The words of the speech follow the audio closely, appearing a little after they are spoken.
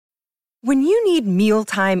When you need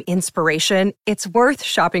mealtime inspiration, it's worth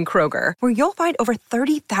shopping Kroger, where you'll find over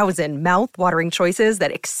 30,000 mouth-watering choices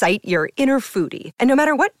that excite your inner foodie. And no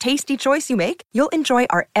matter what tasty choice you make, you'll enjoy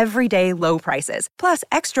our everyday low prices, plus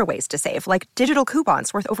extra ways to save, like digital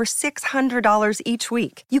coupons worth over $600 each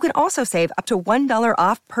week. You can also save up to $1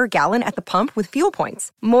 off per gallon at the pump with fuel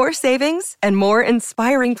points. More savings and more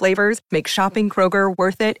inspiring flavors make shopping Kroger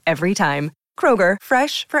worth it every time. Kroger,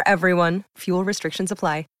 fresh for everyone. Fuel restrictions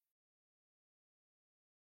apply.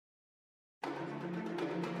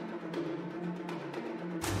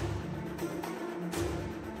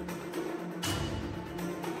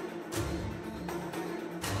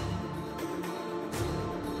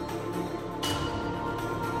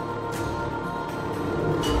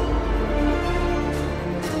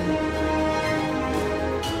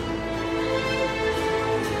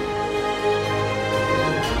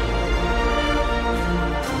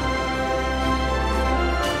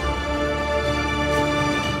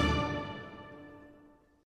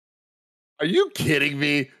 Are you kidding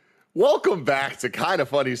me? Welcome back to Kinda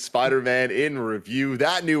Funny Spider-Man in Review.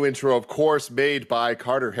 That new intro, of course, made by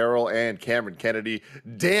Carter Harrell and Cameron Kennedy.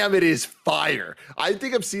 Damn, it is fire. I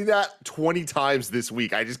think I've seen that 20 times this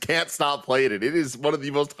week. I just can't stop playing it. It is one of the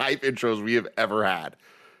most hype intros we have ever had.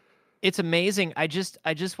 It's amazing. I just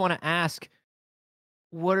want to ask,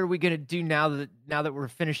 what are we going to do now that we're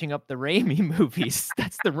finishing up the Raimi movies?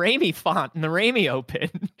 That's the Raimi font and the Raimi open.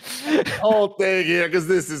 Whole thing here, because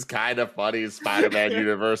this is Kinda Funny Spider-Man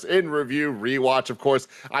universe in review, rewatch. Of course,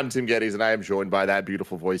 I'm Tim Geddes, and I am joined by that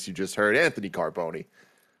beautiful voice you just heard, Anthony Carboni.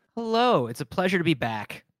 Hello. It's a pleasure to be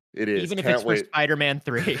back. It is. Even if it's for Spider-Man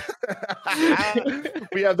 3.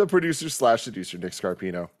 We have the producer/seducer, Nick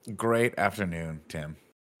Scarpino. Great afternoon, Tim.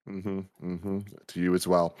 To you as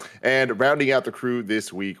well. And rounding out the crew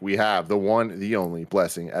this week, we have the one, the only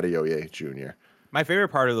Blessing Adeoye Jr. My favorite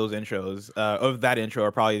part of those intros, of that intro,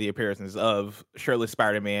 are probably the appearances of shirtless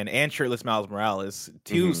Spider-Man and shirtless Miles Morales,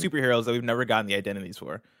 two superheroes that we've never gotten the identities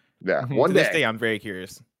for. Yeah, To this day, I'm very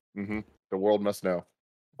curious. The world must know.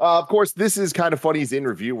 Of course, this is Kinda Funny's in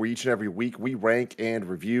review, where each and every week we rank and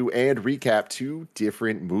review and recap 2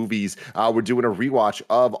 different movies. We're doing a rewatch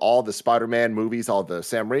of all the Spider-Man movies, all the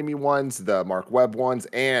Sam Raimi ones, the Mark Webb ones,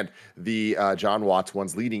 and the John Watts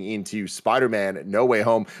ones leading into Spider-Man No Way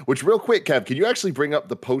Home, which real quick, Kev, can you actually bring up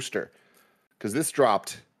the poster? Because this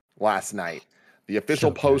dropped last night. The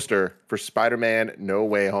official poster for Spider-Man No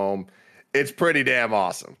Way Home. It's pretty damn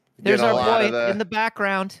awesome. There's our boy in the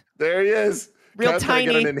background. There he is. Real tiny.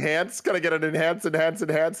 Can I get an enhance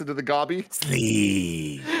into the gobby?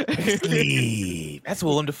 Sleep. That's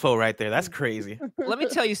Willem Dafoe right there. That's crazy. Let me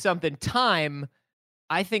tell you something.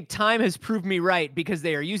 I think Time has proved me right, because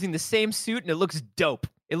they are using the same suit and it looks dope.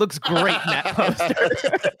 It looks great in that poster.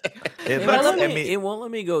 It won't let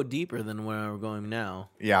me go deeper than where we're going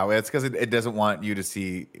now. Yeah, well, it's because it doesn't want you to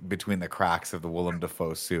see between the cracks of the Willem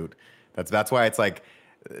Dafoe suit. That's why it's like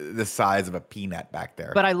the size of a peanut back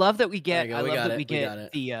there. But I love that we get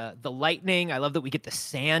the lightning. I love that we get the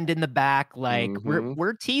sand in the back. Like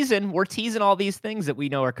we're teasing all these things that we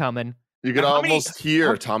know are coming. You could almost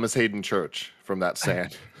hear Thomas Hayden Church from that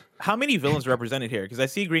sand. How many villains are represented here? Because I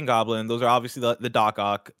see Green Goblin. Those are obviously the Doc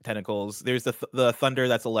Ock tentacles. There's the Thunder.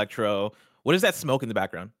 That's Electro. What is that smoke in the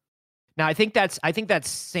background? Now I think that's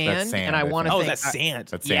sand, and I want to. Oh, that's sand.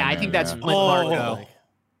 That's sand, I think that's Flint Marko.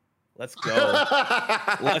 Let's go.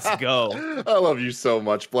 Let's go. I love you so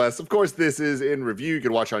much, Bless. Of course, this is in review. You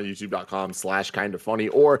can watch on youtube.com/kindafunny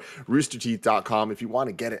or roosterteeth.com. If you want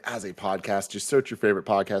to get it as a podcast, just search your favorite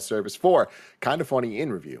podcast service for Kinda Funny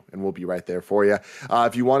in Review, and we'll be right there for you.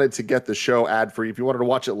 If you wanted to get the show ad-free, if you wanted to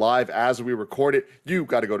watch it live as we record it, you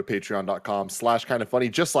got to go to patreon.com/kindafunny,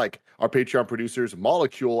 just like our Patreon producers,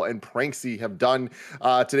 Molecule and Pranksy, have done.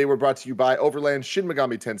 Today, we're brought to you by Overland, Shin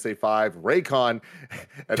Megami Tensei 5, Raycon,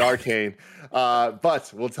 and Arcane.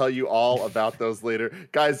 But we'll tell you all about those later.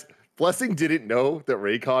 Guys, Blessing didn't know that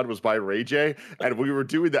Raycon was by Ray J, and we were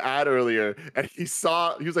doing the ad earlier, and he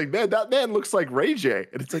was like, man, that man looks like Ray J.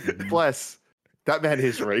 And it's like, Bless, that man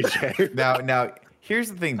is Ray J. Now, here's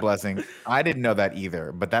the thing, Blessing. I didn't know that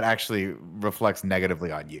either, but that actually reflects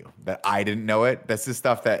negatively on you, that I didn't know it. That's the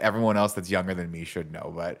stuff that everyone else that's younger than me should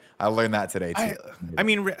know, but I learned that today, too. I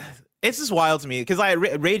mean, It's just wild to me because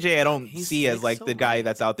Ray J I don't see as like so the guy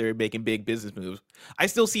that's out there making big business moves. I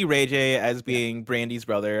still see Ray J as being Brandy's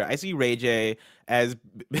brother. I see Ray J as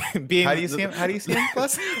being. How do you see him?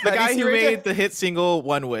 Plus, the guy who made the hit single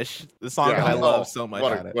 "One Wish," the song that I love so much.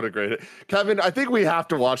 What a great hit. Kevin, I think we have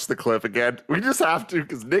to watch the clip again. We just have to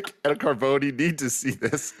because Nick and Carboni need to see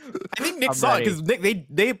this. I think Nick saw it because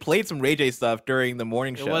they played some Ray J stuff during the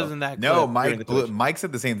morning show. It wasn't that. No, Mike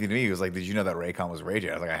said the same thing to me. He was like, "Did you know that Raycon was Ray J?"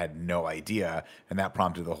 I was like, "I had no idea," and that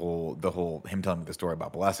prompted the whole him telling me the story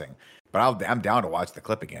about Blessing. But I'm down to watch the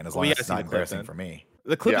clip again as long as it's not embarrassing for me.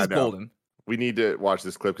 The clip is golden. We need to watch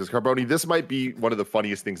this clip because Carboni, this might be one of the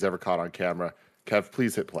funniest things ever caught on camera. Kev,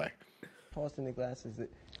 please hit play. Tossing the glasses.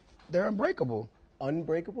 They're unbreakable.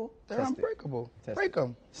 Unbreakable? They're unbreakable. Break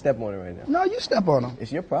them. Step on it right now. No, you step on them.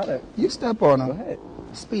 It's your product. You step on them. Go ahead.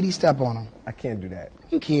 Speedy, step on them. I can't do that.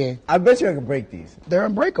 You can. I bet you I can break these. They're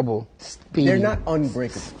unbreakable. Speedy. They're not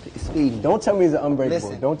unbreakable. Speedy. Don't tell me they're unbreakable.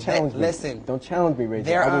 Listen, don't challenge me. Listen. Don't challenge me, Ray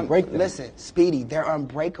J. I will break them. Listen, Speedy, they're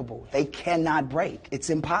unbreakable. They cannot break. It's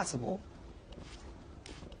impossible.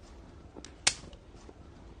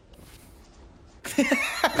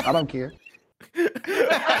 I don't care.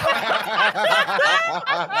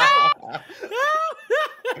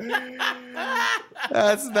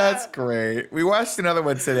 That's great. We watched another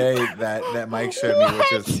one today that Mike showed me,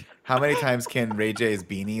 which is how many times can Ray J's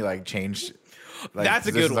beanie like change? Like, that's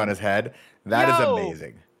a good one on his head. That is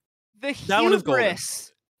amazing. The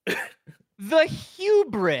hubris. The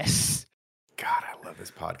hubris. God, I love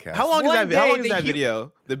this podcast. How long is that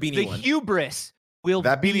video? The beanie one. The hubris will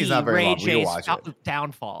that beanie's not very Ray long. J's watch it.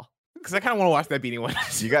 downfall. Because I kind of want to watch that beanie one.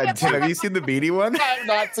 You got Tim? Have you seen the beanie one? I have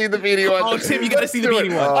not seen the beanie one. Oh, Tim, you got to see the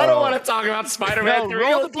beanie one. I don't want to talk about Spider-Man 3.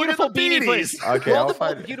 Roll the beautiful beanie footage. Okay, roll I'll the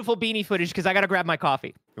find it. beautiful beanie footage because I got to grab my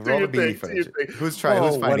coffee. Roll the beanie footage. Who's trying?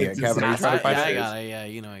 Who's finding it? Kevin, are you trying to find it? I got it. Yeah,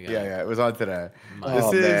 you know I got it. Yeah, it was on today.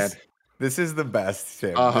 Man. This is the best,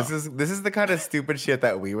 Tim. This is the kind of stupid shit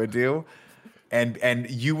that we would do. And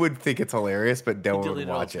you would think it's hilarious, but don't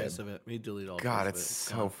watch it. We delete all. God, it's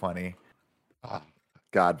so funny.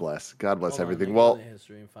 God bless everything. Well,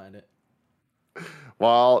 history and find it.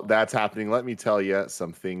 While that's happening, let me tell you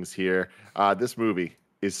some things here. This movie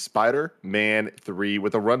is Spider-Man 3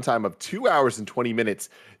 with a runtime of 2 hours and 20 minutes.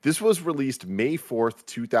 This was released May 4th,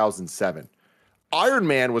 2007. Iron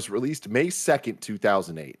Man was released May 2nd,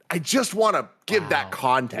 2008. I just want to give that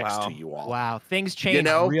context to you all. Wow, things change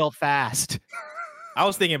real fast. I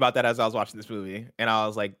was thinking about that as I was watching this movie, and I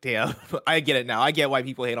was like, damn, I get it now. I get why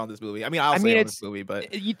people hate on this movie. I mean, I hate on this movie, but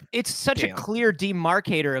it's such a clear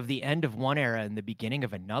demarcator of the end of one era and the beginning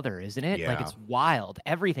of another, isn't it? Yeah. Like, it's wild.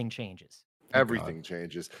 Everything changes. Everything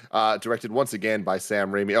changes. Directed once again by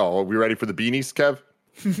Sam Raimi. Oh, are we ready for the beanies, Kev?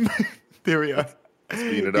 There we are.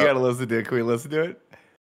 Speed it You up. gotta listen to it. Can we listen to it?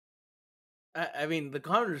 I mean, the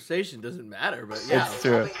conversation doesn't matter, but yeah. It's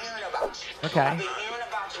true. Okay.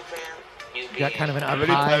 You got kind of an up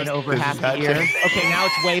high and over half the ear. Okay, now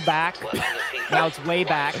it's way back. Now it's way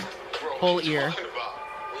back. Full ear.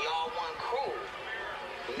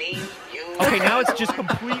 Okay, now it's just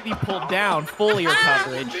completely pulled down. Full ear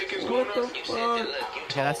coverage. What the fuck? Okay,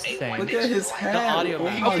 that's the same. Look at his head. The audio.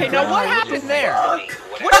 Okay, now what happened there?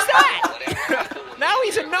 What is that? Now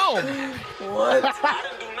he's a gnome. What?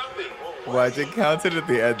 Watch it counted at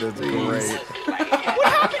the end. That's great.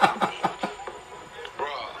 What happened?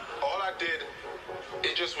 All I did,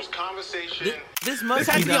 it just was conversation. This must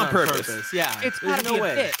has be to be done on purpose. Yeah, It's there's gotta be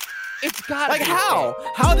a bit. It's gotta like be how?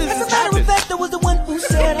 How does this happen? That was the one who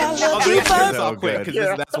said I love Okay, you let's get this So off quick good.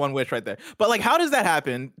 because that's one wish right there. But like, how does that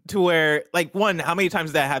happen to where, like, one, how many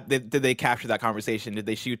times did they capture that conversation? Did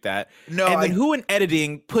they shoot that? No, and then who in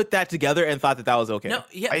editing put that together and thought that was okay? No,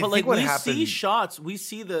 yeah, I but like think what we see happened- shots, we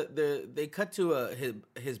see they cut to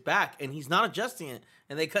his back and he's not adjusting it,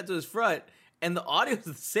 and they cut to his front, and the audio is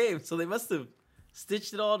the same, so they must have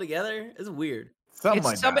stitched it all together. It's weird. Something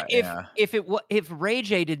like that, yeah. If Ray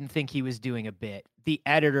J didn't think he was doing a bit, the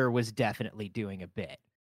editor was definitely doing a bit.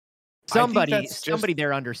 Somebody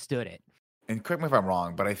there understood it. And correct me if I'm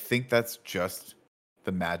wrong, but I think that's just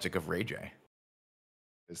the magic of Ray J.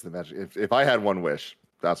 It's the magic. If I had one wish,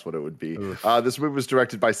 that's what it would be. This movie was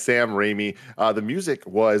directed by Sam Raimi. The music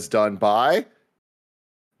was done by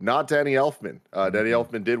not Danny Elfman. Danny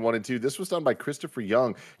Elfman did 1 and 2. This was done by Christopher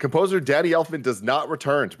Young. Composer Danny Elfman does not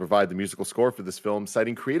return to provide the musical score for this film,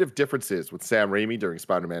 citing creative differences with Sam Raimi during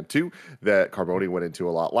Spider-Man 2 that Carboni went into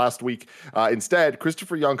a lot last week. Instead,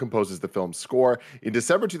 Christopher Young composes the film's score. In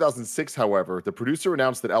December 2006, however, the producer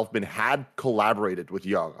announced that Elfman had collaborated with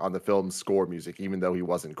Young on the film's score music, even though he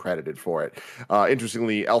wasn't credited for it.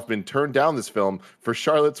 Interestingly, Elfman turned down this film for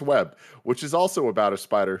Charlotte's Web, which is also about a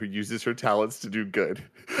spider who uses her talents to do good.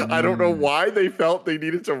 I don't know why they felt they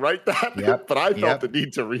needed to write that, but I felt the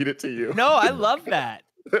need to read it to you. No, I love that.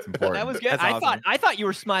 It's important. That was good. That's awesome. I thought you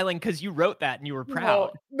were smiling because you wrote that and you were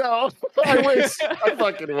proud. No, I wish. I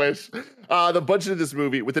fucking wish. The budget of this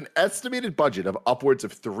movie, with an estimated budget of upwards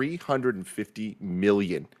of $350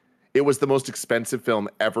 million. It was the most expensive film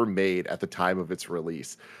ever made at the time of its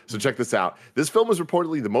release. So check this out. This film was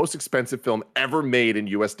reportedly the most expensive film ever made in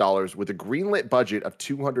US dollars with a greenlit budget of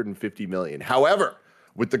 $250 million. However,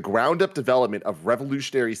 with the ground-up development of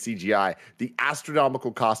revolutionary CGI, the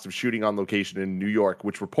astronomical cost of shooting on location in New York,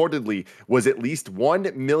 which reportedly was at least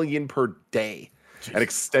 $1 million per day, and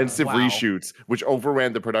extensive reshoots, which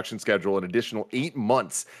overran the production schedule an additional 8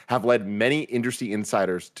 months, have led many industry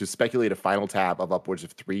insiders to speculate a final tab of upwards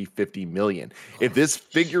of $350 million. If this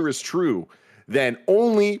figure is true, then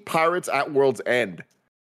only Pirates at World's End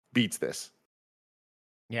beats this.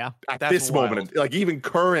 Yeah. At this moment, like even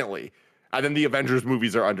currently. And then the Avengers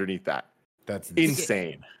movies are underneath that. That's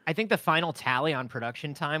insane. I think the final tally on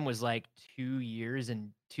production time was like 2 years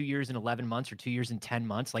and 11 months or 2 years and 10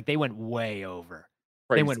 months. Like they went way over.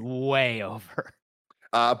 Crazy. They went way over.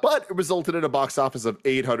 But it resulted in a box office of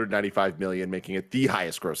 $895 million, making it the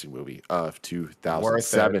highest grossing movie of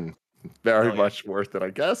 2007. Very much worth it, I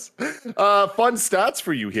guess. Fun stats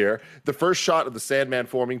for you here. The first shot of the Sandman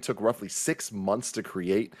forming took roughly 6 months to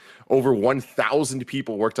create. Over 1,000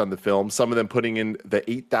 people worked on the film, some of them putting in the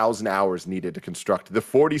 8,000 hours needed to construct the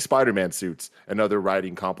 40 Spider-Man suits and other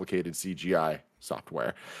writing complicated CGI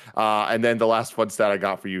software. And then the last fun stat I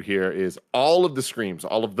got for you here is all of the screams,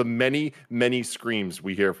 all of the many, many screams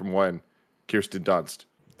we hear from Kirsten Dunst.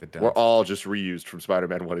 We're all just reused from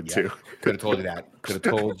Spider-Man 1 and 2. Could have told you that. Could have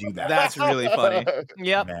told you that. That's really funny.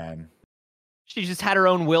 Yep. Man. She just had her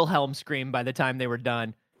own Wilhelm scream by the time they were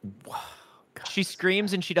done. She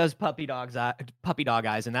screams and she does puppy dog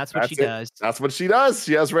eyes, and that's what she does. That's what she does.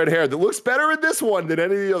 She has red hair that looks better in this one than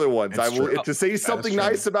any of the other ones. To say something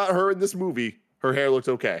nice about her in this movie, her hair looks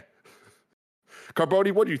okay.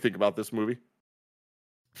 Carboni, what do you think about this movie?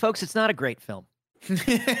 Folks, it's not a great film.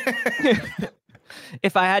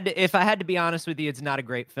 If I had to be honest with you, it's not a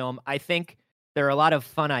great film. I think there are a lot of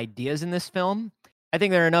fun ideas in this film. I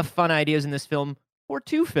think there are enough fun ideas in this film for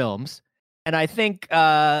 2 films. And I think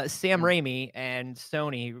Sam Raimi and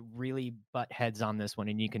Sony really butt heads on this one,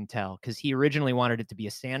 and you can tell, because he originally wanted it to be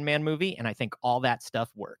a Sandman movie, and I think all that stuff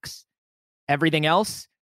works. Everything else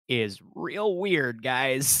is real weird,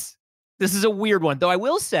 guys. This is a weird one, though I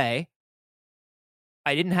will say,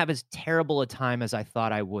 I didn't have as terrible a time as I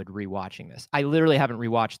thought I would rewatching this. I literally haven't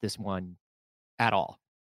rewatched this one at all.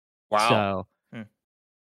 Wow. So,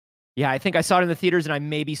 yeah, I think I saw it in the theaters and I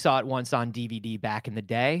maybe saw it once on DVD back in the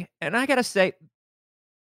day. And I got to say,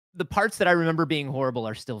 the parts that I remember being horrible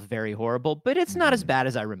are still very horrible, but it's not as bad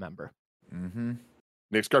as I remember. Mm-hmm.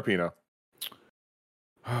 Nick Scarpino.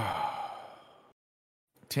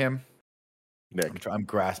 Tim. Nick. I'm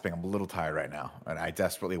grasping. I'm a little tired right now, and I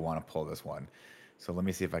desperately want to pull this one. So let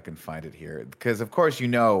me see if I can find it here. Because, of course, you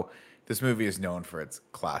know this movie is known for its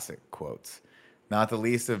classic quotes, not the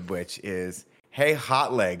least of which is, "Hey,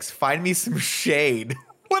 hot legs, find me some shade."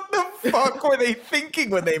 What the fuck were they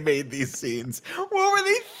thinking when they made these scenes? What were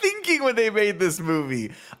they thinking when they made this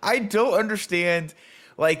movie? I don't understand.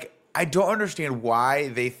 I don't understand why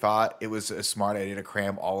they thought it was a smart idea to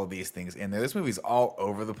cram all of these things in there. This movie's all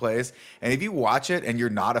over the place. And if you watch it and you're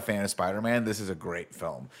not a fan of Spider-Man, this is a great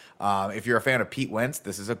film. If you're a fan of Pete Wentz,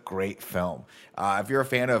 this is a great film. If you're a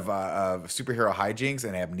fan of superhero hijinks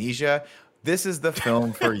and amnesia, this is the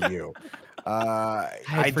film for you.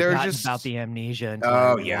 I forgot about the amnesia.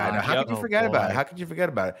 Oh, yeah. How could you forget about it? How could you forget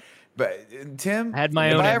about it? But Tim, if I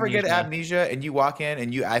ever get amnesia and you walk in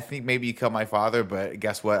and I think maybe you killed my father, but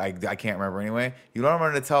guess what? I can't remember anyway. You know what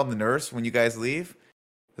I'm going to tell the nurse when you guys leave?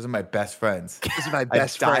 Those are my best friends. Those are my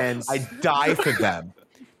best friends. I die for them.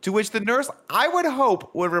 To which the nurse, I would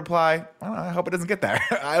hope, would reply, I hope it doesn't get there.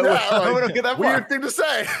 I hope it don't get that far. Weird thing to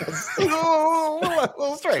say. a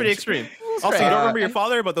little strange. Pretty extreme. Also, you don't remember your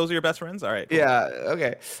father, but those are your best friends? All right. Cool. Yeah,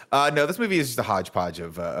 okay. No, this movie is just a hodgepodge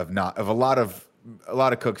of a lot of a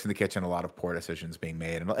lot of cooks in the kitchen, a lot of poor decisions being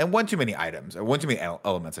made, and one too many items, or one too many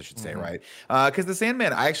elements, I should say, right? Because the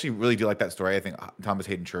Sandman, I actually really do like that story. I think Thomas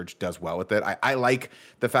Hayden Church does well with it. I like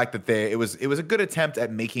the fact that it was a good attempt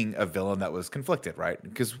at making a villain that was conflicted, right?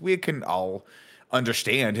 Because we can all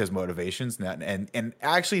understand his motivations, and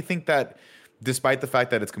I actually think that, despite the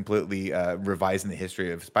fact that it's completely revising the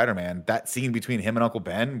history of Spider-Man, that scene between him and Uncle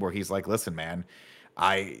Ben, where he's like, "Listen, man,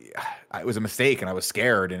 it was a mistake and I was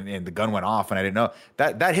scared and the gun went off and I didn't know,"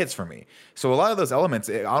 that hits for me. So a lot of those elements,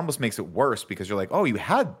 it almost makes it worse because you're like, oh, you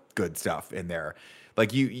had good stuff in there.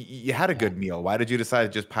 Like you had a good meal. Why did you decide to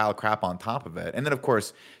just pile crap on top of it? And then of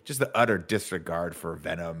course, just the utter disregard for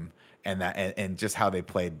Venom and just how they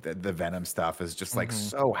played the Venom stuff is just like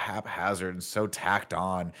so haphazard and so tacked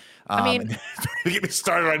on. I mean, get me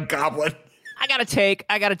started on Goblin. I got a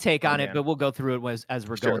take on it, but we'll go through it as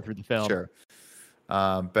we're going through the film. Sure.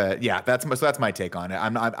 But yeah, that's my take on it.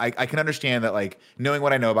 I can understand that, like, knowing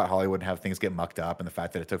what I know about Hollywood and how things get mucked up and the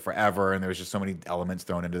fact that it took forever and there was just so many elements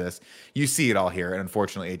thrown into this. You see it all here, and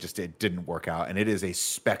unfortunately it didn't work out, and it is a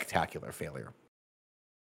spectacular failure.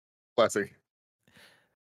 Blessing.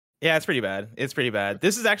 Yeah, it's pretty bad. It's pretty bad.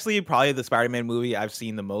 This is actually probably the Spider-Man movie I've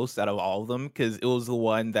seen the most out of all of them, because it was the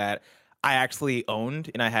one that I actually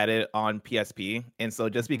owned and I had it on PSP. And so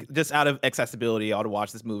just out of accessibility, I would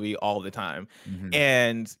watch this movie all the time.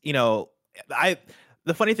 And, you know,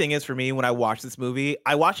 the funny thing is, for me, when I watched this movie,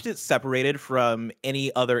 I watched it separated from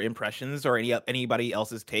any other impressions or anybody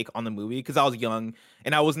else's take on the movie, because I was young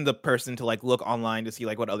and I wasn't the person to like look online to see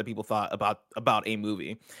like what other people thought about a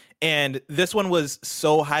movie. And this one was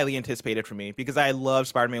so highly anticipated for me because I love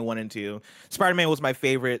Spider-Man 1 and 2. Spider-Man was my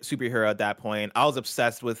favorite superhero at that point. I was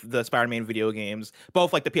obsessed with the Spider-Man video games,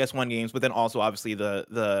 both like the PS1 games, but then also obviously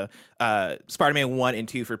the Spider-Man 1 and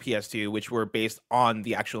 2 for PS2, which were based on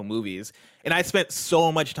the actual movies. And I spent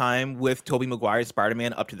so much time with Tobey Maguire's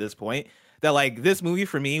Spider-Man up to this point that like this movie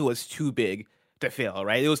for me was too big to fail,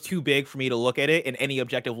 right? It was too big for me to look at it in any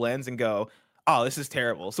objective lens and go, oh, this is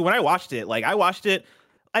terrible. So when I watched it,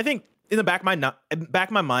 I think in the back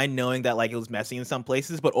of my mind, knowing that like it was messy in some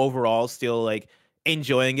places, but overall still like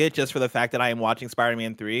enjoying it just for the fact that I am watching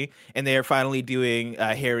Spider-Man 3 and they are finally doing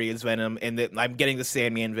Harry as Venom, and that I'm getting the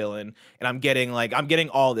Sandman villain, and I'm getting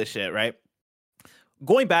all this shit, right?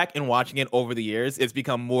 Going back and watching it over the years, it's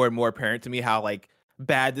become more and more apparent to me how like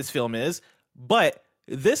bad this film is. But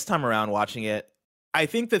this time around watching it, I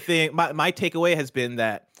think my takeaway has been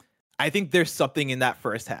that I think there's something in that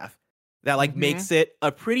first half that like makes it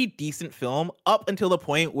a pretty decent film up until the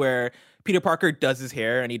point where Peter Parker does his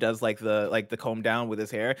hair and he does like the comb down with his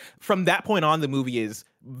hair. From that point on, the movie is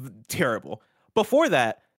terrible. Before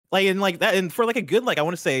that, and for like a good, like, I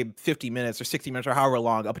want to say 50 minutes or 60 minutes or however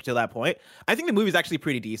long up until that point, I think the movie is actually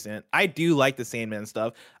pretty decent. I do like the Sandman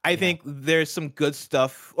stuff. I think there's some good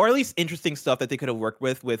stuff, or at least interesting stuff, that they could have worked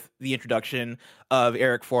with the introduction of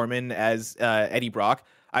Eric Foreman as Eddie Brock.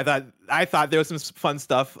 I thought there was some fun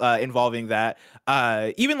stuff involving that.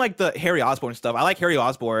 Even like the Harry Osborn stuff. I like Harry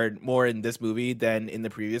Osborn more in this movie than in the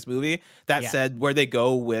previous movie. That said, where they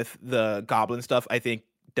go with the Goblin stuff, I think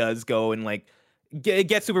does go and like it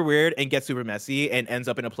gets super weird and gets super messy and ends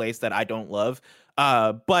up in a place that I don't love.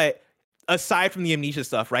 But aside from the amnesia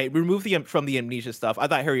stuff, right? Remove from the amnesia stuff, I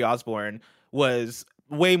thought Harry Osborn was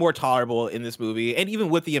way more tolerable in this movie. And even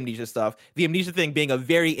with the amnesia stuff, the amnesia thing being a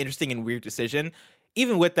very interesting and weird decision,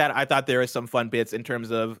 even with that, I thought there were some fun bits in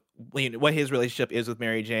terms of what his relationship is with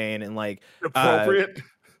Mary Jane and like appropriate.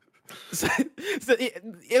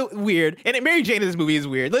 Weird. And Mary Jane in this movie is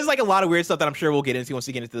weird. There's like a lot of weird stuff that I'm sure we'll get into once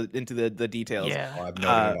we get into the details. Yeah, I've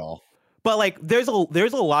noted it all. But like, there's a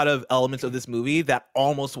lot of elements of this movie that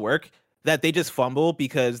almost work that they just fumble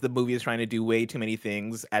because the movie is trying to do way too many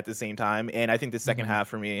things at the same time. And I think the second half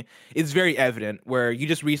for me is very evident, where you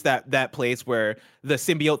just reach that place where the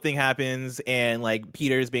symbiote thing happens and like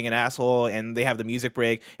Peter's being an asshole and they have the music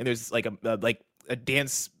break and there's like a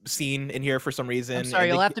dance scene in here for some reason. I'm sorry,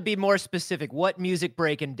 you'll have to be more specific. What music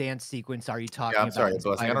break and dance sequence are you talking about? I'm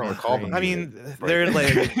sorry, I don't recall them. I mean, there's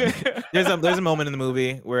a moment in the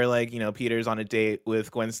movie where like, you know, Peter's on a date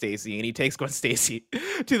with Gwen Stacy and he takes Gwen Stacy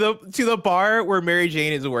to the bar where Mary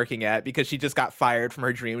Jane is working at because she just got fired from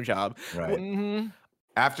her dream job. Right.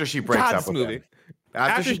 After she breaks up with him.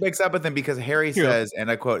 After she breaks up with him, because Harry says, and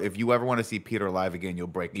I quote, "If you ever want to see Peter alive again,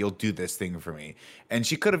 you'll do this thing for me." And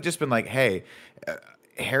she could have just been like, "Hey,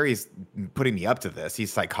 Harry's putting me up to this.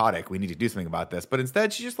 He's psychotic. We need to do something about this." But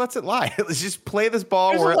instead, she just lets it lie. Let's just play this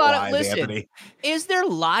ball where it lies, Anthony. Is there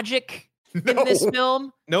logic in this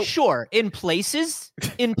film? Nope. Sure. In places.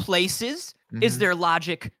 Is there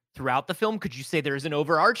logic throughout the film? Could you say there's an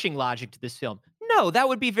overarching logic to this film? No, that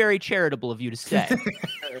would be very charitable of you to say.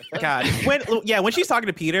 God, when she's talking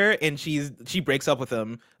to Peter and she breaks up with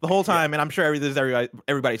him the whole time, and I'm sure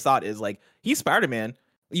everybody's thought is like, he's Spider-Man.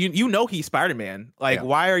 You know he's Spider-Man. Like,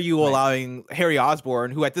 why are you allowing Harry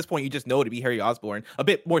Osborn, who at this point you just know to be Harry Osborn, a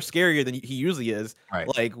bit more scarier than he usually is? Right.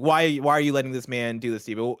 Like, why are you letting this man do this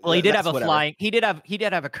to you? Well, he did have a flying. He did have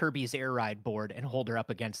a Kirby's Air Ride board and hold her up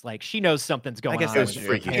against, like, she knows something's going on. I guess that's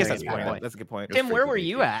a good point. Tim, where were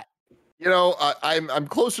you at? You know, I'm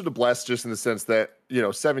closer to blessed just in the sense that,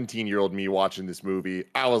 17-year-old me watching this movie,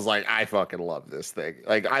 I was like, I fucking love this thing.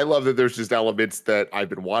 Like, I love that there's just elements that I've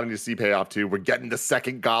been wanting to see pay off to. We're getting the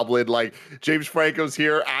second Goblin. Like, James Franco's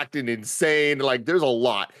here acting insane. Like, there's a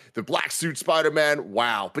lot. The black suit Spider-Man,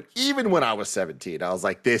 wow. But even when I was 17, I was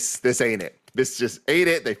like, this ain't it. This just ain't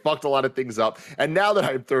it. They fucked a lot of things up. And now that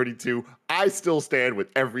I'm 32, I still stand with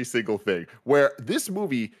every single thing. Where this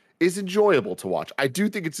movie is enjoyable to watch. I do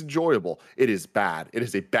think it's enjoyable. It is bad. It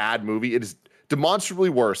is a bad movie. It is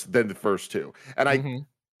demonstrably worse than the first two. And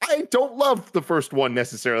I don't love the first one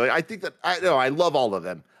necessarily. I think that I love all of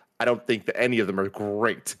them. I don't think that any of them are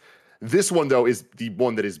great. This one though is the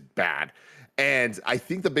one that is bad. And I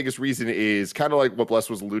think the biggest reason is kind of like what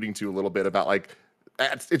Bless was alluding to a little bit about, like,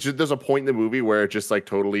 there's a point in the movie where it just like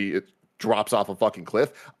totally drops off a fucking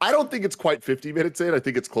cliff. I don't think it's quite 50 minutes in. I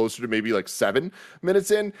think it's closer to maybe like 7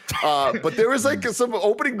 minutes in. But there was like some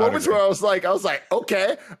opening moments where I was like,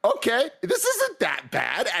 okay, this isn't that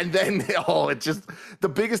bad. And then, the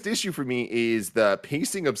biggest issue for me is the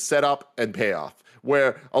pacing of setup and payoff,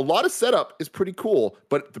 where a lot of setup is pretty cool,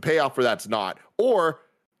 but the payoff for that's not. Or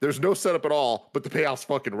there's no setup at all, but the payoff's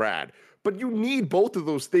fucking rad. But you need both of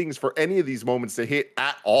those things for any of these moments to hit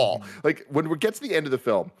at all. Like, when we get to the end of the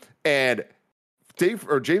film and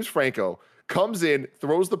James Franco comes in,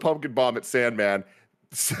 throws the pumpkin bomb at Sandman,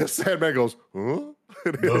 Sandman goes, huh?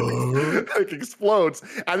 And it like explodes.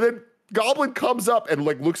 And then Goblin comes up and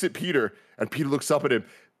like looks at Peter, and Peter looks up at him.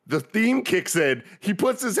 The theme kicks in. He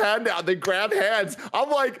puts his hand down. They grab hands. I'm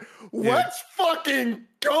like, let's fucking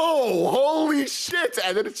go. Holy shit.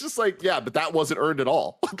 And then it's just like, yeah, but that wasn't earned at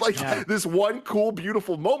all. This one cool,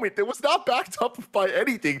 beautiful moment that was not backed up by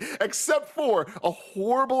anything except for a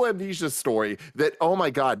horrible amnesia story that, oh my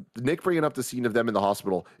God, Nick bringing up the scene of them in the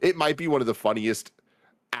hospital. It might be one of the funniest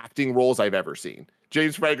acting roles I've ever seen.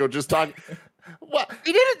 James Franco just talking. What?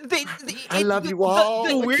 He didn't. I love you all.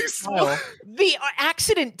 The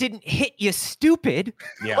accident didn't hit you, stupid.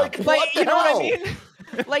 Yeah. Like you know what I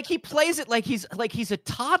mean? Like, he plays it like he's a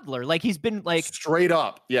toddler. Like, he's been like straight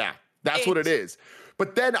up. Yeah, that's what it is.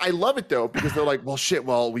 But then I love it though, because they're like, well, shit.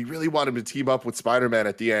 Well, we really want him to team up with Spider-Man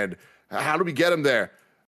at the end. How do we get him there?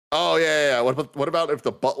 Oh yeah. What about if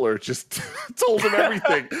the butler just told him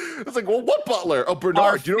everything? It's like, well, what butler? Oh,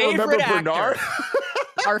 Bernard. Do you don't remember Bernard?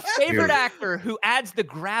 Our favorite actor who adds the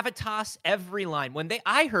gravitas every line. When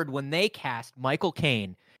they cast Michael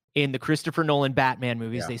Caine in the Christopher Nolan Batman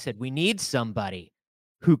movies, they said, we need somebody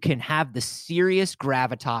who can have the serious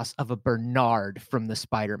gravitas of a Bernard from the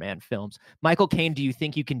Spider-Man films. Michael Caine, do you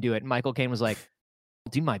think you can do it? And Michael Caine was like,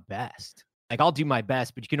 I'll do my best. I'll do my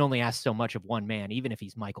best, but you can only ask so much of one man, even if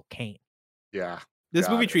he's Michael Caine. Yeah. This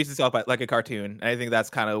movie treats itself like a cartoon. And I think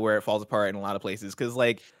that's kind of where it falls apart in a lot of places. Because,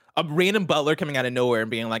 like, a random butler coming out of nowhere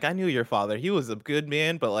and being like, I knew your father. He was a good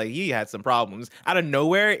man, but like he had some problems. Out of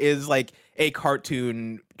nowhere is like a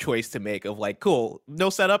cartoon choice to make of like, cool, no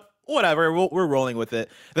setup, whatever, we're rolling with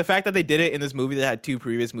it. The fact that they did it in this movie that had 2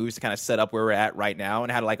 previous movies to kind of set up where we're at right now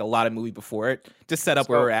and had like a lot of movie before it to set up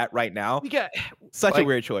where we're at right now. Such a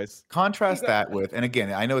weird choice. Contrast that with, and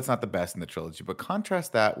again, I know it's not the best in the trilogy, but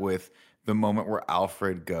contrast that with the moment where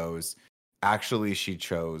Alfred goes, actually, she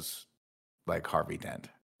chose like Harvey Dent.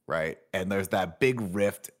 Right. And there's that big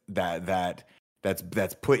rift that's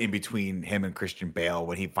put in between him and Christian Bale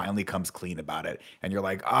when he finally comes clean about it. And you're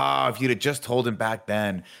like, if you'd have just told him back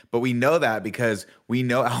then. But we know that because we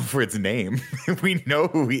know Alfred's name. We know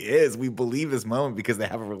who he is. We believe this moment because they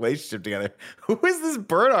have a relationship together. Who is this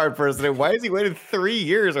Bernard person? And why has he waited 3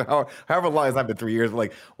 years or however long? It's not been 3 years, but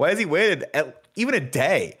like, why has he waited even a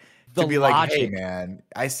day? To be like, hey, man,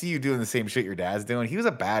 I see you doing the same shit your dad's doing. He was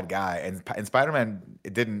a bad guy. And Spider-Man,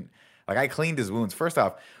 it didn't, like, I cleaned his wounds. First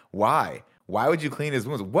off, why? Why would you clean his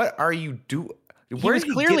wounds? What are you doing? He was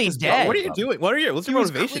clearly dead. What are you doing? What's your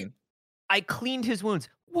motivation? I cleaned his wounds.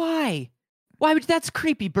 Why? Why would that's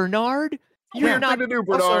creepy, Bernard? You're not to do,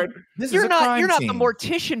 Bernard. You're not the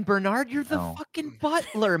mortician, Bernard. You're the fucking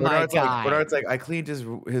butler, my guy. Bernard's like, I cleaned his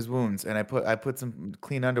wounds and I put some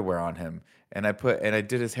clean underwear on him and I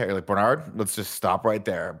did his hair. Like, Bernard, let's just stop right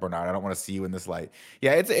there, Bernard. I don't want to see you in this light.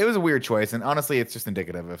 Yeah, it was a weird choice, and honestly, it's just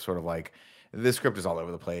indicative of sort of like the script is all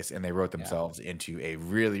over the place, and they wrote themselves into a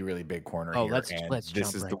really, really big corner here. Let's and let's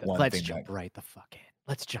this jump is right. the one Let's thing jump that right the fuck in.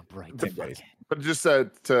 Let's jump right the fuck in. But just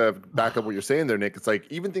to back up what you're saying there, Nick, it's like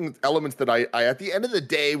even things, elements that I at the end of the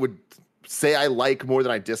day would say I like more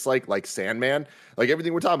than I dislike, like Sandman. Like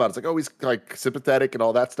everything we're talking about, it's like, oh, he's like sympathetic and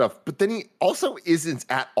all that stuff. But then he also isn't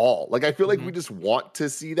at all. Like I feel like we just want to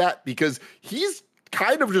see that because he's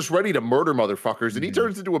kind of just ready to murder motherfuckers, and he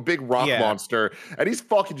turns into a big rock monster, and he's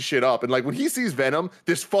fucking shit up. And like when he sees Venom,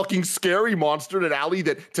 this fucking scary monster in an alley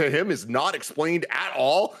that to him is not explained at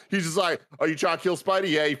all, he's just like, "Oh, you trying to kill Spidey?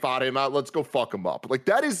 Yeah, he fought him out. Let's go fuck him up." Like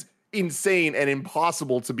that is insane and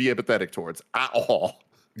impossible to be empathetic towards at all.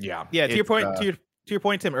 Yeah. To your point, to your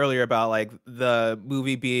point, Tim, earlier about like the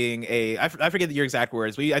movie being I forget your exact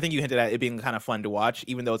words, but I think you hinted at it being kind of fun to watch,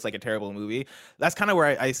 even though it's like a terrible movie. That's kind of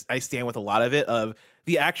where I stand with a lot of it. Of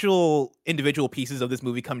the actual individual pieces of this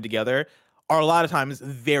movie come together are a lot of times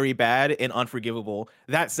very bad and unforgivable.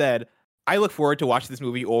 That said, I look forward to watching this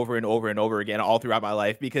movie over and over and over again all throughout my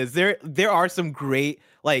life because there are some great,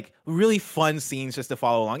 like really fun scenes just to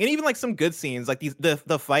follow along, and even like some good scenes, like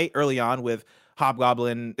the fight early on with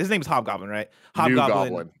Hobgoblin. His name is Hobgoblin, right?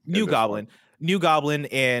 New Goblin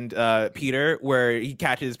and Peter, where he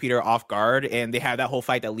catches Peter off guard and they have that whole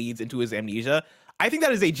fight that leads into his amnesia. I think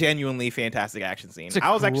that is a genuinely fantastic action scene.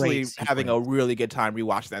 I was actually having a really good time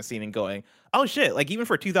rewatching that scene and going, oh shit, like even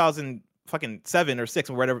for 2007 or 6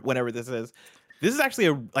 or whenever this is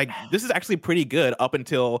actually pretty good up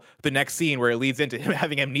until the next scene where it leads into him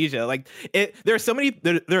having amnesia. Like there are so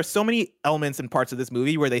many elements and parts of this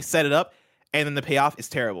movie where they set it up and then the payoff is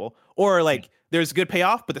terrible, or like there's good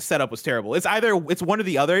payoff but the setup was terrible. It's one or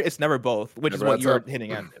the other. It's never both, which is what you're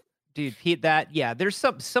hitting at. Dude, Pete, there's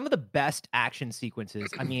some of the best action sequences.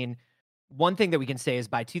 I mean, one thing that we can say is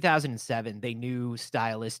by 2007, they knew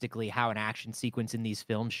stylistically how an action sequence in these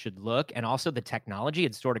films should look, and also the technology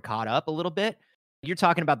had sort of caught up a little bit. You're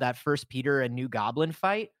talking about that first Peter and New Goblin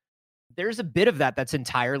fight. There's a bit of that that's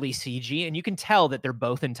entirely CG, and you can tell that they're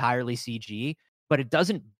both entirely CG, but it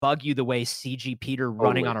doesn't bug you the way CG Peter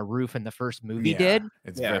running on a roof in the first movie did.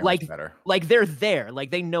 It's very much better. Like they're there,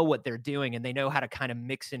 like they know what they're doing, and they know how to kind of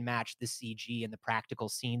mix and match the CG and the practical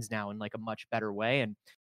scenes now in like a much better way. And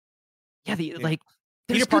like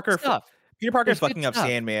Peter Parker stuff. Peter Parker's fucking up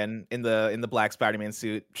Sandman in the black Spider-Man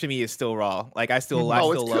suit. To me, is still raw. Like I still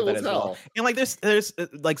love that as well. And like there's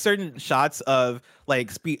like certain shots of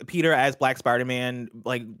like Peter as Black Spider-Man,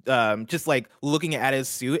 like just like looking at his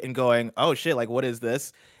suit and going, oh shit, like what is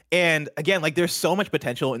this? And again, like there's so much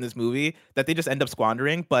potential in this movie that they just end up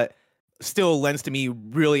squandering, but still lends to me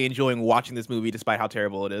really enjoying watching this movie despite how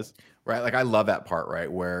terrible it is. Right, like I love that part,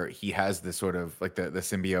 right, where he has this sort of like the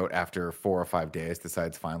symbiote after 4 or 5 days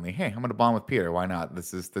decides finally, hey, I'm going to bond with Peter. Why not?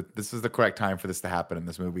 This is the correct time for this to happen in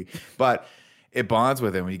this movie. But it bonds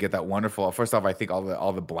with him when you get that wonderful. First off, I think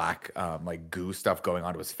all the black like goo stuff going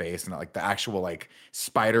onto his face and like the actual like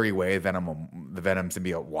spidery way the Venom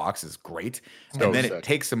symbiote walks is great. And then it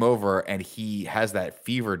takes him over and he has that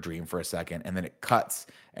fever dream for a second, and then it cuts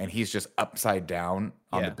and he's just upside down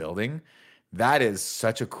on the building. That is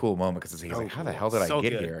such a cool moment because he's like, how the hell did I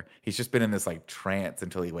get here? He's just been in this like trance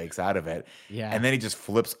until he wakes out of it. Yeah. And then he just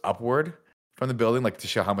flips upward from the building, like to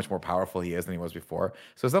show how much more powerful he is than he was before.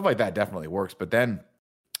 So stuff like that definitely works. But then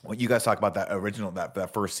when you guys talk about that original,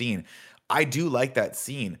 that first scene, I do like that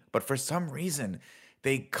scene. But for some reason,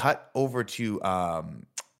 they cut over to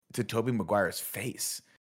Tobey Maguire's face.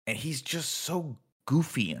 And he's just so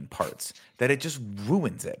goofy in parts that it just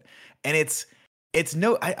ruins it. And I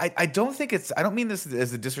don't mean this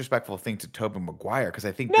as a disrespectful thing to Tobey Maguire, because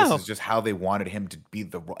I think this is just how they wanted him to be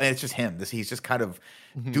and it's just him. He's just kind of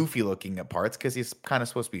goofy looking at parts because he's kind of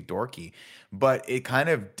supposed to be dorky, but it kind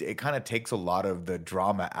of takes a lot of the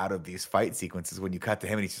drama out of these fight sequences when you cut to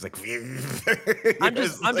him and he's just like I'm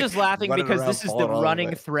just laughing because this is the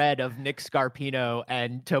running thread of Nick Scarpino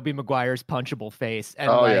and Tobey Maguire's punchable face. And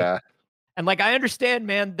and like I understand,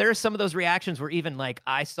 man, there's some of those reactions where even like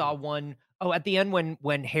I saw one. Oh, at the end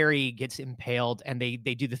when Harry gets impaled and they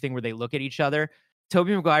do the thing where they look at each other,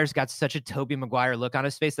 Tobey Maguire's got such a Tobey Maguire look on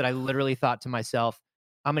his face that I literally thought to myself,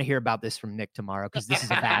 I'm going to hear about this from Nick tomorrow because this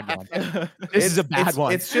is a bad one. This is a bad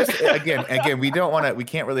one. It's just, again, we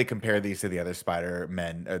can't really compare these to the other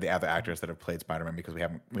Spider-Men or the other actors that have played Spider-Man because we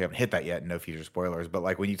haven't hit that yet. No future spoilers. But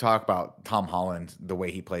like when you talk about Tom Holland, the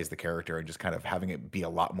way he plays the character and just kind of having it be a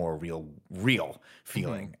lot more real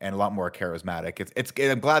feeling and a lot more charismatic.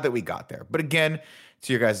 I'm glad that we got there. But again,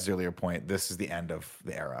 to your guys' earlier point, this is the end of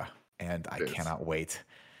the era. And I cannot wait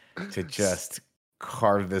to just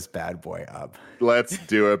carve this bad boy up. Let's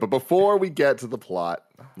do it. But before we get to the plot,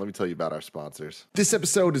 let me tell you about our sponsors. This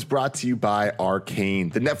episode is brought to you by Arcane,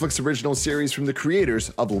 the Netflix original series from the creators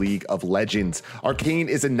of League of Legends. Arcane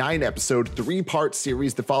is a 9-episode, 3-part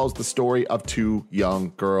series that follows the story of 2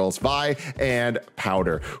 young girls, Vi and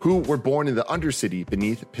Powder, who were born in the Undercity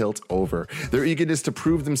beneath Piltover. Their eagerness to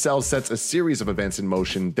prove themselves sets a series of events in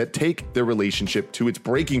motion that take their relationship to its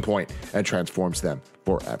breaking point and transforms them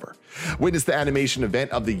forever. Witness the animation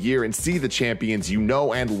event of the year and see the champions you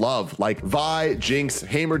know and love, like Vi, Jinx,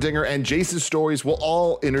 Heimerdinger, and Jace's stories will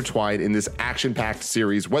all intertwine in this action-packed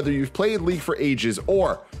series, whether you've played League for ages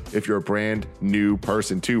or if you're a brand new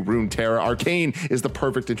person to Runeterra. Arcane is the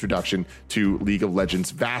perfect introduction to League of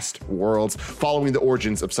Legends' vast worlds, following the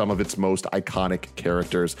origins of some of its most iconic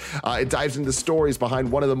characters. It dives into stories behind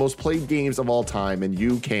one of the most played games of all time, and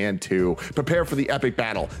you can too. Prepare for the epic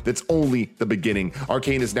battle that's only the beginning.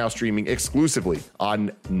 Arcane is now streaming exclusively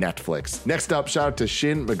on Netflix. Next up, shout out to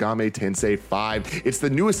Shin Megami Tensei 5. It's the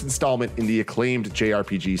newest installment in the acclaimed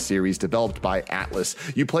JRPG series developed by Atlas.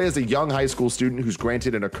 You play as a young high school student who's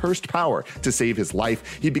granted an accursed power to save his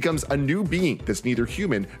life. He becomes a new being that's neither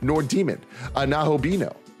human nor demon, a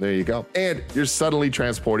Nahobino. There you go. And you're suddenly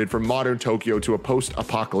transported from modern Tokyo to a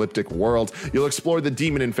post-apocalyptic world. You'll explore the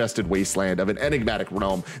demon-infested wasteland of an enigmatic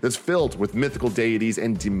realm that's filled with mythical deities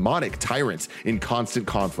and demonic tyrants in constant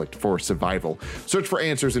conflict for survival. Search for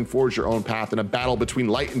answers and forge your own path in a battle between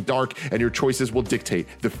light and dark, and your choices will dictate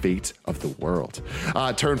the fate of the world.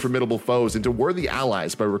 Turn formidable foes into worthy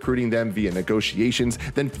allies by recruiting them via negotiations,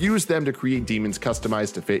 then fuse them to create demons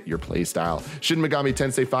customized to fit your playstyle. Shin Megami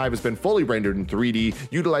Tensei 5 has been fully rendered in 3D,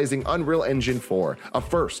 utilizing Unreal Engine 4, a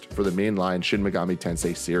first for the mainline Shin Megami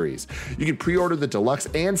Tensei series. You can pre-order the deluxe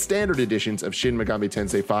and standard editions of Shin Megami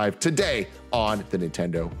Tensei 5 today on the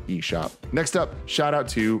Nintendo eShop. Next up, shout out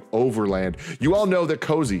to Overland. You all know that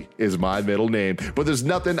cozy is my middle name, but there's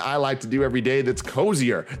nothing I like to do every day that's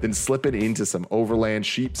cozier than slipping into some Overland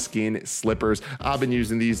sheepskin slippers. I've been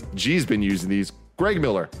using these, G's been using these, Greg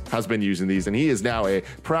Miller has been using these, and he is now a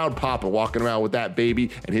proud papa walking around with that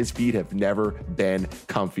baby, and his feet have never been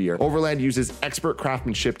comfier. Overland uses expert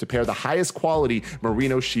craftsmanship to pair the highest quality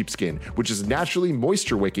merino sheepskin, which is naturally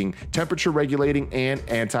moisture wicking, temperature regulating, and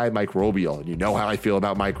antimicrobial. And you know how I feel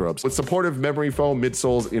about microbes. With supportive memory foam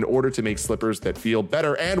midsoles in order to make slippers that feel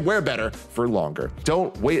better and wear better for longer.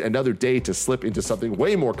 Don't wait another day to slip into something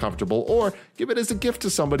way more comfortable, or give it as a gift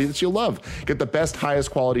to somebody that you love. Get the best,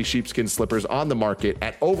 highest quality sheepskin slippers on the market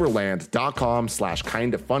at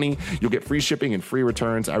overland.com/kindafunny. You'll get free shipping and free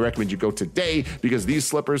returns. I recommend you go today because these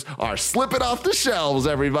slippers are slipping off the shelves,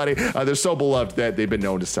 everybody. They're so beloved that they've been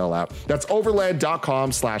known to sell out. That's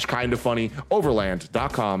overland.com/kindafunny,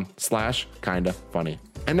 overland.com/kindafunny.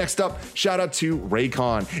 And next up, shout out to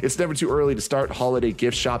Raycon. It's never too early to start holiday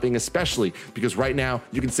gift shopping, especially because right now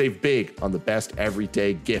you can save big on the best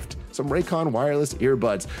everyday gift. Some Raycon wireless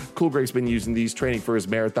earbuds. Cool Greg's been using these, training for his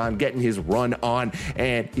marathon, getting his run on,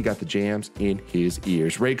 and he got the jams in his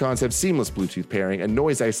ears. Raycons have seamless Bluetooth pairing, a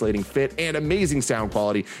noise isolating fit, and amazing sound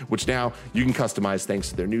quality, which now you can customize thanks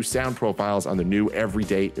to their new sound profiles on their new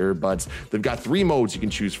everyday earbuds. They've got 3 modes you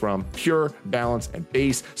can choose from: pure, balance, and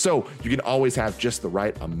bass, so you can always have just the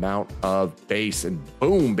right amount of bass, and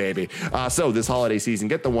boom, baby. So this holiday season,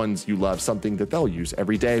 get the ones you love, something that they'll use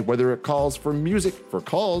every day, whether it calls for music, for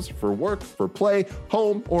calls, for work, for play,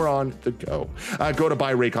 home, or on the go. Go to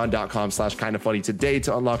buyraycon.com/kindafunny today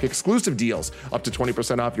to unlock exclusive deals up to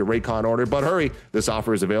 20% off your Raycon order. But hurry, this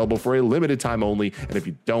offer is available for a limited time only, and if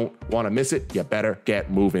you don't want to miss it, you better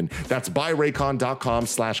get moving. That's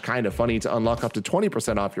buyraycon.com/kindafunny to unlock up to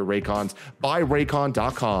 20% off your Raycons.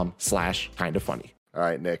 Buyraycon.com/kindafunny. All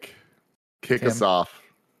right, Nick, kick us off.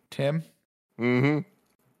 Tim? Mm-hmm.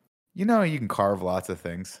 You know you can carve lots of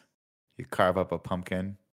things. You carve up a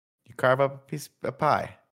pumpkin. You carve up a piece of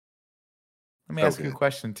pie. Let me ask you a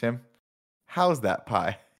question, Tim. How's that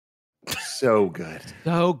pie? So good.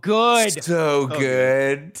 So good. So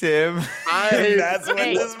good, Tim. That's what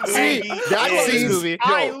this movie is.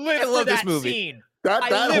 I love this movie. Scene.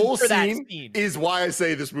 That whole scene is why I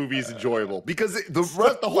say this movie is enjoyable, because the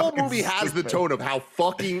whole movie has the tone of how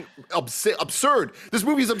fucking absurd. This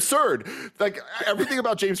movie is absurd. Like, everything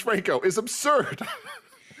about James Franco is absurd.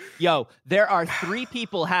 Yo, there are 3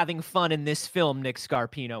 people having fun in this film, Nick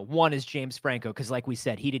Scarpino. One is James Franco, because like we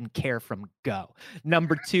said, he didn't care from go.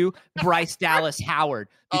 Number 2, Bryce Dallas Howard,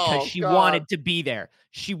 because she wanted to be there.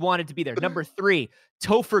 She wanted to be there. Number 3,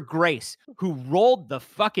 Topher Grace, who rolled the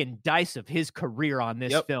fucking dice of his career on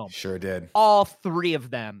this film. Sure did. All 3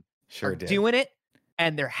 of them are doing it,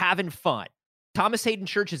 and they're having fun. Thomas Hayden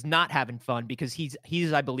Church is not having fun because he's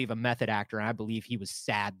I believe, a method actor, and I believe he was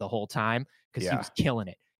sad the whole time because he was killing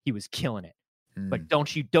it. He was killing it. But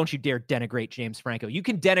don't you dare denigrate James Franco. You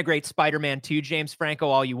can denigrate Spider-Man 2 James Franco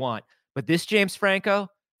all you want, but this James Franco,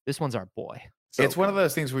 this one's our boy. So it's one of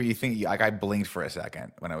those things where you think, like, I blinked for a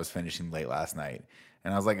second when I was finishing late last night.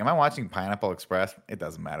 And I was like, am I watching Pineapple Express? It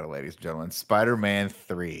doesn't matter, ladies and gentlemen. Spider-Man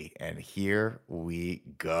 3. And here we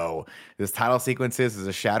go. This title sequence is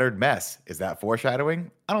a shattered mess. Is that foreshadowing?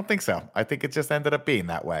 I don't think so. I think it just ended up being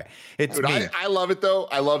that way. It's me. I love it, though.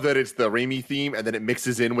 I love that it's the Raimi theme, and then it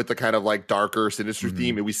mixes in with the kind of like darker, sinister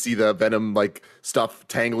theme, and we see the Venom like stuff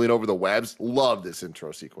tangling over the webs. Love this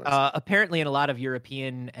intro sequence. Apparently, in a lot of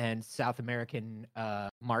European and South American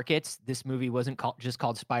markets, this movie wasn't just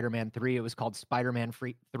called Spider-Man 3. It was called Spider-Man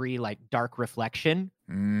 3, like Dark Reflection.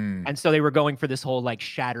 And so they were going for this whole like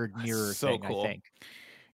shattered mirror thing, cool. I think.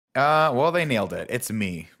 Well, they nailed it. It's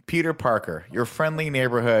me, Peter Parker, your friendly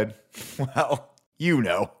neighborhood. Well, you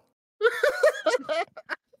know.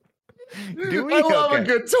 I love a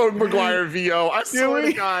good Tobey Maguire VO. I swear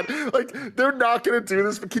to God. Like, they're not going to do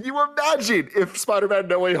this, but can you imagine if Spider-Man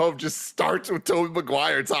No Way Home just starts with Tobey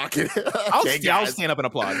Maguire talking? I'll stand up and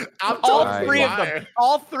applaud. All three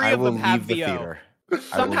of them have VO. Theater.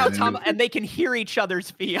 Somehow and they can hear each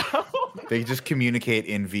other's VO. They just communicate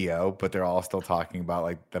in VO, but they're all still talking about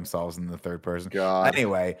like themselves in the third person. God.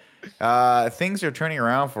 Anyway, things are turning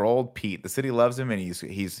around for old Pete. The city loves him, and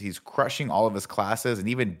he's crushing all of his classes, and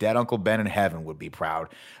even dead Uncle Ben in heaven would be proud.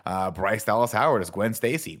 Bryce Dallas Howard is Gwen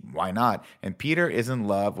Stacy. Why not? And Peter is in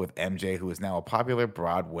love with MJ, who is now a popular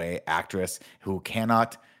Broadway actress who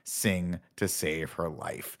cannot sing to save her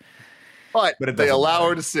life. But they allow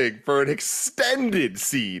her to sing for an extended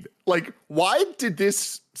scene. Like, why did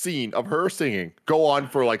this scene of her singing go on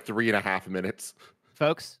for like 3.5 minutes?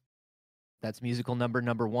 Folks, that's musical number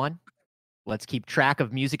 1. Let's keep track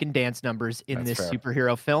of music and dance numbers in this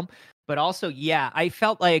superhero film. But also, yeah, I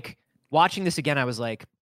felt like watching this again, I was like,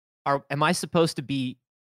 am I supposed to be,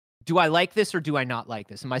 do I like this or do I not like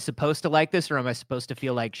this? Am I supposed to like this or am I supposed to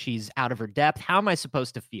feel like she's out of her depth? How am I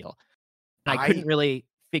supposed to feel? And I couldn't really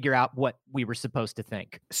figure out what we were supposed to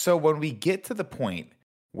think. So when we get to the point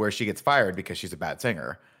where she gets fired because she's a bad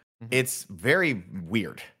singer, it's very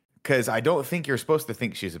weird because I don't think you're supposed to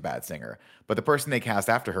think she's a bad singer. But the person they cast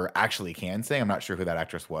after her actually can sing. I'm not sure who that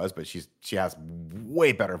actress was, but she has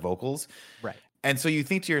way better vocals. Right. And so you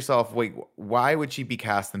think to yourself, wait, why would she be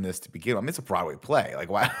cast in this to begin with? I mean, it's a Broadway play. Like,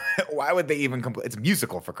 why would they even it's a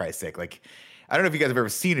musical, for Christ's sake. Like, I don't know if you guys have ever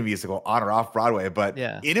seen a musical on or off Broadway, but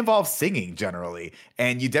it involves singing generally.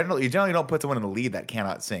 And you generally don't put someone in the lead that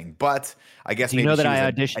cannot sing. But I guess do you know that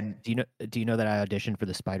I auditioned? Do you know that I auditioned for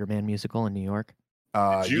the Spider-Man musical in New York?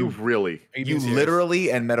 You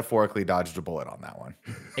literally and metaphorically dodged a bullet on that one.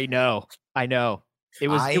 I know. It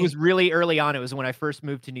was really early on. It was when I first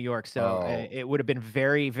moved to New York, so it would have been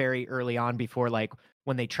very, very early on before like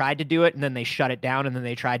when they tried to do it and then they shut it down and then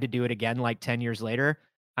they tried to do it again like 10 years later.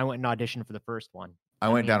 I went and auditioned for the first one. I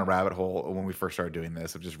went down a rabbit hole when we first started doing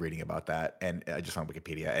this of just reading about that, and I just on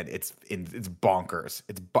Wikipedia, and it's bonkers.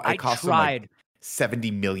 It cost them like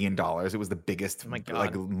 $70 million. It was the biggest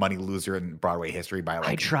like money loser in Broadway history by like.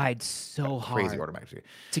 I tried so hard crazy order of magnitude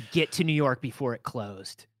to get to New York before it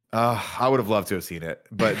closed. I would have loved to have seen it,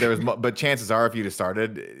 but but chances are, if you'd have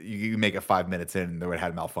started, you make it 5 minutes in, and there would have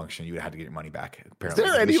had a malfunction. You would have had to get your money back. Apparently. Is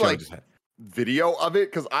there any video of it?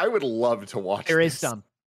 Because I would love to watch. There is some.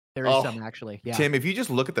 There is some actually. Yeah. Tim, if you just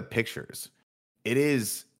look at the pictures, it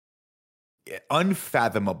is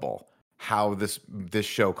unfathomable how this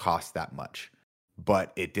show cost that much,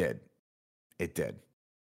 but it did. It did.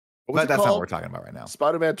 But that's not what we're talking about right now.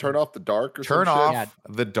 Spider-Man Turn Off the Dark or Turn Off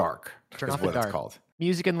the Dark. Turn Off what the Dark. It's called.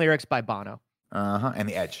 Music and lyrics by Bono. And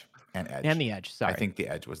The Edge. And The Edge. Sorry. I think The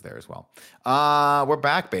Edge was there as well. We're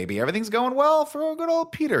back, baby. Everything's going well for good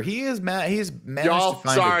old Peter. He's managed Y'all, to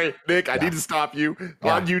find sorry, Nick, I need to stop you.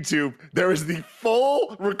 On YouTube, there is the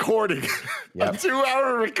full recording, a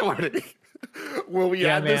 2-hour recording. Will we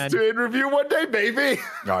add this to in review one day, baby?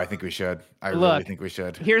 No, I think we should. Really think we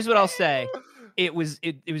should. Here's what I'll say. It was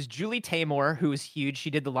Julie Taymor, who was huge. She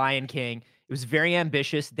did The Lion King. It was very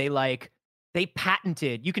ambitious. They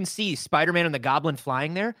patented, you can see Spider-Man and the Goblin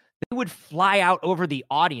flying there. They would fly out over the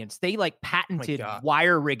audience. They patented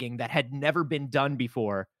wire rigging that had never been done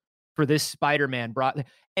before for this Spider-Man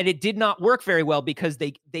and it did not work very well because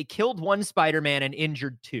they killed one Spider-Man and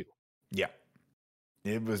injured 2. Yeah.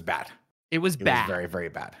 It was bad. It was bad. Very, very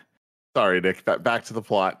bad. Sorry, Nick. Back to the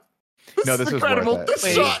plot. This was incredible.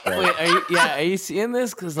 Are you seeing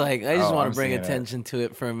this? Because I just want to bring attention to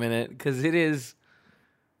it for a minute because it is.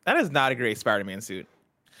 That is not a great Spider-Man suit.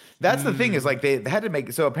 That's the thing is they had to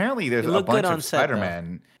make so apparently there's a bunch of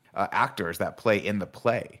Spider-Man actors that play in the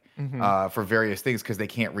play, for various things because they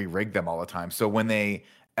can't re-rig them all the time. So when they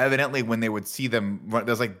would see them,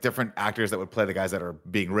 there's like different actors that would play the guys that are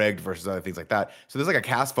being rigged versus other things like that. So there's like a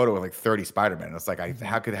cast photo with like 30 Spider-Man. And it's like,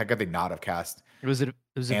 how could they not have cast? It was a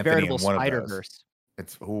Anthony veritable in one of those? Spider-Verse.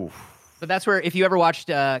 It's ooh. But that's where, if you ever watched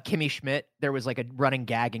Kimmy Schmidt, there was like a running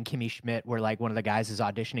gag in Kimmy Schmidt where like one of the guys is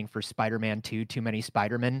auditioning for Spider-Man 2, Too Many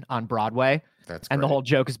Spider-Men on Broadway. That's and great. the whole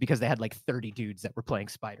joke is because they had like 30 dudes that were playing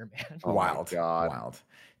Spider-Man. Oh wild, God. wild.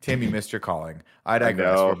 Tim, you missed your calling. I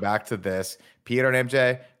digress. We're back to this. Peter and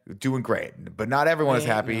MJ doing great, but not everyone is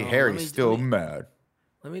happy. Harry's still mad.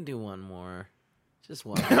 Let me do one more. Just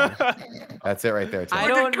one more. That's it right there, Tim. I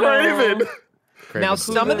don't know. Now,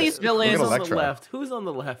 some of these villains on the left. Who's on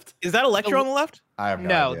the left? Is that Electro on the left? I have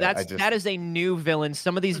no idea. That is a new villain.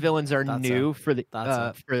 Some of these villains are new for the.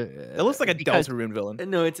 It looks like a Deltarune villain.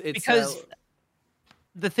 No, it's because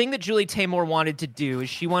the thing that Julie Taymor wanted to do is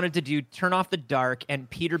she wanted to do Turn Off the Dark and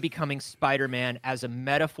Peter becoming Spider-Man as a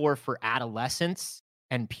metaphor for adolescence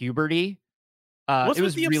and puberty. What's it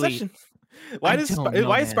was with the really, obsession? Why is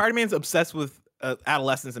man. Spider-Man's obsessed with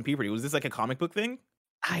adolescence and puberty? Was this like a comic book thing?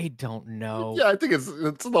 I don't know. Yeah, I think it's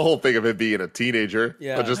the whole thing of him being a teenager.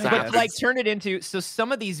 Yeah, but like turn it into, so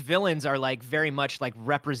some of these villains are like very much like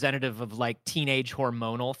representative of like teenage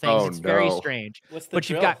hormonal things. It's very strange. But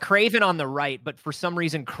you've got Craven on the right, but for some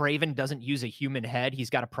reason Craven doesn't use a human head.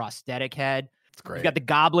 He's got a prosthetic head. It's great. You've got the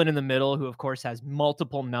Goblin in the middle, who of course has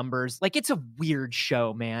multiple numbers. Like, it's a weird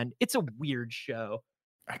show, man. It's a weird show.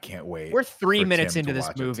 I can't wait. We're 3 minutes into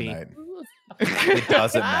this movie. It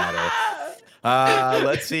doesn't matter.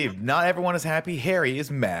 Let's see. Not everyone is happy. Harry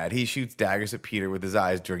is mad. He shoots daggers at Peter with his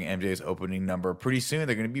eyes during MJ's opening number. Pretty soon,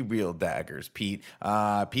 they're going to be real daggers.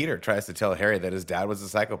 Peter tries to tell Harry that his dad was a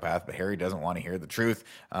psychopath, but Harry doesn't want to hear the truth.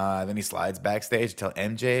 Then he slides backstage to tell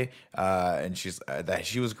MJ and that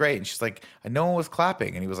she was great. And she's like, no one was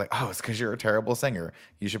clapping. And he was like, oh, it's because you're a terrible singer.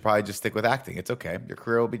 You should probably just stick with acting. It's okay. Your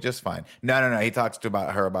career will be just fine. No. He talks to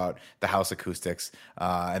her about the house acoustics.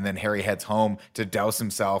 And then Harry heads home to douse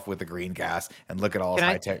himself with the green gas and look at all his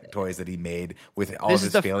high-tech toys that he made with all of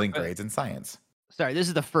his failing grades in science. Sorry, this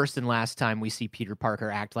is the first and last time we see Peter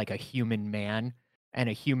Parker act like a human man and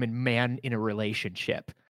a human man in a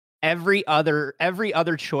relationship. Every other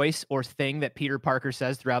choice or thing that Peter Parker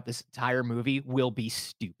says throughout this entire movie will be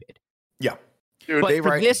stupid. Yeah. Dude, but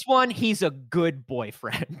for this one, he's a good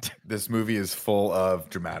boyfriend. This movie is full of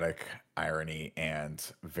dramatic irony and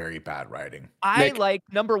very bad writing.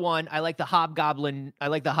 Number one, I like the Hobgoblin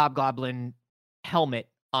helmet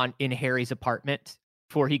in Harry's apartment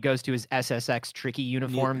before he goes to his SSX tricky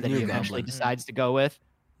uniform that he eventually decides to go with.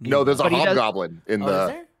 No, there's a Hobgoblin in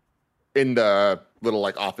the little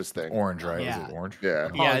like office thing. Orange, right? Yeah. Is it orange? Yeah.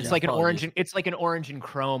 Yeah, it's like an orange. It's like an orange and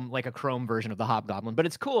chrome, like a chrome version of the Hobgoblin, but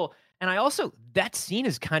it's cool. And I also, that scene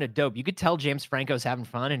is kind of dope. You could tell James Franco's having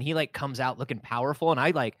fun, and he like comes out looking powerful.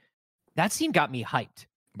 And that scene got me hyped.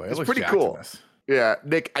 But it's pretty cool. Yeah,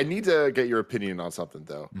 Nick, I need to get your opinion on something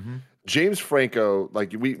though. Mm-hmm. James Franco,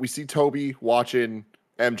 like we see Toby watching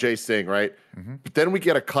MJ sing, right? Mm-hmm. But then we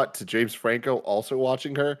get a cut to James Franco also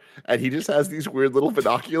watching her, and he just has these weird little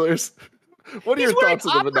binoculars. What are your thoughts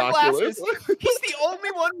on the binoculars? He's the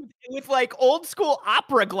only one with like old school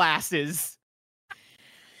opera glasses.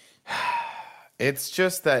 It's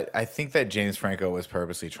just that I think that James Franco was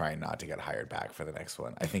purposely trying not to get hired back for the next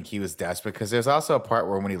one. I think he was desperate because there's also a part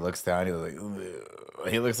where when he looks down,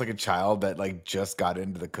 he looks like a child that like just got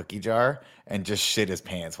into the cookie jar and just shit his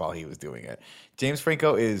pants while he was doing it. James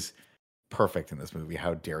Franco is perfect in this movie.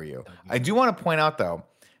 How dare you? I do want to point out though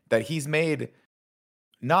that he's made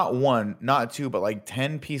not one, not two, but like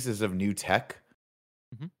 10 pieces of new tech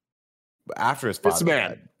after his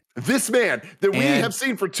father. This man that we have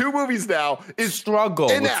seen for 2 movies now is struggle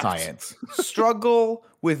with science, struggle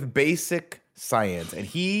with basic science. And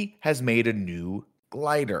he has made a new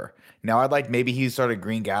glider. Now I'd like, maybe he started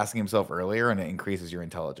green gassing himself earlier and it increases your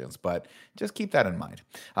intelligence, but just keep that in mind.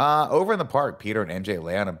 Over in the park, Peter and MJ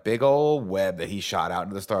lay on a big old web that he shot out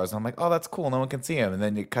into the stars. And I'm like, oh, that's cool. No one can see him. And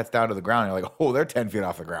then it cuts down to the ground. And you're like, oh, they're 10 feet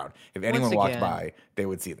off the ground. If anyone walked by, they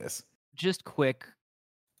would see this. Just quick.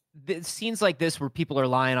 Scenes like this where people are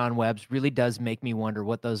lying on webs really does make me wonder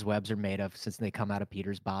what those webs are made of since they come out of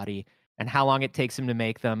Peter's body and how long it takes him to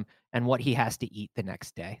make them and what he has to eat the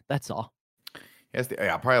next day. That's all. Yes,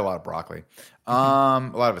 probably a lot of broccoli. A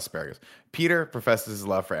lot of asparagus. Peter professes his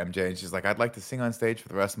love for MJ and she's like, I'd like to sing on stage for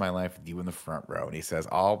the rest of my life with you in the front row. And he says,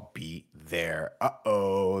 I'll be there.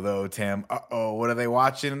 Uh-oh, though, Tim. Uh-oh, what are they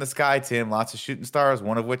watching in the sky, Tim? Lots of shooting stars,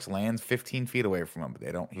 one of which lands 15 feet away from him, but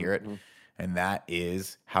they don't hear it. And that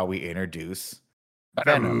is how we introduce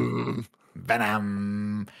Venom.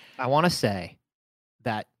 I want to say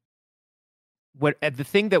that the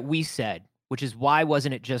thing that we said, which is why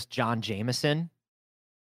wasn't it just John Jameson?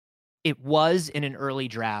 It was in an early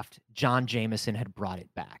draft. John Jameson had brought it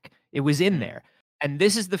back. It was in there. And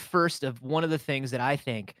this is the first of one of the things that I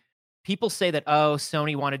think people say that, oh,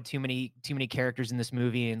 Sony wanted too many characters in this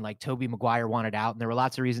movie and like Tobey Maguire wanted out. And there were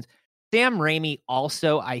lots of reasons. Sam Raimi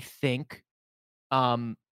also, I think,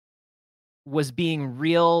 was being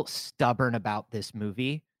real stubborn about this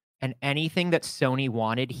movie. And anything that Sony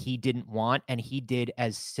wanted, he didn't want. And he did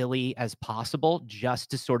as silly as possible just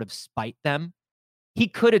to sort of spite them. He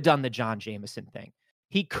could have done the John Jameson thing.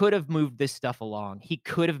 He could have moved this stuff along. He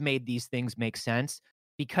could have made these things make sense.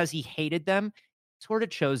 Because he hated them, sort of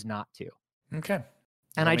chose not to. Okay.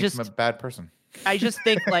 And that makes him a bad person. I just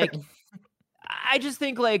think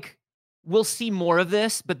like we'll see more of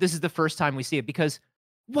this, but this is the first time we see it because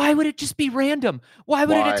why would it just be random? Why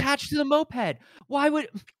would it attach to the moped? Why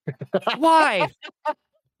wouldn't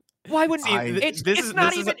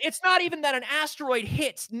it's not even that an asteroid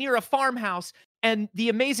hits near a farmhouse and the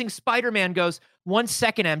Amazing Spider-Man goes, 1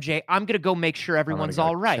 second, MJ, I'm going to go make sure everyone's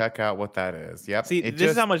all right. Check out what that is. Yep. See,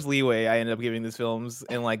 this is how much leeway I ended up giving these films.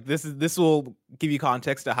 And like, this will give you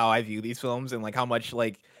context to how I view these films and like how much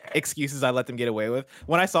like excuses I let them get away with.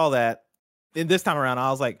 When I saw that this time around, I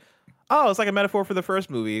was like, oh, it's like a metaphor for the first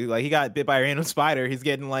movie. Like he got bit by a random spider. He's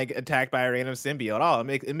getting like attacked by a random symbiote. Oh,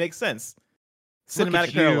 it makes sense.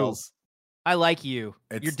 Cinematic parallels. I like you.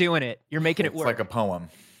 You're doing it. You're making it work. It's like a poem.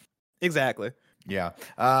 Exactly. Yeah.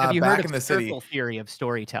 Have you heard of the circle theory of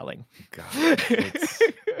storytelling? God,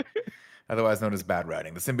 otherwise known as bad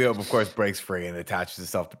writing. The symbiote, of course, breaks free and attaches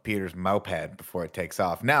itself to Peter's moped before it takes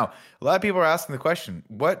off. Now, a lot of people are asking the question,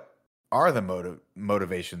 what are the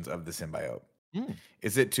motivations of the symbiote?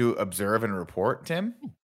 Is it to observe and report, Tim?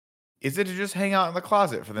 Is it to just hang out in the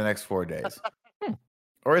closet for the next 4 days?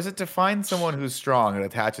 Or is it to find someone who's strong and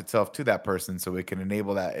attach itself to that person so it can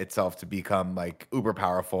enable that itself to become like uber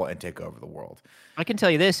powerful and take over the world? I can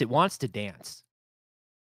tell you this, it wants to dance.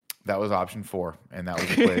 That was option 4, and that was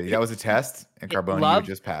a play. That was a test, and Carboni, you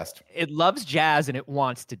just passed. It loves jazz and it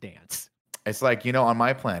wants to dance. It's like, on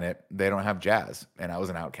my planet, they don't have jazz, and I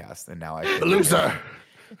was an outcast, and now I loser.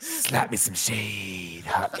 Slap me some shade,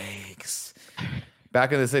 hot legs.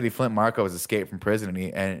 Back in the city, Flint Marko has escaped from prison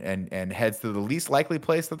and heads to the least likely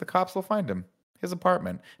place that the cops will find him, his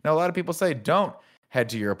apartment. Now, a lot of people say don't head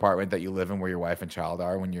to your apartment that you live in where your wife and child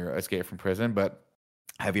are when you're escaped from prison, but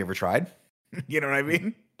have you ever tried? You know what I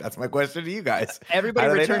mean? That's my question to you guys.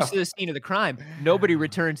 Everybody returns to the scene of the crime. Nobody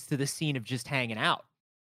returns to the scene of just hanging out.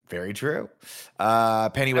 Very true.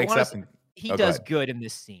 Penny wakes up. He does good in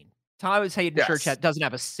this scene. Thomas Hayden Church doesn't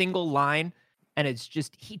have a single line. And it's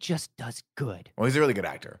just, he just does good. Well, he's a really good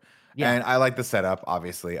actor. Yeah. And I like the setup,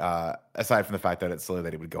 obviously. Aside from the fact that it's silly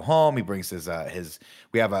that he would go home, he brings his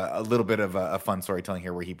we have a little bit of a fun storytelling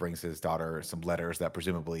here where he brings his daughter some letters that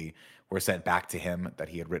presumably were sent back to him that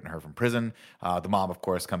he had written her from prison. The mom, of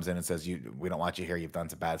course, comes in and says, we don't want you here. You've done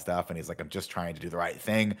some bad stuff. And he's like, I'm just trying to do the right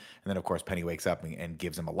thing. And then, of course, Penny wakes up and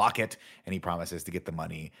gives him a locket. And he promises to get the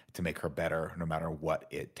money to make her better no matter what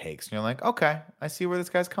it takes. And you're like, okay, I see where this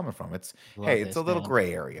guy's coming from. It's a little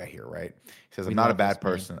gray area here, right? He says, I'm not a bad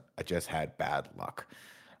person. I just had bad luck.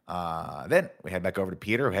 Then we head back over to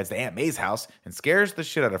Peter, who heads to Aunt May's house and scares the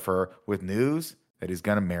shit out of her with news that he's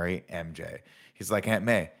going to marry MJ. He's like, Aunt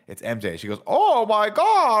May, it's MJ. She goes, oh my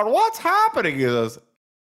God, what's happening? He goes,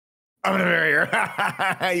 I'm going to marry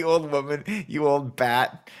her. You old woman, you old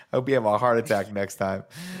bat. I hope you have a heart attack next time.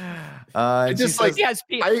 She has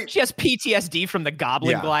PTSD from the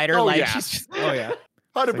Goblin glider. Oh, She's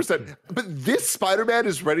 100%. But this Spider-Man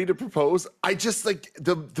is ready to propose. I just like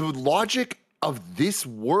the logic of this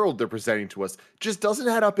world they're presenting to us just doesn't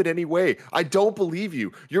add up in any way. I don't believe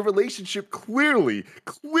you. Your relationship clearly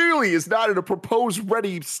is not in a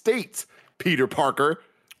propose-ready state, Peter Parker.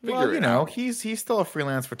 He's still a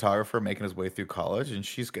freelance photographer making his way through college, and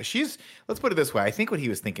she's let's put it this way. I think what he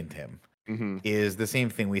was thinking, Tim, is the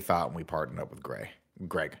same thing we thought when we partnered up with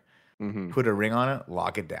Greg. Put a ring on it,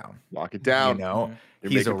 lock it down.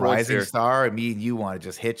 He's a rising star, and me and you want to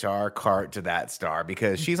just hitch our cart to that star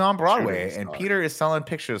because she's on Broadway, and Peter is selling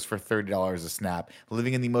pictures for $30 a snap,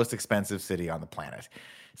 living in the most expensive city on the planet.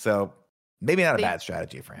 So maybe not a bad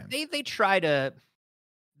strategy for him. They try to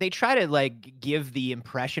like give the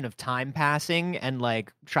impression of time passing and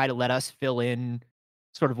like try to let us fill in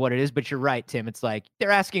sort of what it is. But you're right, Tim. It's like they're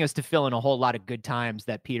asking us to fill in a whole lot of good times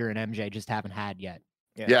that Peter and MJ just haven't had yet.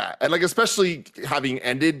 Yeah, and like especially having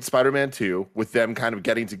ended Spider-Man 2 with them kind of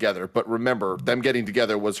getting together. But remember, them getting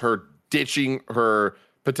together was her ditching her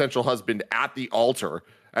potential husband at the altar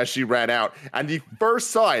as she ran out. And the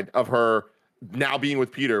first sign of her now being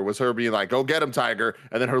with Peter was her being like, "Go get him, Tiger,"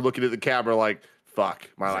 and then her looking at the camera like, "Fuck,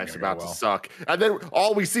 my life's about to suck." And then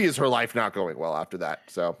all we see is her life not going well after that.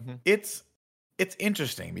 So it's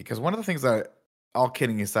interesting because one of the things that, all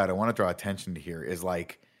kidding aside, I want to draw attention to here is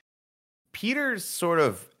like Peter's sort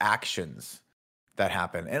of actions that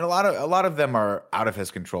happen, and a lot of them are out of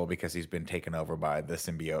his control because he's been taken over by the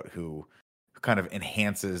symbiote who kind of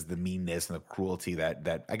enhances the meanness and the cruelty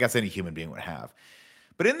that I guess any human being would have.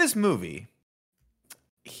 But in this movie,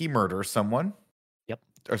 he murders someone. Yep.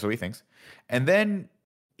 Or so he thinks. And then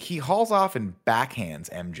he hauls off and backhands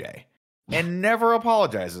MJ and never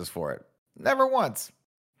apologizes for it. Never once.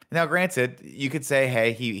 Now, granted, you could say,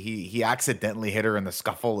 hey, he accidentally hit her in the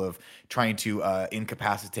scuffle of trying to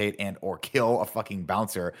incapacitate and or kill a fucking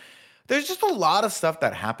bouncer. There's just a lot of stuff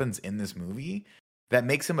that happens in this movie that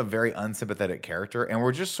makes him a very unsympathetic character, and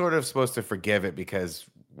we're just sort of supposed to forgive it because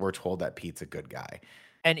we're told that Pete's a good guy.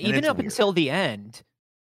 And even up until the end,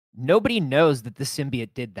 nobody knows that the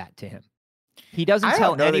symbiote did that to him. He doesn't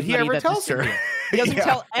tell anybody that he ever tells her. He doesn't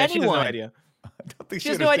tell anyone. She has no idea. I don't think she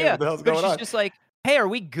has no idea. But she's just like, "Hey, are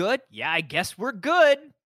we good? Yeah, I guess we're good."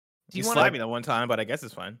 Do you slapped me that one time, but I guess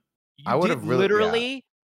it's fine. I would have literally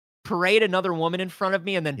parade another woman in front of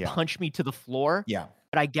me and then punch me to the floor. Yeah,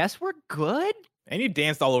 but I guess we're good. And you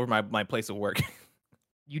danced all over my place of work.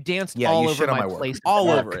 You danced all over my place. All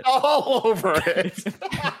over it. All over it.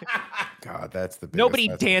 God, that's the biggest, nobody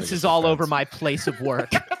dances all over my place of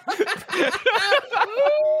work.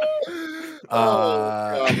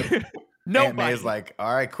 Aunt May's like,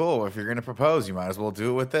 all right, cool. If you're gonna propose, you might as well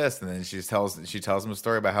do it with this. And then she tells him a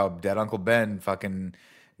story about how dead Uncle Ben fucking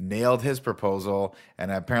nailed his proposal.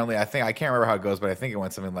 And apparently, I can't remember how it goes, but I think it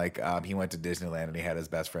went something like he went to Disneyland and he had his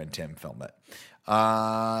best friend Tim film it.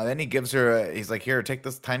 Then he gives her, he's like, here, take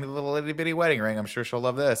this tiny little itty bitty wedding ring. I'm sure she'll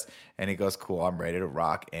love this. And he goes, cool, I'm ready to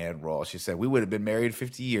rock and roll. She said, we would have been married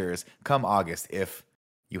 50 years come August if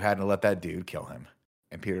you hadn't let that dude kill him.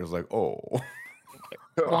 And Peter's like, oh.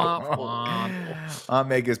 Aunt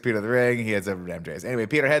May gives Peter the ring. He heads over to MJ's. Anyway,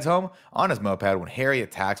 Peter heads home on his moped when Harry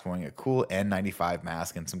attacks wearing a cool N95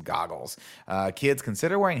 mask and some goggles. Kids,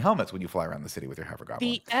 consider wearing helmets when you fly around the city with your hover goblin.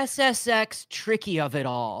 The SSX tricky of it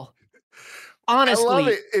all. Honestly, I love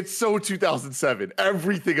it. It's so 2007.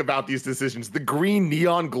 Everything about these decisions. The green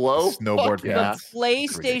neon glow. Snowboard the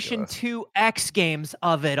PlayStation 2 X games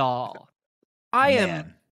of it all. I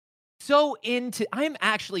am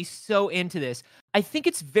actually so into this. I think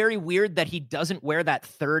it's very weird that he doesn't wear that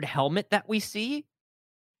third helmet that we see.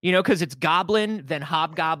 You know, because it's Goblin, then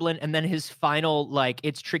Hobgoblin, and then his final, like,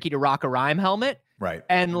 it's tricky to rock a rhyme helmet. Right.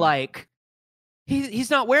 And, like, he's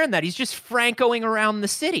not wearing that. He's just Francoing around the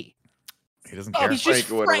city. He doesn't care. He's just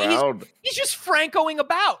Francoing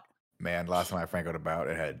about. Man, last time I Francoed about,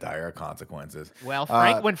 it had dire consequences. Well,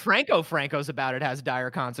 when Franco's about, it has dire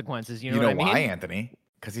consequences. You know what I mean? Why, Anthony?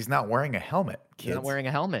 Because he's not wearing a helmet, kids. He's not wearing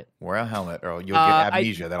a helmet. Wear a helmet or you'll get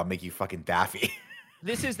amnesia. That'll make you fucking daffy.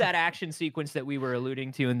 This is that action sequence that we were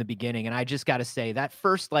alluding to in the beginning. And I just got to say, that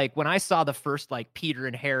first, like, when I saw the first, like, Peter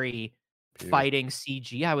and Harry fighting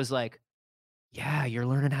CG, I was like, yeah, you're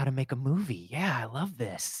learning how to make a movie. Yeah, I love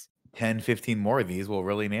this. 10, 15 more of these will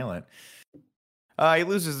really nail it. He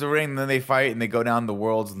loses the ring, and then they fight, and they go down the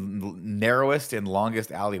world's narrowest and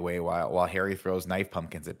longest alleyway while Harry throws knife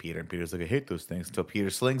pumpkins at Peter. And Peter's like, I hate those things. Until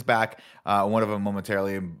Peter slings back one of them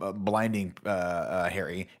momentarily, blinding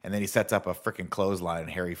Harry. And then he sets up a freaking clothesline,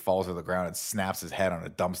 and Harry falls to the ground and snaps his head on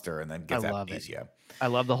a dumpster and then gets amnesia. I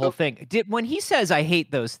love the whole thing. When he says, I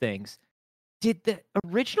hate those things, did the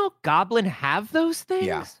original Goblin have those things?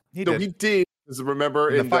 Yeah, he did.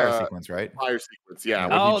 Remember in the fire sequence, right? Fire sequence, yeah.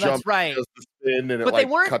 Oh, that's right. But they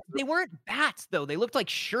weren't bats though. They looked like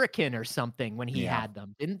shuriken or something when he had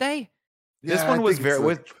them, didn't they? This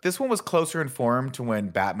one was closer in form to when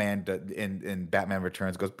Batman in Batman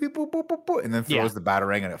Returns goes beep, boop, boop, boop, boop, and then throws the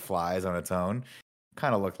batarang and it flies on its own.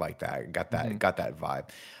 Kind of looked like that. Got that vibe.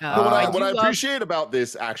 What I appreciate about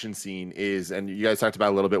this action scene is, and you guys talked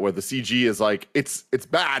about a little bit, where the CG is like it's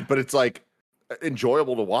bad, but it's like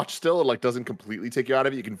enjoyable to watch still. It like doesn't completely take you out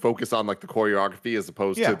of it. You can focus on like the choreography as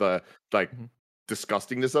opposed to the like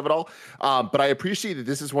disgustingness of it all. But I appreciate that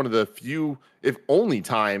this is one of the few, if only,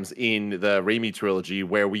 times in the Raimi trilogy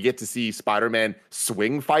where we get to see Spider-Man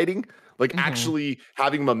swing fighting, like actually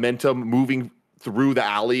having momentum, moving through the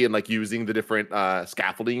alley and like using the different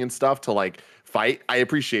scaffolding and stuff to like fight. I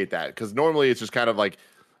appreciate that because normally it's just kind of like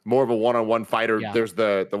more of a one-on-one fighter. Yeah. There's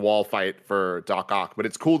the wall fight for Doc Ock, but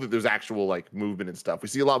it's cool that there's actual like movement and stuff. We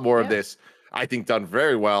see a lot more of this, I think, done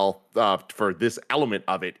very well for this element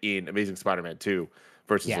of it in Amazing Spider-Man 2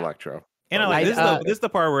 versus Electro. And this is the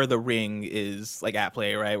part where the ring is like at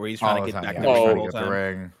play, right? Where he's trying to get back to the whole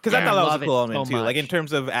time. Because I thought that was a cool element too. Like in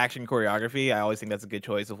terms of action choreography, I always think that's a good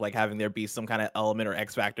choice of like having there be some kind of element or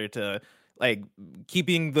X factor to like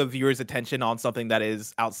keeping the viewer's attention on something that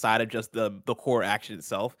is outside of just the core action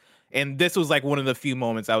itself. And this was like one of the few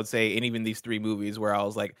moments I would say in even these 3 movies where I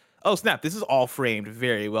was like, oh snap, this is all framed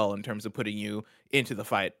very well in terms of putting you into the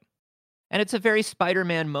fight. And it's a very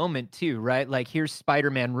Spider-Man moment too, right? Like here's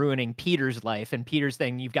Spider-Man ruining Peter's life, and Peter's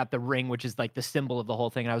thing, you've got the ring, which is like the symbol of the whole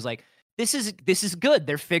thing. And I was like, this is good.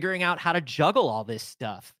 They're figuring out how to juggle all this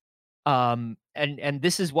stuff. And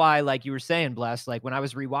this is why, like you were saying, Bless, like when I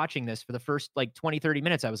was rewatching this for the first like 20, 30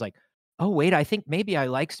 minutes, I was like, oh wait, I think maybe I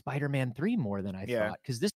like Spider-Man 3 more than I thought.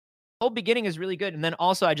 Because this whole beginning is really good. And then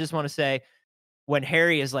also I just want to say, when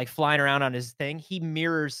Harry is like flying around on his thing, he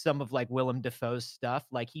mirrors some of like Willem Dafoe's stuff.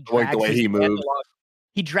 Like he drags the way he moves.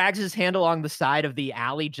 He drags his hand along the side of the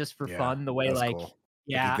alley just for fun. The way like, cool.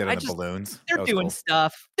 yeah, he did it on the balloons. They're doing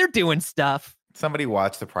stuff. They're doing stuff. Somebody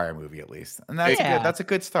watched the prior movie at least, and that's good. That's a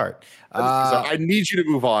good start. So I need you to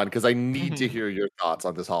move on because I need to hear your thoughts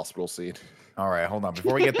on this hospital scene. All right, hold on.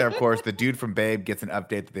 Before we get there, of course, the dude from Babe gets an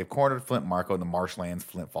update that they've cornered Flint Marko in the marshlands.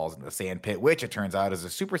 Flint falls into the sand pit, which it turns out is a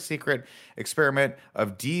super secret experiment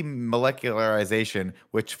of demolecularization,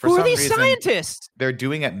 which for some reason scientists? They're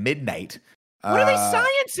doing at midnight. What are they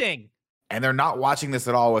sciencing? And they're not watching this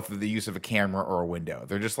at all with the use of a camera or a window.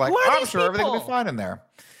 They're just like, I'm sure everything will be fine in there.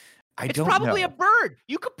 It's probably a bird.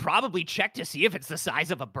 You could probably check to see if it's the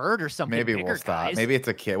size of a bird or something. Maybe bigger, we'll stop. guys. Maybe it's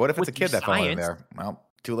a kid. What if it's a kid that fell in there? Well,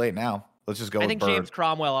 too late now. Let's just go with bird. I think James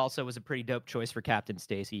Cromwell also was a pretty dope choice for Captain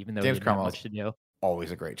Stacy, even though he didn't have much to do.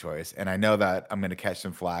 Always a great choice. And I know that I'm going to catch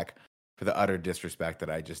some flack for the utter disrespect that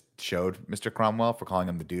I just showed Mr. Cromwell for calling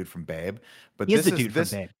him the dude from Babe. But He is the dude from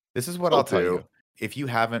Babe. This is what I'll tell you. If you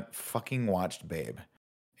haven't fucking watched Babe,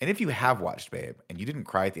 and if you have watched Babe and you didn't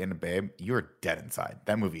cry at the end of Babe, you're dead inside.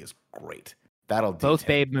 That movie is great. That'll do. Both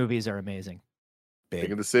Babe movies are amazing. Pig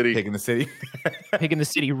in the City. Pig in the City. Pig in the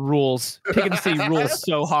City rules. Pig in the City rules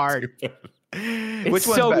so hard. Which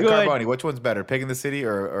one's better, Carboni? Which one's better, Pig in the City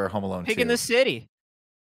or Home Alone 2? Pig in the City.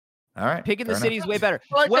 All right. Pig in the City is way better.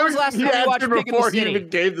 Like, when was the last time you watched Pig in the City? He even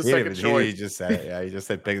gave the second choice. He just said it. Yeah, he just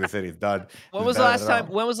said Pig in the City. It's done. When was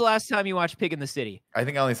the last time you watched Pig in the City? I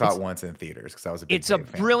think I only saw it once in theaters because I was a big It's a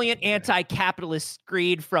brilliant anti-capitalist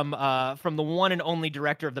screed from the one and only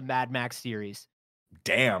director of the Mad Max series.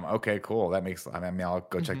 Damn. Okay, cool. That makes. I mean, I'll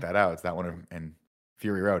go check that out. It's that one in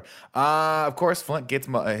Fury Road. Of course, Flint gets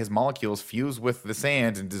his molecules fuse with the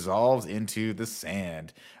sand and dissolves into the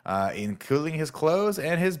sand, including his clothes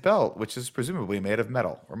and his belt, which is presumably made of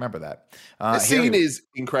metal. Remember that. The scene is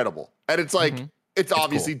incredible, and it's like it's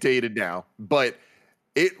obviously dated now, but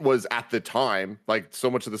it was at the time, like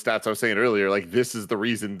so much of the stats I was saying earlier, like this is the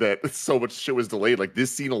reason that so much shit was delayed. Like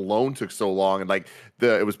this scene alone took so long, and like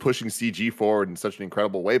it was pushing CG forward in such an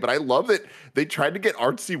incredible way. But I love that they tried to get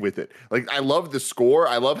artsy with it. Like I love the score.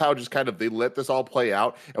 I love how just kind of they let this all play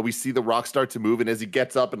out, and we see the rock start to move, and as he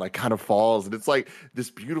gets up and like kind of falls, and it's like this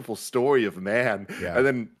beautiful story of man. Yeah. And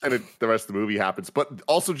then the rest of the movie happens. But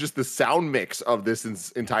also just the sound mix of this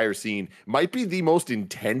entire scene might be the most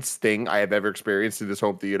intense thing I have ever experienced in this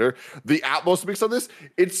home theater. The Atmos mix on this,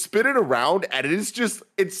 it's spinning around, and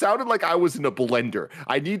it sounded like I was in a blender.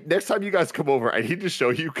 Next time you guys come over, I need to show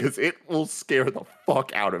you because it will scare the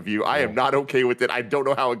fuck out of you. I am not okay with it. I don't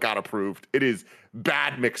know how it got approved. It is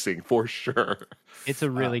bad mixing for sure. It's a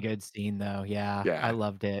really good scene though. Yeah, I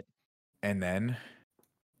loved it. And then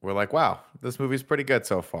we're like, wow, this movie's pretty good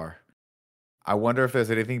so far. I wonder if there's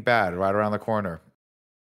anything bad right around the corner.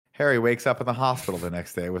 Harry wakes up in the hospital the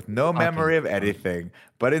next day with no memory of anything.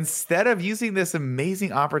 But instead of using this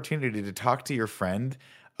amazing opportunity to talk to your friend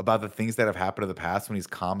about the things that have happened in the past when he's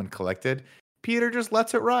calm and collected, Peter just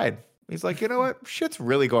lets it ride. He's like, you know what? Shit's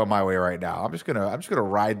really going my way right now. I'm just gonna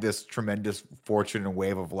ride this tremendous fortune and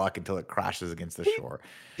wave of luck until it crashes against the shore.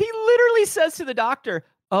 He literally says to the doctor,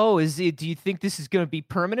 "Oh, do you think this is gonna be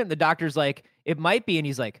permanent?" And the doctor's like, "It might be," and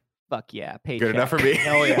he's like, "Fuck yeah, paycheck. Good enough for me."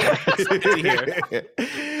 Oh yeah.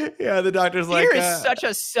 Yeah, the doctor's like, Peter is such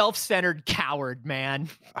a self-centered coward, man.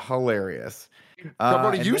 Hilarious.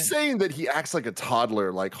 Are you saying that he acts like a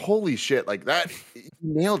toddler? Like, holy shit, like that, he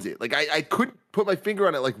nailed it. Like, I couldn't put my finger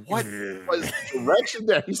on it. Like, what was the direction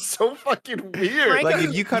there? He's so fucking weird. Like,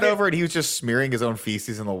 if you cut over and he was just smearing his own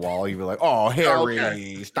feces on the wall, you'd be like, oh,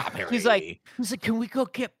 Harry, stop, Harry. He's like, can we go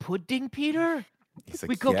get pudding, Peter? He's like,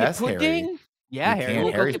 we go get pudding? Harry. Yeah, Harry.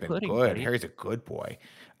 We'll Harry's been good. Buddy. Harry's a good boy.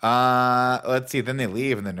 Let's see. Then they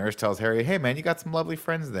leave, and the nurse tells Harry, hey, man, you got some lovely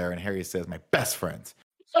friends there. And Harry says, my best friends.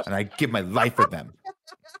 And I give my life for them.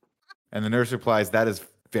 And the nurse replies, that is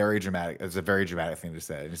very dramatic. It's a very dramatic thing to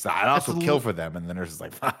say. It's like, I'd also kill for them, and the nurse is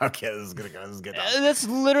like, okay, this is gonna go. This is good. That's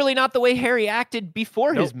literally not the way Harry acted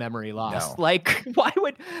before his memory loss. No. Like, why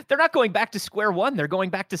would they're not going back to square one? They're going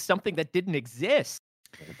back to something that didn't exist.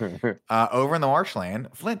 Over in the marshland,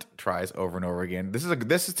 Flint tries over and over again. This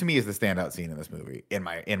is to me is the standout scene in this movie, in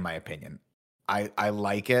my opinion. I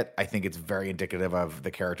like it. I think it's very indicative of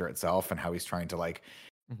the character itself and how he's trying to like.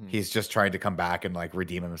 He's just trying to come back and like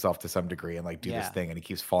redeem himself to some degree and like do this thing, and he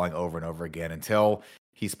keeps falling over and over again until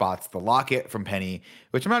he spots the locket from Penny,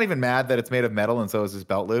 which I'm not even mad that it's made of metal and so is his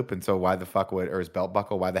belt loop, and so why the fuck would, or his belt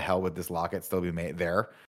buckle, why the hell would this locket still be made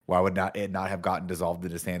there? Why would it not have gotten dissolved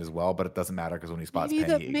in his hand as well? But it doesn't matter because when he spots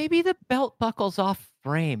Penny, maybe the belt buckle's off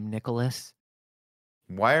frame, Nicholas.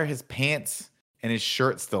 Why are his pants and his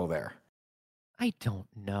shirt still there? I don't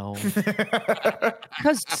know.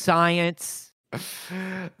 Because science.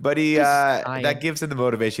 But that gives him the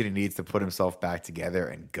motivation he needs to put himself back together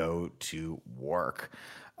and go to work.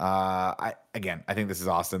 I think this is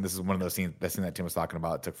awesome. This is one of those scenes, that scene that Tim was talking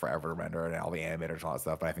about. It took forever to render and all the animators and all that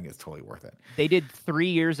stuff, but I think it's totally worth it. They did 3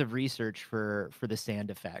 years of research for the sand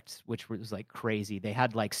effects, which was like crazy. They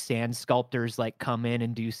had like sand sculptors like come in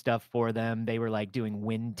and do stuff for them. They were like doing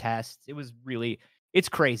wind tests. It's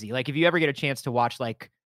crazy. Like if you ever get a chance to watch like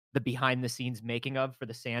the behind the scenes making of for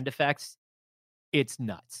the sand effects, it's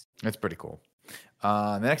nuts. It's pretty cool.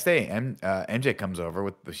 The next day, MJ comes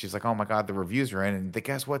over she's like, oh my God, the reviews are in. And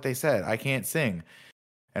guess what they said? I can't sing.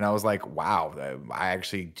 And I was like, wow, I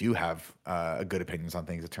actually do have good opinions on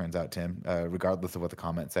things, it turns out, Tim, regardless of what the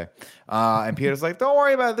comments say. And Peter's like, don't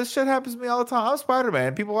worry about it. This shit happens to me all the time. I'm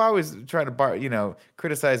Spider-Man. People are always trying to,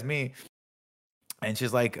 criticize me. And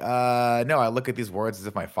she's like, no, I look at these words as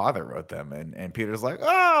if my father wrote them. And Peter's like,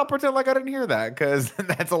 oh, I'll pretend like I didn't hear that because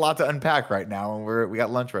that's a lot to unpack right now. And we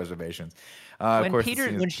got lunch reservations.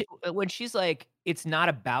 When she's like, it's not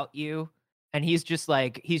about you. And he's just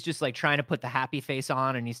like trying to put the happy face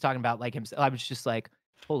on. And he's talking about like himself. I was just like,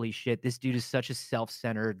 holy shit, this dude is such a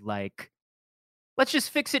self-centered, like, let's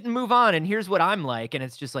just fix it and move on. And here's what I'm like. And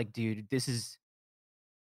it's just like, dude,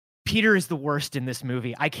 Peter is the worst in this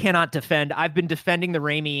movie. I cannot defend. I've been defending the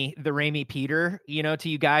Raimi Peter, to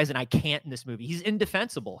you guys, and I can't in this movie. He's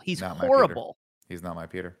indefensible. He's not horrible. He's not my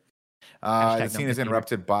Peter. The scene is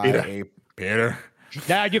interrupted by a Peter.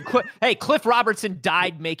 Now hey, Cliff Robertson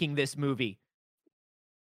died making this movie.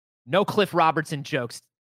 No Cliff Robertson jokes,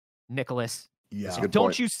 Nicholas. Yeah.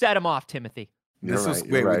 Don't you set him off, Timothy.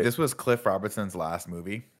 This was Cliff Robertson's last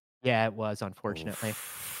movie. Yeah, it was, unfortunately.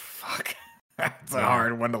 Fuck. That's a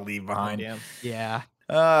hard one to leave behind. Yeah.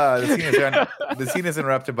 The scene is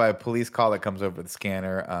interrupted by a police call that comes over the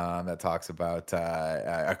scanner that talks about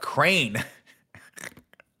a crane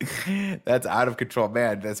that's out of control.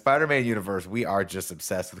 Man, the Spider-Man universe, we are just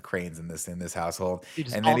obsessed with cranes in this household.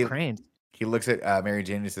 And then cranes. He looks at Mary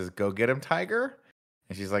Jane and he says, "Go get him, Tiger."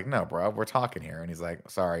 And she's like, "No, bro, we're talking here." And he's like,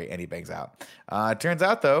 "Sorry," and he bangs out. Turns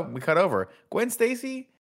out, though, we cut over. Gwen Stacy,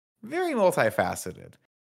 very multifaceted.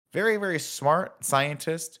 Very, very smart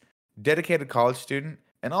scientist, dedicated college student,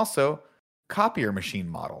 and also copier machine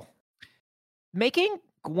model. Making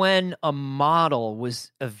Gwen a model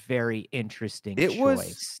was a very interesting choice. It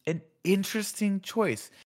was an interesting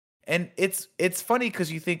choice. And it's funny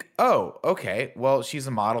because you think, oh, okay, well, she's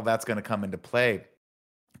a model. That's going to come into play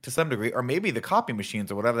to some degree. Or maybe the copy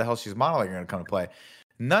machines or whatever the hell she's modeling are going to come into play.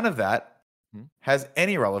 None of that has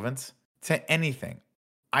any relevance to anything.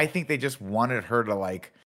 I think they just wanted her to,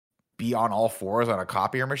 like, be on all fours on a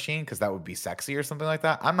copier machine because that would be sexy or something like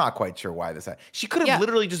that. I'm not quite sure why this happened. She could have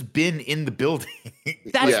literally just been in the building.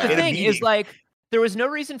 That's the thing is like there was no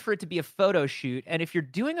reason for it to be a photo shoot. And if you're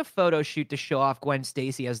doing a photo shoot to show off Gwen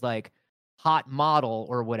Stacy as like hot model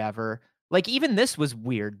or whatever, like even this was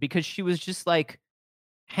weird because she was just like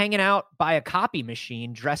hanging out by a copy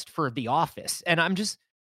machine dressed for The Office. And I'm just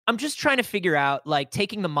trying to figure out, like,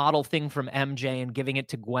 taking the model thing from MJ and giving it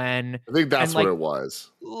to Gwen. I think that's what it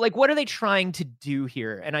was. Like, what are they trying to do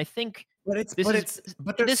here? And I think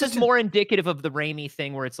this is more indicative of the Raimi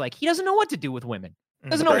thing where it's like, he doesn't know what to do with women.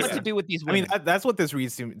 Doesn't know what to do with these women. I mean, that's what this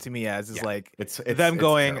reads to me as is like it's them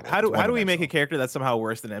going, how do we make a character that's somehow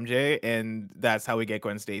worse than MJ? And that's how we get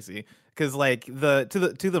Gwen Stacy. Because like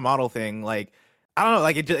to the model thing, like, I don't know,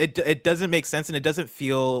 like it doesn't make sense, and it doesn't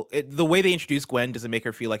feel the way they introduce Gwen doesn't make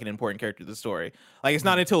her feel like an important character to the story. Like it's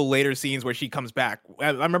not until later scenes where she comes back. I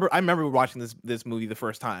remember watching this movie the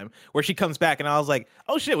first time where she comes back, and I was like,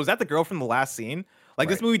 oh shit, was that the girl from the last scene? Like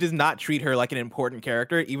this movie does not treat her like an important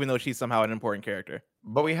character, even though she's somehow an important character.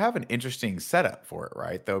 But we have an interesting setup for it,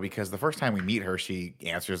 right? Though, because the first time we meet her, she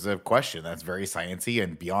answers a question that's very sciencey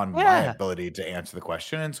and beyond my ability to answer the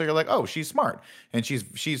question. And so you're like, oh, she's smart, and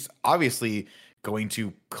she's obviously going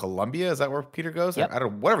to Columbia. Is that where Peter goes? Yep. I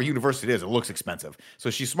don't know, whatever university it is. It looks expensive, so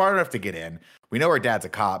she's smart enough to get in. We know her dad's a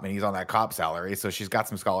cop, and he's on that cop salary, so she's got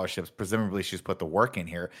some scholarships. Presumably, she's put the work in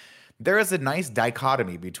here. There is a nice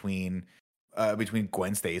dichotomy between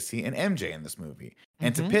Gwen Stacy and MJ in this movie.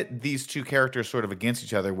 And to pit these two characters sort of against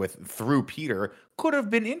each other through Peter could have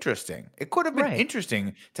been interesting. It could have been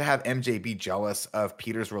interesting to have MJ be jealous of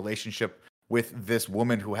Peter's relationship with this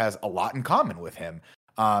woman who has a lot in common with him.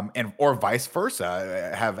 Or vice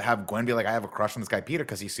versa. Have Gwen be like, I have a crush on this guy Peter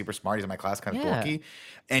because he's super smart, he's in my class, kind of dorky,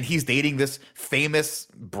 and he's dating this famous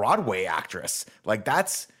Broadway actress. Like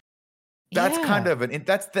that's kind of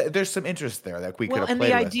there's some interest there that we could have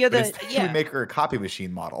played the with. idea but that we make her a copy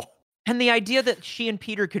machine model. And the idea that she and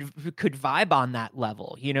Peter could vibe on that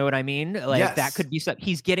level, you know what I mean? Like that could be something.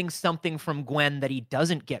 He's getting something from Gwen that he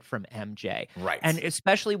doesn't get from MJ, right? And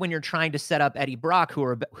especially when you're trying to set up Eddie Brock,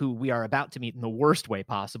 who we are about to meet in the worst way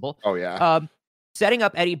possible. Oh yeah, setting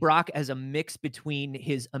up Eddie Brock as a mix between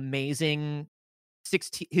his amazing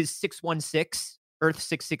 616 Earth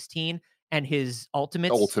 616 and his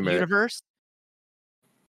Ultimate universe.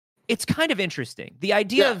 It's kind of interesting. The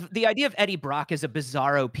idea of Eddie Brock as a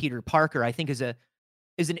bizarro Peter Parker, I think, is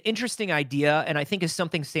an interesting idea, and I think is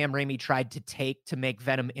something Sam Raimi tried to take to make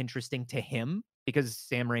Venom interesting to him, because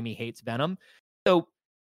Sam Raimi hates Venom. So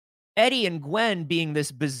Eddie and Gwen being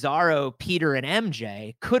this bizarro Peter and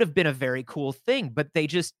MJ could have been a very cool thing, but they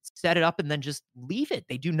just set it up and then just leave it.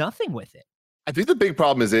 They do nothing with it. I think the big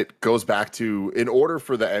problem is it goes back to, in order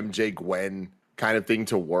for the MJ Gwen kind of thing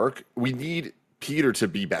to work, we need Peter to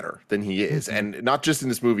be better than he is. And not just in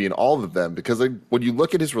this movie, in all of them, because like when you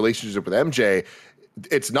look at his relationship with MJ,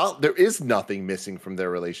 there is nothing missing from their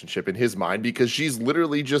relationship in his mind, because she's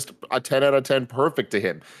literally just a 10 out of 10 perfect to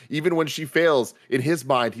him. Even when she fails, in his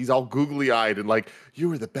mind, he's all googly eyed and like, you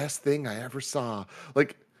were the best thing I ever saw.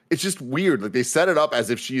 Like, it's just weird. Like, they set it up as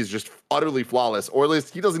if she is just utterly flawless, or at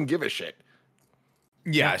least he doesn't give a shit.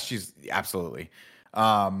 Yeah, she's absolutely.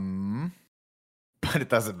 But it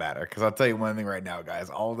doesn't matter, because I'll tell you one thing right now, guys.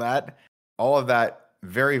 All of that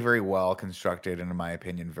very, very well constructed, and in my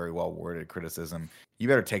opinion, very well worded criticism. You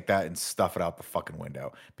better take that and stuff it out the fucking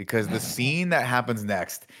window, because the scene that happens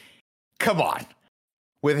next, come on,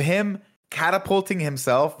 with him catapulting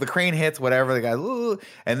himself, the crane hits, whatever, the guy, ooh,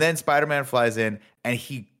 and then Spider-Man flies in and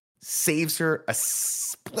he saves her a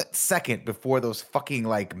split second before those fucking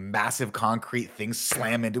like massive concrete things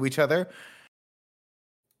slam into each other.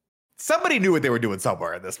 Somebody knew what they were doing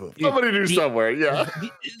somewhere in this movie. Somebody knew somewhere, yeah.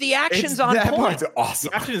 The action's on point. Part's awesome.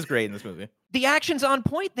 The action is great in this movie. The action's on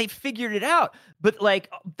point. They figured it out. But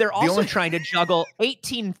like, they're also trying to juggle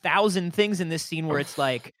 18,000 things in this scene where it's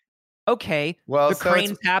like, okay, the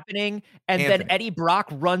crane's happening, and then Eddie Brock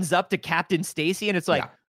runs up to Captain Stacy, and it's like,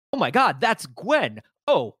 oh my God, that's Gwen.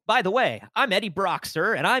 Oh, by the way, I'm Eddie Brock,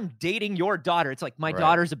 sir, and I'm dating your daughter. It's like, my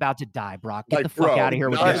daughter's about to die, Brock. Get the fuck out of here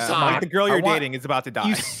with this. The girl you're dating is about to die.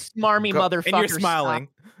 You smarmy motherfucker. And you're smiling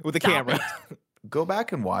with the camera. Go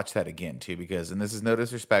back and watch that again, too, because, and this is no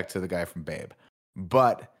disrespect to the guy from Babe,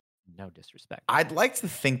 but no disrespect. I'd like to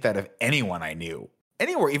think that if anyone I knew,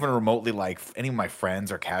 anywhere even remotely like any of my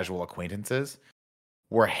friends or casual acquaintances,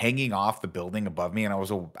 were hanging off the building above me, and I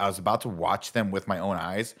was about to watch them with my own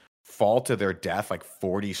eyes fall to their death like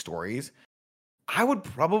 40 stories, I would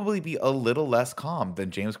probably be a little less calm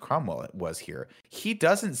than James Cromwell was here. He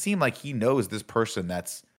doesn't seem like he knows this person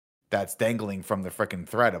that's dangling from the freaking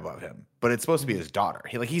thread above him, but it's supposed to be his daughter.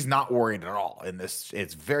 He's not worried at all in this.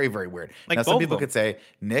 It's very, very weird. Like, now, some people could say,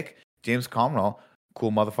 Nick, James Cromwell,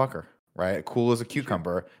 cool motherfucker, right? Cool as a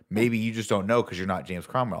cucumber. Maybe you just don't know because you're not James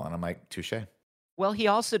Cromwell. And I'm like, touche. Well, he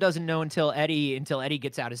also doesn't know until Eddie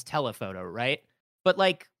gets out his telephoto, right? But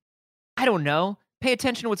like, I don't know. Pay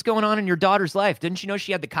attention to what's going on in your daughter's life. Didn't you know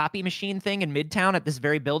she had the copy machine thing in Midtown at this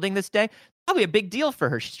very building this day? Probably a big deal for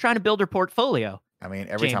her. She's trying to build her portfolio. I mean,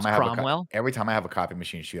 every time I have a copy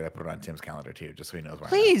machine shoot, I put it on Tim's calendar too, just so he knows where.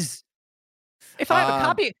 Please. If I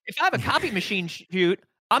have a copy machine shoot,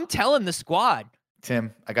 I'm telling the squad.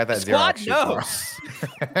 Tim, I got that Xerox shoot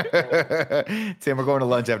tomorrow. Tim, we're going to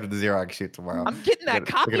lunch after the Xerox shoot tomorrow. I'm getting that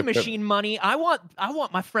copy machine money. I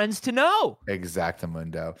want my friends to know.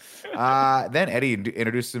 Exactamundo. Then Eddie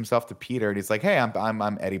introduces himself to Peter, and he's like, "Hey,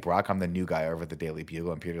 I'm Eddie Brock. I'm the new guy over at the Daily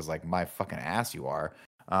Bugle." And Peter's like, "My fucking ass, you are."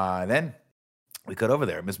 Then we cut over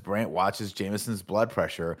there. Miss Brandt watches Jameson's blood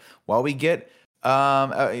pressure while he gets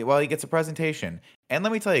a presentation. And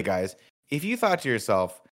let me tell you guys, if you thought to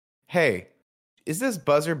yourself, "Hey, is this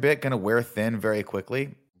buzzer bit going to wear thin very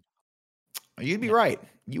quickly? You'd be right.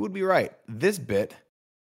 You would be right. This bit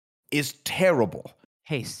is terrible.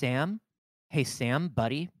 Hey Sam,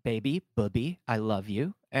 buddy, baby, booby, I love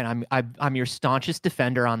you, and I'm your staunchest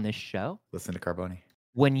defender on this show. Listen to Carboni.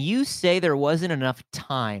 When you say there wasn't enough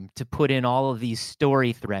time to put in all of these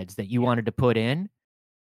story threads that you wanted to put in,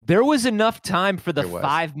 there was enough time for the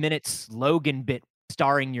 5-minute slogan bit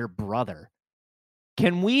starring your brother.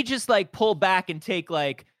 Can we just like pull back and take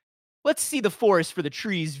like, let's see the forest for the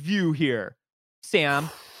trees view here, Sam?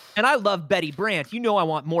 And I love Betty Brant. You know I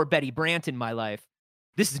want more Betty Brant in my life.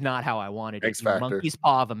 This is not how I wanted it. Monkey's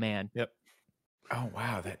paw of a man. Yep. Oh,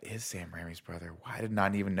 wow. That is Sam Raimi's brother. Why did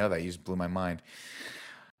not even know that? You just blew my mind.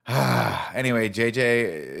 Anyway,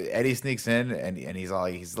 Eddie sneaks in and he's a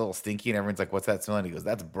little stinky and everyone's like, what's that smell? And he goes,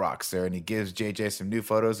 that's Brock, sir. And he gives JJ some new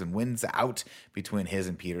photos and wins out between his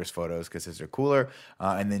and Peter's photos because his are cooler.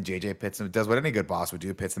 And then JJ pits them, does what any good boss would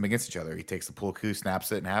do, pits them against each other. He takes the pool cue,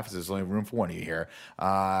 snaps it in half, says there's only room for one of you here.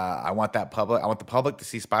 I want the public to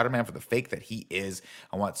see Spider-Man for the fake that he is.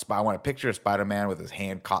 I want a picture of Spider-Man with his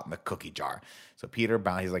hand caught in the cookie jar. So Peter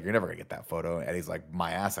he's like, you're never gonna get that photo. And he's like,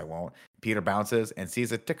 my ass, I won't. Peter bounces and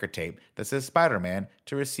sees a ticker tape that says Spider-Man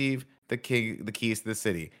to receive the keys to the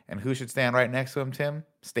city. And who should stand right next to him, Tim?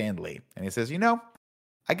 Stan Lee. And he says,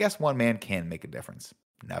 I guess one man can make a difference.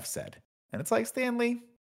 Enough said. And it's like, Stan Lee,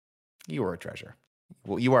 you are a treasure.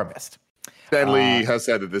 Well, you are missed. Stan Lee has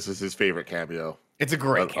said that this is his favorite cameo. It's a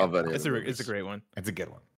great cameo. It's a great one. It's a good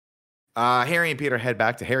one. Harry and Peter head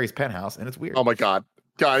back to Harry's penthouse, and it's weird. Oh my God.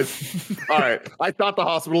 Guys, all right. I thought the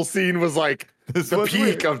hospital scene was like the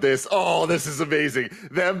peak of this. Oh, this is amazing.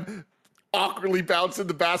 Them awkwardly bouncing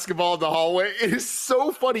the basketball in the hallway. It is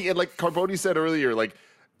so funny. And like Carboni said earlier, like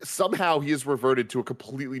somehow he has reverted to a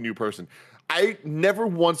completely new person. I never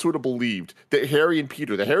once would have believed that the Harry and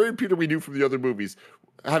Peter we knew from the other movies,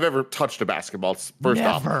 have ever touched a basketball. First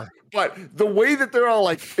off. But the way that they're all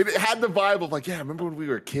like, it had the vibe of like, yeah, remember when we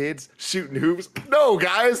were kids shooting hoops? No,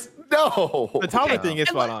 guys, no. The helmet thing is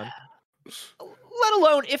spot on. Let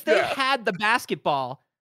alone if they had the basketball,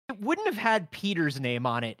 it wouldn't have had Peter's name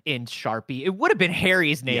on it in Sharpie. It would have been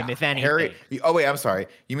Harry's name, if anything. Harry. Oh wait, I'm sorry.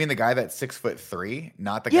 You mean the guy that's 6'3",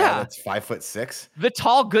 not the guy that's 5'6"? The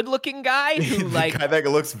tall, good-looking guy who the guy that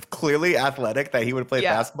looks clearly athletic, that he would play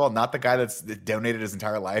basketball, not the guy that's donated his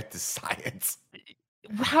entire life to science.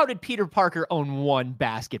 How did Peter Parker own one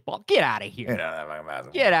basketball? Get out of here. Get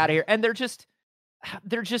out of here. And they're just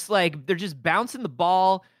bouncing the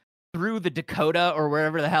ball through the Dakota or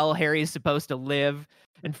wherever the hell Harry is supposed to live.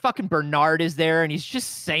 And fucking Bernard is there and he's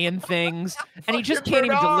just saying things and he just can't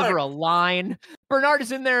even deliver a line. Bernard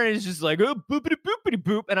is in there and he's just like, oh, boopity boopity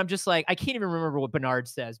boop. And I'm just like, I can't even remember what Bernard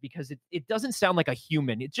says because it doesn't sound like a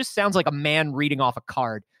human. It just sounds like a man reading off a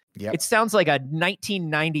card. Yep. It sounds like a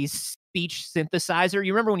 1990s speech synthesizer.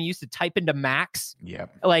 You remember when you used to type into Max?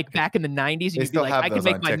 Like back in the 90s, and you'd be like, I can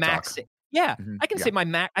make my Mac say, I can say my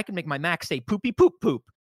Mac, I can make my Mac say poopy poop poop.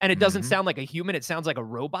 And it doesn't sound like a human, it sounds like a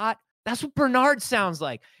robot. That's what Bernard sounds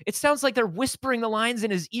like. It sounds like they're whispering the lines in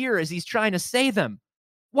his ear as he's trying to say them.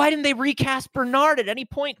 Why didn't they recast Bernard at any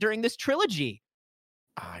point during this trilogy?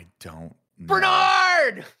 I don't know.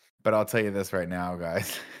 Bernard! But I'll tell you this right now,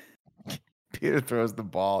 guys. Peter throws the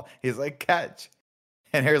ball. He's like, catch.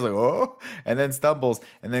 And Harry's like, oh, and then stumbles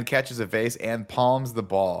and then catches a vase and palms the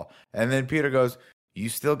ball. And then Peter goes, you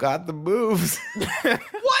still got the moves.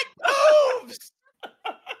 What moves?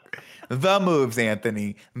 The moves,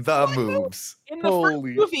 Anthony. The moves. In the first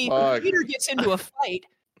movie, Peter gets into a fight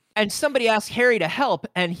and somebody asks Harry to help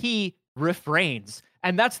and he refrains.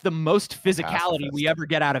 And that's the most physicality we ever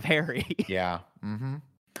get out of Harry. Yeah. Mm-hmm.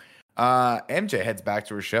 MJ heads back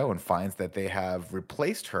to her show and finds that they have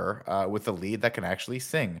replaced her with a lead that can actually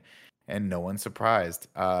sing, and no one's surprised.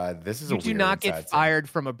 This is you do not get fired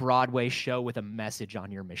from a Broadway show with a message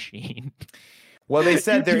on your machine. Well, they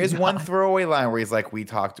said there is one throwaway line where he's like, we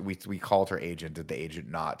called her agent. Did the agent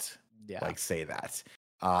not say that?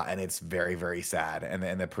 And it's very, very sad. And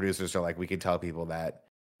then the producers are like, we can tell people that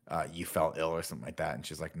you felt ill or something like that. And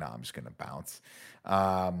she's like, no, I'm just gonna bounce.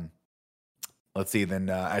 Let's see. Then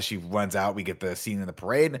as she runs out, we get the scene in the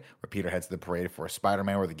parade where Peter heads to the parade for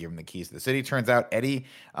Spider-Man where they give him the keys to the city. Turns out Eddie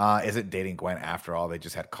isn't dating Gwen after all. They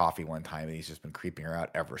just had coffee one time and he's just been creeping her out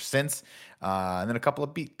ever since. And then a couple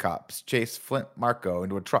of beat cops chase Flint Marco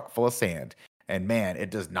into a truck full of sand. And man,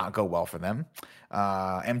 it does not go well for them.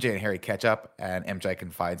 MJ and Harry catch up and MJ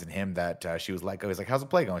confides in him that she was let go. He's like, how's the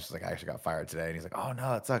play going? She's like, I actually got fired today. And he's like, oh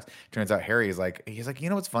no, that sucks. Turns out Harry is like, you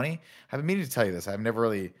know what's funny? I've been meaning to tell you this. I've never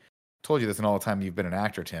really told you this in all the time you've been an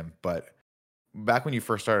actor, Tim, but back when you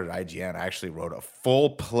first started at IGN, I actually wrote a full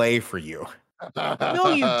play for you.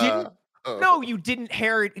 No, you didn't. No, you didn't,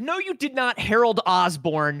 Harold. No, you did not, Harold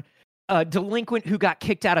Osborne, a delinquent who got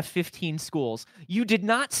kicked out of 15 schools. You did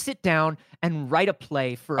not sit down and write a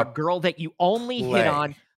play for a girl that you only hit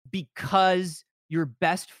on because your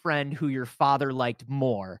best friend, who your father liked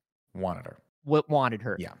more, wanted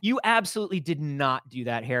her. Yeah. You absolutely did not do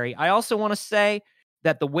that, Harry. I also want to say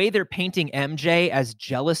that the way they're painting MJ as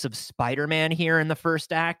jealous of Spider-Man here in the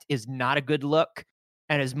first act is not a good look.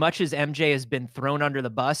 And as much as MJ has been thrown under the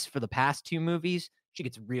bus for the past 2 movies, she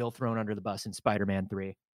gets real thrown under the bus in Spider-Man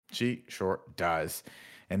 3. She sure does.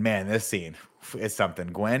 And man, this scene is something.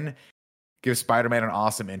 Gwen gives Spider-Man an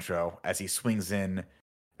awesome intro as he swings in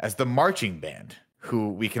as the marching band, who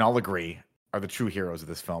we can all agree are the true heroes of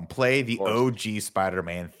this film, play the OG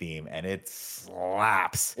Spider-Man theme, and it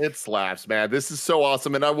slaps. It slaps, man. This is so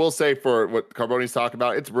awesome. And I will say, for what Carboni's talking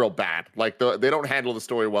about, it's real bad. Like, they don't handle the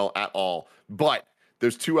story well at all. But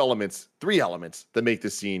there's 3 elements that make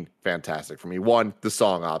this scene fantastic for me. 1, the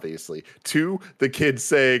song, obviously. 2, the kids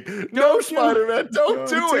saying, "No, Spider-Man, don't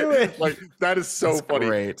do it." Like, that is so funny.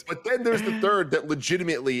 Great. But then there's the third that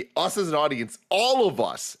legitimately, us as an audience, all of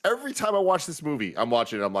us, every time I watch this movie, I'm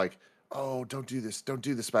watching it, I'm like, "Oh, don't do this. Don't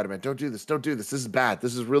do this, Spider-Man. Don't do this. Don't do this. This is bad.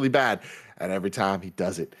 This is really bad." And every time he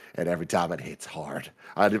does it, and every time it hits hard.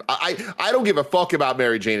 I don't give a fuck about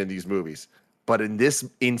Mary Jane in these movies. But in this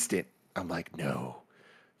instant, I'm like, no.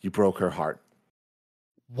 You broke her heart.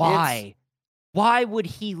 Why? Why would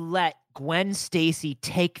he let Gwen Stacy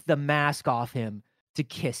take the mask off him to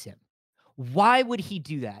kiss him? Why would he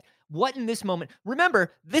do that? What in this moment?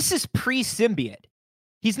 Remember, this is pre-symbiote.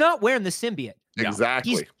 He's not wearing the symbiote.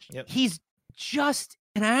 Exactly. He's just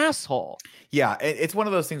an asshole. Yeah, it's one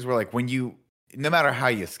of those things where, like, no matter how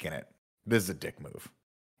you skin it, this is a dick move.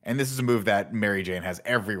 And this is a move that Mary Jane has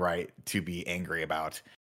every right to be angry about.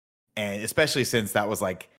 And especially since that was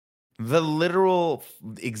like the literal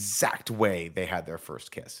exact way they had their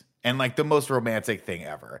first kiss. And like the most romantic thing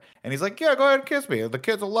ever. And he's like, "Yeah, go ahead and kiss me. The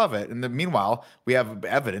kids will love it." And meanwhile, we have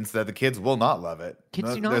evidence that the kids will not love it.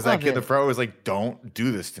 Kids do not There's love that kid it. the fro is like, "Don't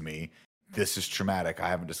do this to me. This is traumatic. I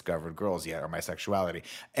haven't discovered girls yet or my sexuality."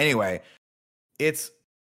 Anyway, it's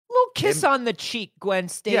Little kiss on the cheek, Gwen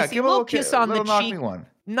Stacy. Yeah, give a little kiss on the knock cheek. me one.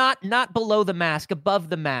 Not below the mask, above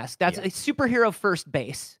the mask. That's a superhero first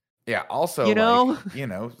base. Yeah. Also,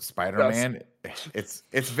 Spider-Man.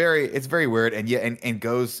 It's very weird, and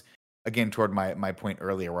goes again toward my point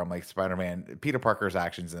earlier, where I'm like, Spider-Man, Peter Parker's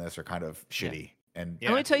actions in this are kind of shitty, and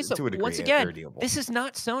let me tell you to a something. degree, Once again, irredeemable. this is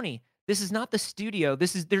not Sony. This is not the studio.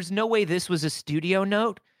 There's no way this was a studio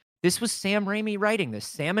note. This was Sam Raimi writing this.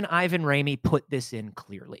 Sam and Ivan Raimi put this in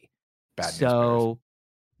clearly. Bad news so,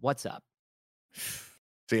 what's up?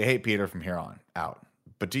 So you hate Peter from here on out,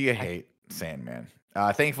 but do you hate Sandman?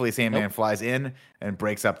 Thankfully, Sandman flies in and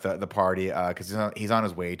breaks up the party because he's on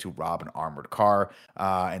his way to rob an armored car.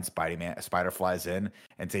 And Spider flies in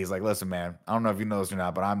and he's like, "Listen, man, I don't know if you know this or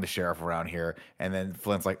not, but I'm the sheriff around here." And then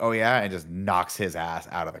Flint's like, "Oh yeah," and just knocks his ass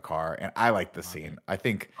out of the car. And I like this scene. I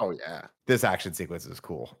think, this action sequence is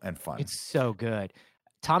cool and fun. It's so good.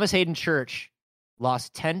 Thomas Hayden Church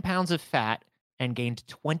lost 10 pounds of fat and gained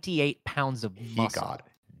 28 pounds of muscle. He got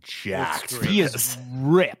jacked. He is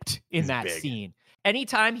ripped in that big. scene.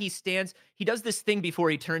 Anytime he stands, he does this thing before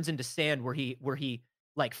he turns into sand where he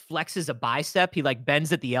like flexes a bicep. He like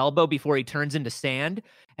bends at the elbow before he turns into sand.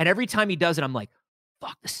 And every time he does it, I'm like,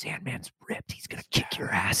 fuck, the Sandman's ripped. He's going to kick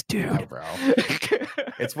your ass, dude. Yeah, bro.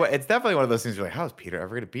 It's definitely one of those things you're like, how is Peter ever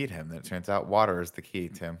going to beat him? Then it turns out water is the key,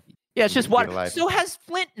 Tim. Yeah, it's just water. So has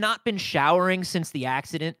Flint not been showering since the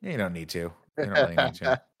accident? You don't need to. You don't really need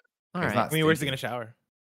to. All right. I mean, where's he going to shower?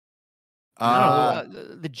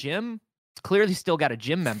 The gym. It's clearly still got a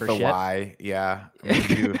gym membership. The Y, yeah.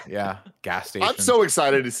 Gas station. I'm so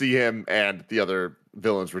excited to see him and the other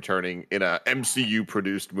villains returning in a MCU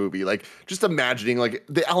produced movie. Like, just imagining, like,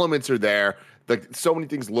 the elements are there. Like, so many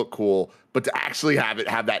things look cool, but to actually have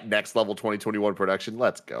that next level 2021 production,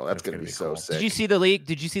 let's go. That's gonna be so cool. sick. Did you see the leak?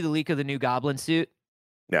 Did you see the leak of the new Goblin suit?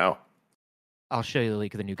 No. I'll show you the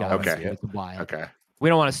leak of the new Goblin suit. It's wild. Okay. We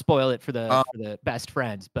don't want to spoil it for the best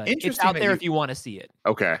friends, but it's out there if you want to see it.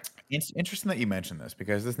 Okay. It's interesting that you mentioned this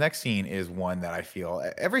because this next scene is one that I feel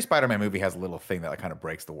every Spider-Man movie has a little thing that like, kind of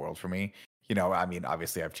breaks the world for me. You know, I mean,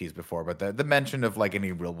 obviously I've teased before, but the mention of like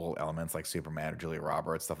any real world elements like Superman or Julia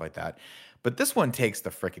Roberts, stuff like that. But this one takes the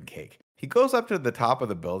freaking cake. He goes up to the top of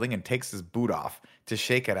the building and takes his boot off to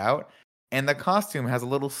shake it out. And the costume has a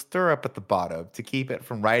little stirrup at the bottom to keep it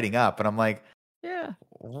from riding up. And I'm like, yeah,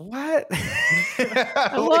 what?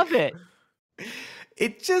 I love it.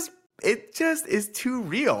 It just is too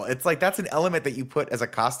real. It's like that's an element that you put as a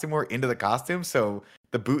costumer into the costume. So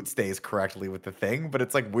the boot stays correctly with the thing, but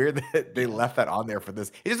it's like weird that they left that on there for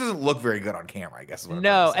this. It just doesn't look very good on camera, I guess. Is what I'm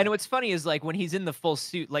trying to say. And what's funny is like when he's in the full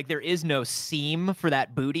suit, like there is no seam for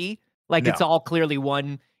that booty. Like it's all clearly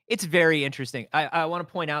one. It's very interesting. I want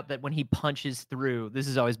to point out that when he punches through, this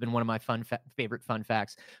has always been one of my favorite fun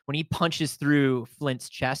facts. When he punches through Flint's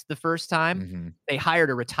chest the first time, they hired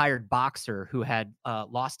a retired boxer who had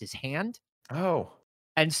lost his hand. Oh.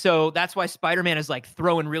 And so that's why Spider-Man is like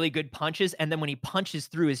throwing really good punches. And then when he punches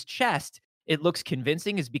through his chest, it looks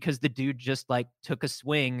convincing is because the dude just like took a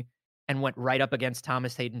swing and went right up against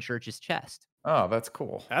Thomas Hayden Church's chest. Oh, that's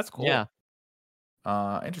cool. That's cool. Yeah.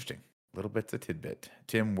 Interesting. Little bit's a tidbit.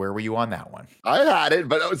 Tim, where were you on that one? I had it,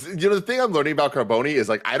 but the thing I'm learning about Carboni is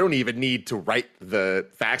like I don't even need to write the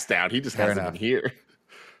facts down. He just has them in here.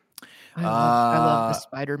 I love the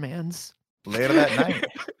Spider-Mans.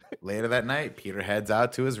 Later that night, Peter heads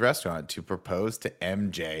out to his restaurant to propose to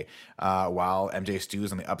MJ. While MJ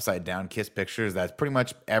stews on the upside down kiss pictures, that's pretty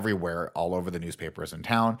much everywhere, all over the newspapers in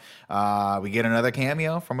town. We get another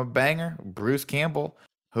cameo from a banger, Bruce Campbell.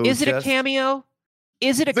 Is it a cameo?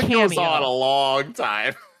 Is it a cameo? It goes on a long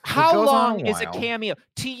time. How long is a cameo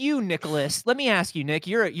to you, Nicholas? Let me ask you, Nick.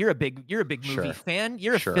 You're a big movie fan.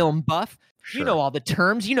 You're a film buff. You know all the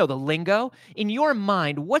terms. You know the lingo. In your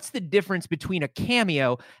mind, what's the difference between a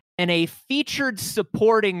cameo and a featured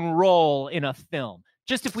supporting role in a film?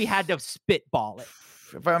 Just if we had to spitball it.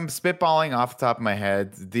 If I'm spitballing off the top of my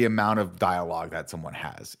head, the amount of dialogue that someone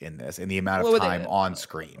has in this and the amount of time on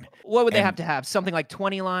screen. What would they have to have? Something like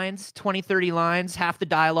 20 lines, 20, 30 lines, half the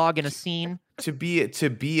dialogue in a scene? To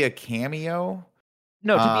be a cameo?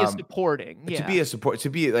 No, to be a supporting. Yeah. To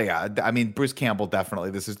be like, I mean, Bruce Campbell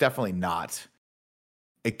definitely, this is definitely not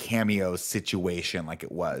a cameo situation like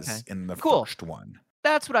it was in the first one.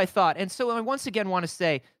 That's what I thought. And so I once again want to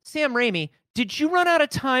say, Sam Raimi, did you run out of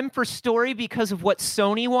time for story because of what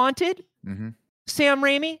Sony wanted? Sam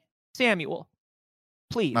Raimi? Samuel,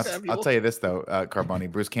 please. I'll tell you this, though,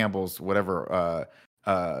 Carboni, Bruce Campbell's whatever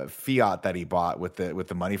fiat that he bought with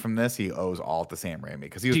the money from this, he owes all to Sam Raimi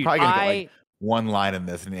because he was probably going to get like one line in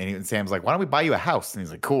this. And Sam's like, why don't we buy you a house? And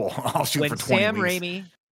he's like, cool, I'll shoot for 20 Sam weeks. Raimi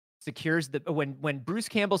secures when Bruce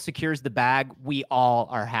Campbell secures the bag, we all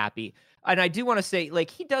are happy. And I do want to say,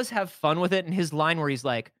 like, he does have fun with it in his line where he's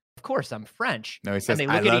like, of course, I'm French. No, he says, and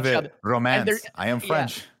they I look love at each it. other, Romance. I am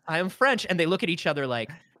French. Yeah, I am French. And they look at each other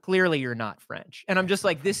like, clearly you're not French. And I'm just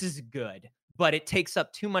like, this is good, but it takes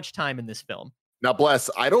up too much time in this film. Now,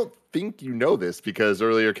 Bless, I don't think you know this because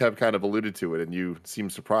earlier Kev kind of alluded to it and you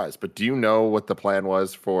seemed surprised. But do you know what the plan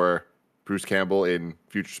was for Bruce Campbell in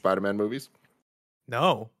future Spider-Man movies?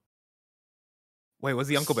 No. Wait, was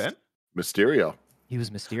he Uncle Ben? Mysterio. He was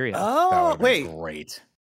Mysterio. Oh, wait. Great.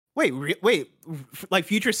 Wait. Like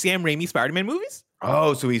future Sam Raimi Spider-Man movies?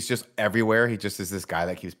 Oh, so he's just everywhere. He just is this guy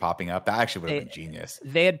that keeps popping up. That actually would have been genius.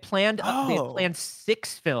 They had planned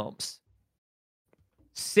 6 films.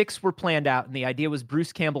 6 were planned out, and the idea was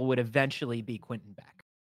Bruce Campbell would eventually be Quentin Beck.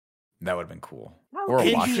 That would have been cool. How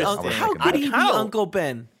could he be Uncle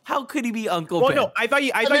Ben? How could he be Uncle Ben? No, I thought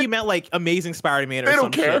you meant like Amazing Spider-Man or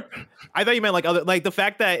some shit. I thought you meant like other, like the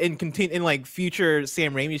fact that in like future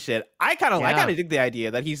Sam Raimi shit. I kind of dig the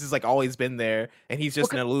idea that he's just like always been there and he's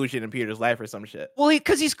just an illusion in Peter's life or some shit. Well,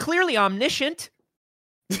 because he's clearly omniscient.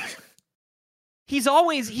 He's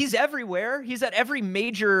everywhere. He's at every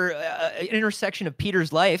major intersection of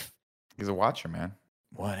Peter's life. He's a watcher, man.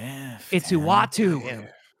 What if? It's Uatu.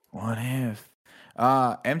 What if?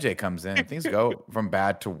 MJ comes in. Things go from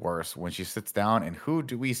bad to worse when she sits down. And who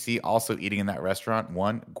do we see also eating in that restaurant?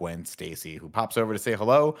 One, Gwen Stacy, who pops over to say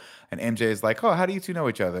hello. And MJ is like, oh, how do you two know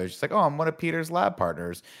each other? She's like, oh, I'm one of Peter's lab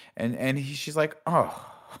partners. And she's like, oh.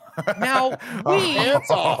 Now,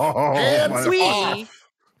 we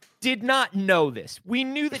did not know this. We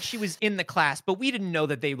knew that she was in the class, but we didn't know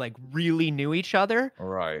that they like really knew each other.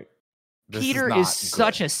 Right. Peter is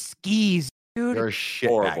such a skis, dude. You're a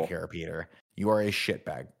shitbag here, Peter. You are a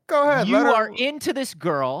shitbag. Go ahead. You are into this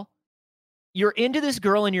girl. You're into this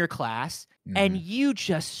girl in your class, and you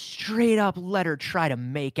just straight up let her try to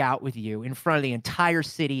make out with you in front of the entire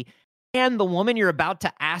city and the woman you're about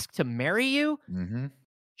to ask to marry you.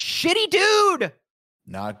 Shitty dude.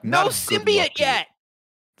 Not no symbiote yet.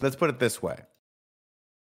 Let's put it this way.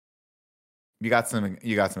 You got some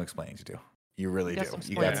explaining to do. You really do. Some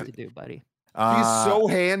explaining to do, buddy. He's so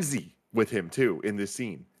handsy with him too in this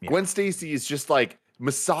scene. Yeah. Gwen Stacy is just like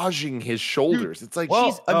massaging his shoulders. It's like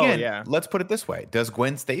let's put it this way. Does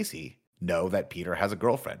Gwen Stacy know that Peter has a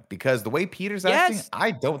girlfriend, because the way Peter's acting, Yes.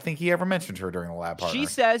 I don't think he ever mentioned her during the lab partner. She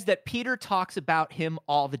says that Peter talks about him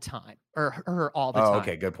all the time, or her all the time.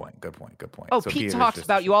 Okay, good point. Oh, So Pete Peter's talks just-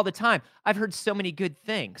 about you all the time. I've heard so many good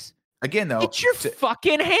things. Again, though, Get your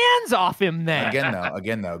fucking hands off him then.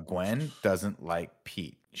 Again, though, Gwen doesn't like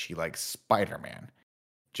Pete. She likes Spider-Man,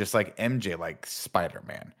 just like MJ likes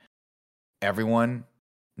Spider-Man.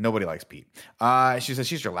 Nobody likes Pete. She says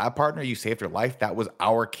she's your lab partner. You saved her life. That was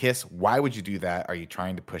our kiss. Why would you do that? Are you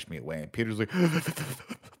trying to push me away? And Peter's like, no,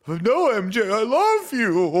 MJ, I love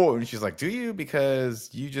you. And she's like, do you? Because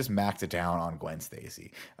you just maxed it down on Gwen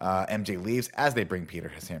Stacy. MJ leaves as they bring Peter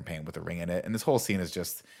his champagne with a ring in it. And this whole scene is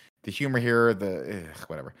just the humor here,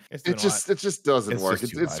 whatever. It just doesn't work.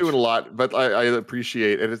 It's doing a lot, but I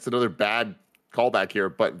appreciate it. It's another bad callback here,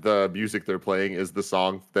 but the music they're playing is the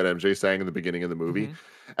song that MJ sang in the beginning of the movie. Mm-hmm.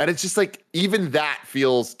 And it's just like, even that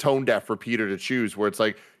feels tone deaf for Peter to choose, where it's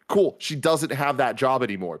like, cool, she doesn't have that job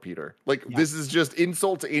anymore, Peter. Like, this is just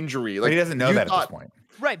insult to injury. Like, but he doesn't know that at this point.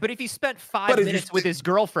 Right, but if he spent 5 minutes with his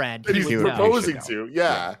girlfriend, he's proposing to,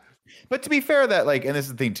 yeah. But to be fair, that like, and this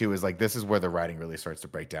is the thing too, is like, this is where the writing really starts to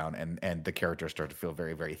break down and the characters start to feel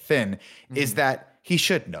very, very thin, is that he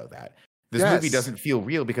should know that. This movie doesn't feel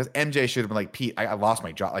real, because MJ should have been like, Pete, I lost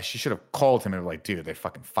my job. Like, she should have called him and been like, dude, they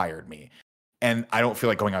fucking fired me. And I don't feel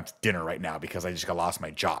like going out to dinner right now because I just lost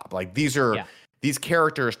my job. Like, these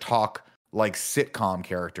characters talk like sitcom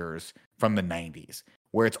characters from the 90s,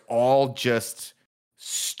 where it's all just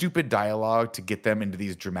stupid dialogue to get them into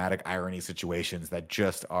these dramatic irony situations that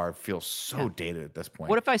just feel so dated at this point.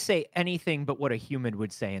 What if I say anything but what a human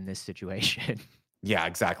would say in this situation? Yeah,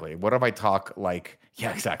 exactly. What if I talk like,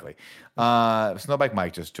 yeah, exactly. Snowbike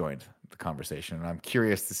Mike just joined the conversation, and I'm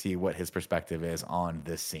curious to see what his perspective is on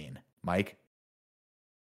this scene. Mike?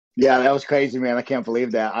 Yeah, that was crazy, man. I can't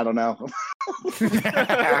believe that. I don't know.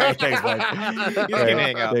 Thanks, Mike.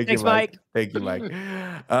 Thanks, Mike. Thank you,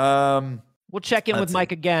 Mike. We'll check in with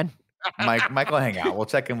Mike again. Mike will hang out. We'll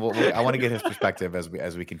check in. I want to get his perspective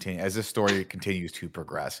as we continue, as this story continues to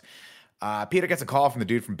progress. Peter gets a call from the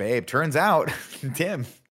dude from Babe. Turns out, Tim,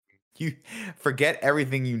 you forget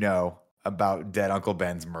everything you know about dead Uncle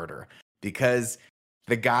Ben's murder, because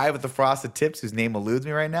the guy with the frosted tips, whose name eludes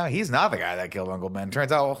me right now, he's not the guy that killed Uncle Ben.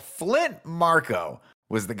 Turns out Flint Marco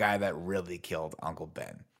was the guy that really killed Uncle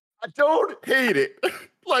Ben. I don't hate it.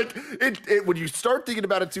 Like, it when you start thinking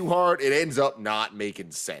about it too hard, it ends up not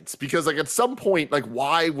making sense. Because, like, at some point, like,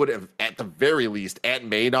 why would have, at the very least, Aunt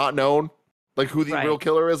May not known, like, who the real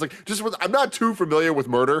killer is? Like, I'm not too familiar with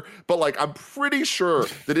murder, but, like, I'm pretty sure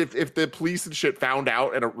that if the police and shit found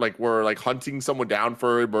out and, like, were, like, hunting someone down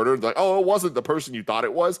for a murder, like, oh, it wasn't the person you thought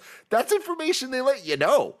it was, that's information they let you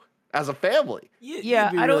know as a family. You'd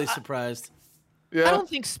be really surprised. Yeah. I don't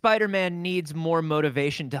think Spider-Man needs more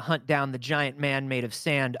motivation to hunt down the giant man made of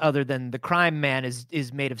sand, other than the crime man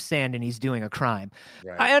is made of sand and he's doing a crime.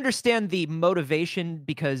 Right. I understand the motivation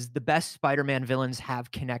because the best Spider-Man villains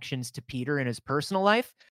have connections to Peter in his personal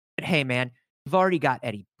life. But hey, man, you've already got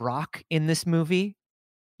Eddie Brock in this movie.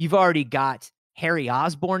 You've already got Harry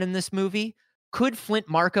Osborn in this movie. Could Flint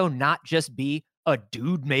Marco not just be a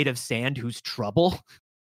dude made of sand who's trouble?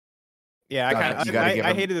 Yeah,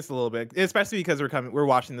 I hated this a little bit, especially because we're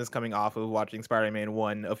watching this coming off of watching Spider-Man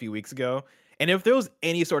 1 a few weeks ago. And if there was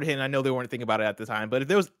any sort of hint, I know they weren't thinking about it at the time, but if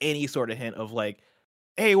there was any sort of hint of like,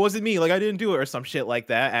 hey, it wasn't me, like I didn't do it or some shit like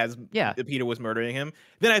that as Peter was murdering him,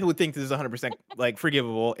 then I would think this is 100% like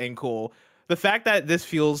forgivable and cool. The fact that this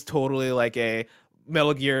feels totally like a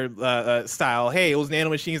Metal Gear style, hey, it was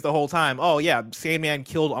nanomachines the whole time. Oh yeah, Sandman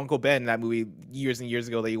killed Uncle Ben in that movie years and years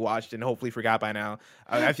ago that you watched and hopefully forgot by now.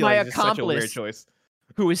 I feel like it's such a weird choice.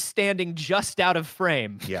 Who is standing just out of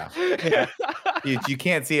frame. Yeah. You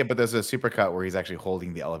can't see it, but there's a supercut where he's actually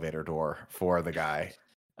holding the elevator door for the guy.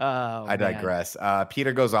 Oh, I digress.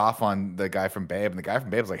 Peter goes off on the guy from Babe, and the guy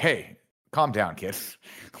from Babe's like, hey, calm down, kid.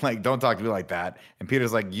 Like, don't talk to me like that. And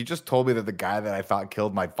Peter's like, you just told me that the guy that I thought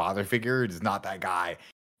killed my father figure is not that guy.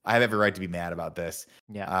 I have every right to be mad about this.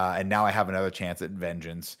 Yeah. And now I have another chance at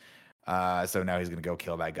vengeance. So now he's going to go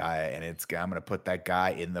kill that guy. And I'm going to put that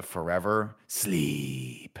guy in the forever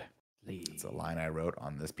sleep. It's a line I wrote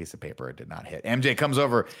on this piece of paper. It did not hit. MJ comes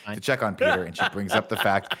over to check on Peter, and she brings up the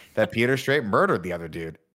fact that Peter straight murdered the other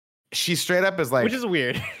dude. She straight up is like... Which is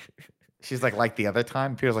weird. She's like the other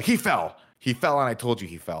time, Peter's like, he fell, and I told you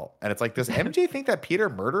he fell. And it's like, does MJ think that Peter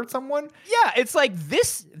murdered someone? Yeah, it's like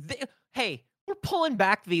this. Hey, we're pulling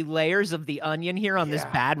back the layers of the onion here on this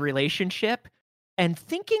bad relationship, and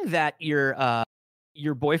thinking that your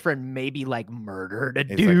boyfriend maybe like murdered a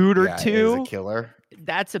dude or two. Is a killer.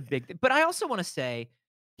 That's a big thing. But I also want to say,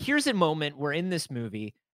 here's a moment where in this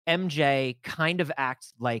movie, MJ kind of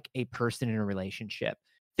acts like a person in a relationship.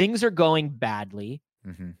 Things are going badly.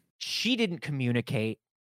 Mm-hmm. She didn't communicate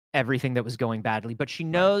everything that was going badly, but she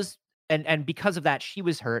knows, and because of that, she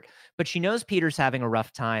was hurt, but she knows Peter's having a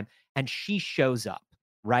rough time, and she shows up,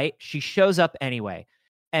 right? She shows up anyway.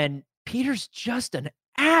 And Peter's just an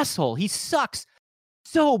asshole. He sucks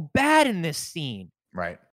so bad in this scene.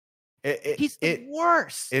 Right. He's the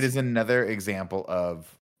worst. It is another example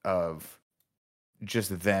of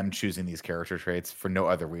just them choosing these character traits for no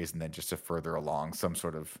other reason than just to further along some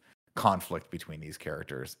sort of conflict between these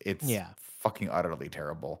characters. It's fucking utterly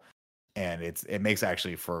terrible. And it makes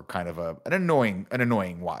actually for kind of an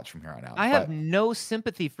annoying watch from here on out. I have no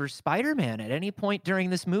sympathy for Spider-Man at any point during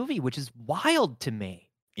this movie, which is wild to me.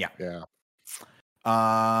 Yeah. Yeah.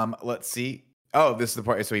 Let's see. Oh, this is the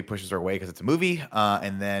part. So he pushes her away because it's a movie.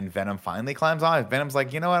 And then Venom finally climbs on. Venom's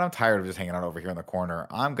like, you know what? I'm tired of just hanging out over here in the corner.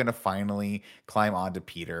 I'm going to finally climb onto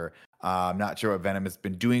Peter. I'm not sure what Venom has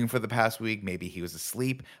been doing for the past week. Maybe he was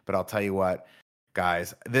asleep. But I'll tell you what,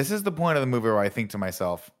 guys, this is the point of the movie where I think to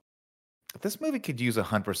myself, this movie could use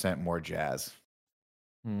 100% more jazz.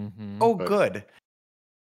 Mm-hmm. Oh, good.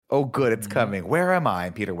 Oh, good. It's coming. Where am I?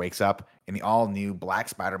 And Peter wakes up in the all-new black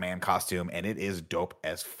Spider-Man costume, and it is dope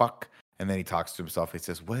as fuck. And then he talks to himself. He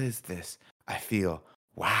says, what is this? I feel,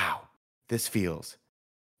 wow, this feels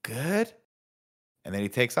good. And then he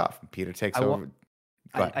takes off. And Peter takes over.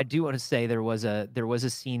 I do want to say there was a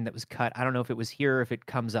scene that was cut. I don't know if it was here or if it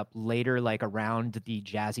comes up later, like around the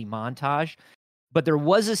jazzy montage. But there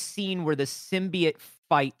was a scene where the symbiote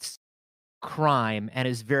fights crime and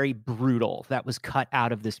is very brutal. That was cut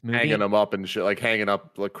out of this movie. Hanging them up and shit, like hanging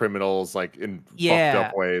up like criminals, like in fucked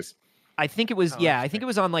up ways. I think it was, I think it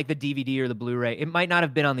was on like the DVD or the Blu-ray. It might not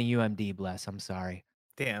have been on the UMD, bless. I'm sorry.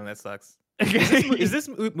 Damn, that sucks. Is this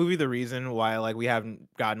movie the reason why like we haven't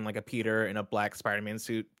gotten like a Peter in a black Spider-Man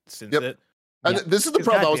suit since it? And this is the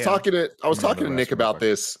problem. I was talking to Nick about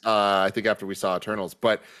this, I think after we saw Eternals.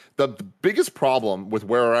 But the biggest problem with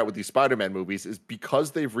where we're at with these Spider-Man movies is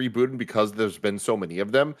because they've rebooted, because there's been so many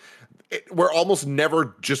of them, we're almost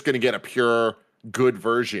never just going to get a pure good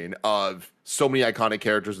version of so many iconic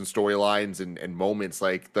characters and storylines and moments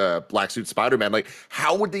like the Black Suit Spider-Man. Like,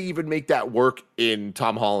 how would they even make that work in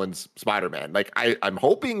Tom Holland's Spider-Man? Like, I'm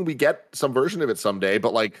hoping we get some version of it someday,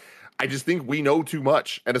 but like, I just think we know too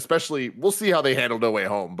much, and especially we'll see how they handle No Way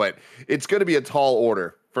Home, but it's going to be a tall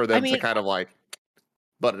order for them to kind of like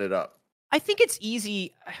button it up. I think it's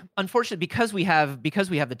easy, unfortunately, because we have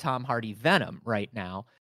the Tom Hardy Venom right now.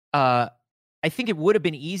 I think it would have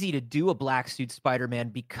been easy to do a black suit Spider-Man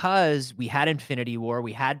because we had Infinity War,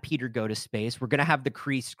 we had Peter go to space. We're going to have the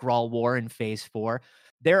Kree Skrull War in Phase 4.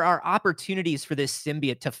 There are opportunities for this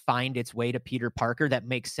symbiote to find its way to Peter Parker that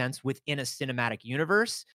makes sense within a cinematic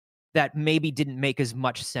universe that maybe didn't make as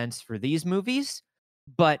much sense for these movies.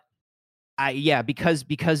 But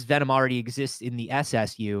because Venom already exists in the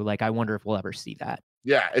SSU, like I wonder if we'll ever see that.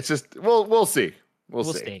 Yeah, it's just we'll see. We'll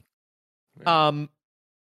see.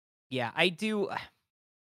 Yeah, I do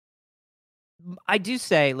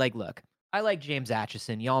say, like, look, I like James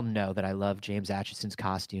Acheson. Y'all know that I love James Acheson's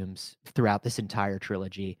costumes throughout this entire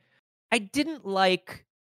trilogy. I didn't like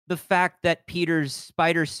the fact that Peter's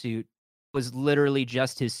spider suit was literally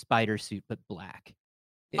just his spider suit, but black.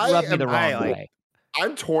 It rubbed me the wrong way.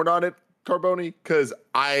 I'm torn on it, Carboni, because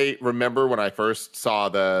I remember when I first saw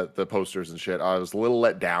the posters and shit, I was a little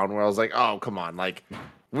let down where I was like, oh, come on, like,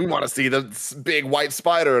 we want to see the big white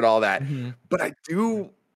spider and all that. Mm-hmm. But I do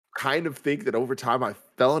kind of think that over time I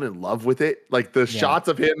fell in love with it. Like the shots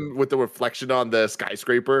of him with the reflection on the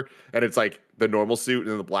skyscraper and it's like the normal suit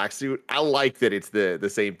and the black suit. I like that it's the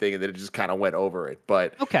same thing and that it just kind of went over it.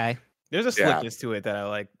 But okay. There's a slickness to it that I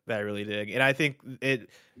like, that I really dig. And I think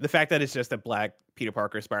the fact that it's just a black Peter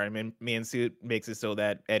Parker Spider-Man suit makes it so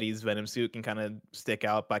that Eddie's Venom suit can kind of stick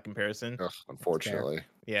out by comparison. Ugh, unfortunately.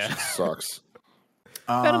 Yeah. It sucks.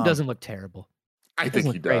 Venom doesn't look terrible. I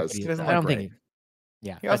think he does. He doesn't I don't look think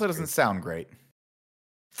he also doesn't sound great.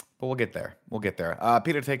 But we'll get there.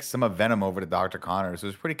 Peter takes some of Venom over to Dr. Connors,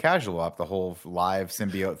 who's pretty casual up the whole live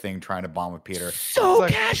symbiote thing, trying to bond with Peter. So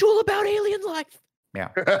casual about alien life. Yeah.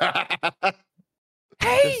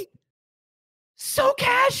 Hey! So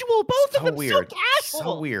casual. Both of them weird. so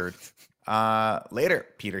casual. So weird. Later,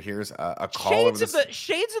 Peter hears a call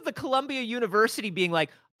shades of the Columbia University being like,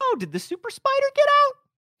 oh, did the super spider get out?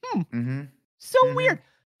 So weird.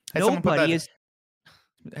 Hey, Nobody is.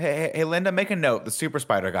 Hey, Linda, make a note. The super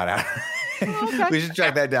spider got out. Okay. We should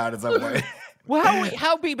track that down at some point. Well,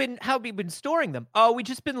 how we been storing them? Oh, we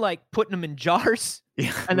just been like putting them in jars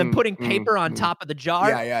and then putting paper on top of the jar.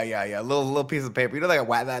 Yeah. Little piece of paper. You know,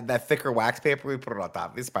 like that thicker wax paper. We put it on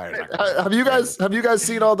top. These spiders. Have you guys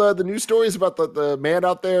seen all the news stories about the man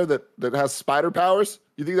out there that has spider powers?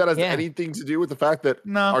 You think that has anything to do with the fact that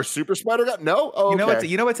our super spider got no? Oh, okay.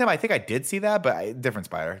 You know what, Tim? I think I did see that, but different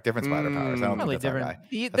spider powers. I don't think that's our guy.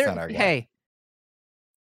 That's not our guy. Hey,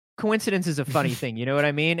 coincidence is a funny thing. You know what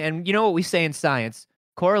I mean? And you know what we say in science?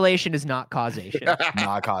 Correlation is not causation.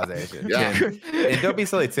 Not causation. Yeah. And don't be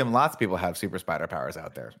silly, Tim. Lots of people have super spider powers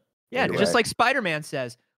out there. Yeah, just like Spider-Man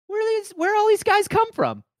says, where all these guys come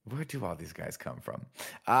from? Where do all these guys come from?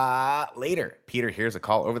 Later, Peter hears a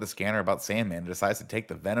call over the scanner about Sandman and decides to take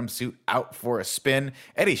the Venom suit out for a spin.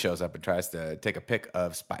 Eddie shows up and tries to take a pic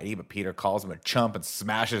of Spidey, but Peter calls him a chump and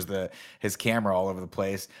smashes his camera all over the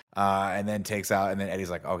place, and then takes out. And then Eddie's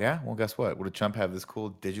like, "Oh yeah, well guess what? Would a chump have this cool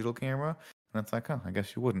digital camera?" And it's like, "Oh, I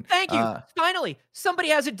guess you wouldn't." Thank you. Finally, somebody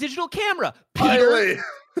has a digital camera. Finally.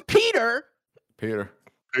 Peter.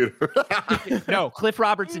 No, Cliff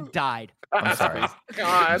Robertson died. I'm sorry.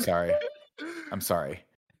 God. I'm sorry.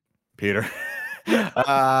 Peter.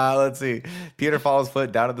 Let's see. Peter follows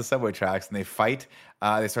Foot down to the subway tracks and they fight.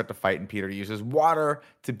 They start to fight and Peter uses water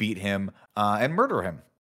to beat him and murder him.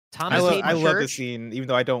 I love this scene, even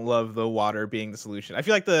though I don't love the water being the solution. I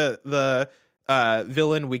feel like the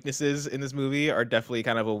villain weaknesses in this movie are definitely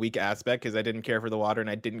kind of a weak aspect because I didn't care for the water and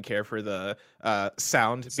I didn't care for the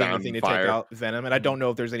sound being the thing to take out Venom. And I don't know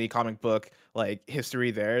if there's any comic book like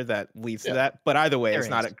history there that leads to that. But either way, it's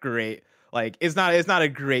not a great it's not a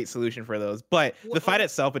great solution for those. But the fight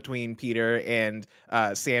itself between Peter and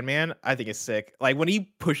Sandman, I think is sick. Like when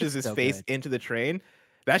he pushes his face into the train.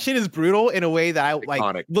 That shit is brutal in a way that I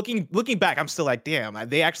like. Looking back, I'm still like, damn,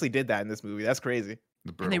 they actually did that in this movie. That's crazy.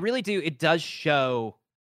 And they really do. It does show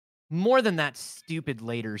more than that stupid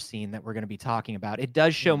later scene that we're going to be talking about. It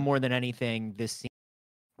does show more than anything this scene,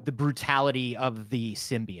 the brutality of the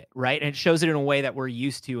symbiote, right? And it shows it in a way that we're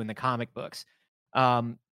used to in the comic books,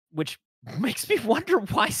 which makes me wonder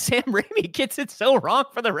why Sam Raimi gets it so wrong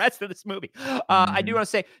for the rest of this movie. I do want to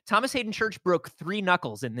say Thomas Hayden Church broke 3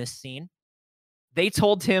 knuckles in this scene. They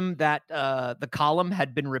told him that the column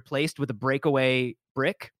had been replaced with a breakaway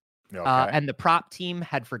brick. Okay. And the prop team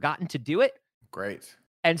had forgotten to do it. Great.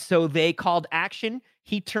 And so they called action.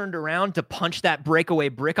 He turned around to punch that breakaway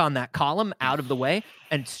brick on that column out of the way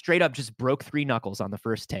and straight up just broke 3 knuckles on the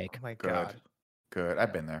first take. Oh my God. Good.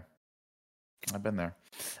 I've been there.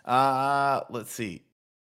 Let's see.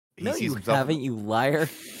 No, you haven't, you liar.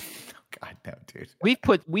 God, no, dude.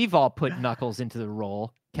 We've all put knuckles into the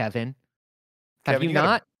role, Kevin. Have you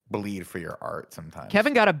not? Bleed for your art sometimes.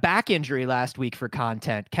 Kevin got a back injury last week for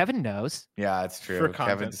content. Kevin knows. Yeah, it's true.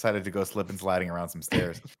 Kevin decided to go slip and sliding around some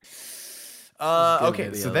stairs.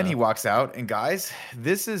 Okay, so then he walks out, and guys,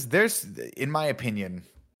 there's in my opinion,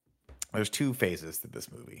 there's 2 phases to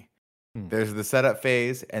this movie. There's the setup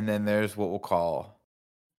phase, and then there's what we'll call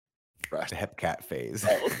the Hepcat phase.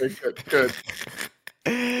 Oh, okay, good.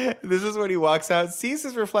 This is when he walks out, sees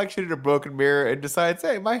his reflection in a broken mirror, and decides,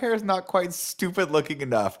 hey, my hair is not quite stupid looking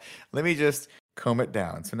enough. Let me just comb it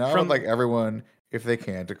down. So now I would like everyone, if they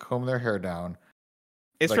can, to comb their hair down.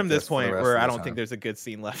 It's like from this point where I don't think there's a good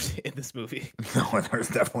scene left in this movie. No, there's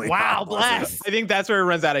definitely not. Bless. I think that's where it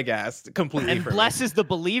runs out of gas completely. And Bless is the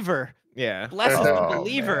believer. Yeah. Bless is the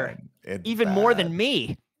believer. Even more than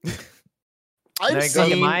me. I've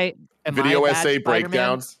seen video essay Spider-Man?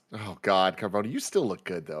 breakdowns. Oh God, Carbone, you still look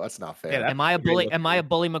good though. That's not fair. Yeah, am I a bully? Am I a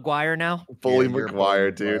bully McGuire now? Bully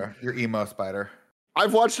McGuire, dude. You're emo Spider.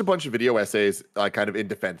 I've watched a bunch of video essays, kind of in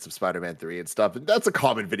defense of Spider-Man 3 and stuff. And that's a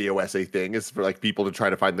common video essay thing, is for like people to try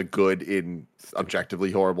to find the good in objectively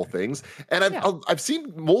horrible things. And I've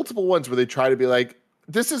seen multiple ones where they try to be like,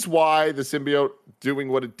 this is why the symbiote doing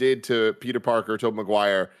what it did to Peter Parker, Tobey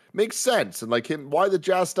Maguire, makes sense. And like why the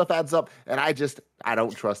jazz stuff adds up. And I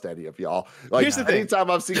don't trust any of y'all. Like, here's the thing.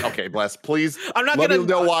 Anytime I've seen, okay, Bless, please let me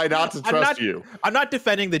know why not to trust you. I'm not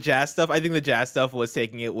defending the jazz stuff. I think the jazz stuff was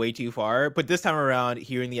taking it way too far. But this time around,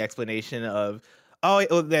 hearing the explanation of, I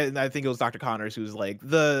think it was Dr. Connors who's like,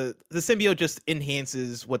 the symbiote just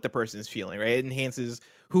enhances what the person is feeling, right? It enhances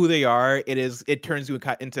who they are. It turns you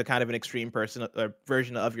into kind of an extreme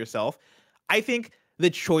version of yourself. I think the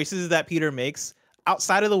choices that Peter makes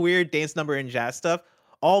outside of the weird dance number and jazz stuff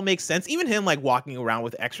all makes sense. Even him like walking around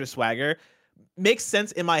with extra swagger makes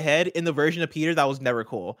sense in my head in the version of Peter that was never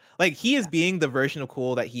cool. Like he is being the version of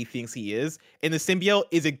cool that he thinks he is, and the symbiote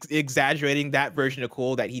is exaggerating that version of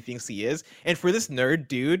cool that he thinks he is. And for this nerd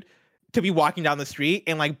dude to be walking down the street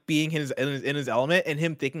and like being in his element, and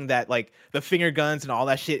him thinking that like the finger guns and all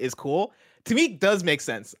that shit is cool, to me does make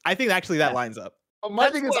sense. I think actually that lines up. My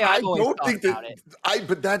thing is, I don't think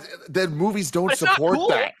that movies don't support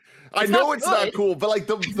that. I know it's not cool, but like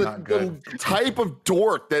the type of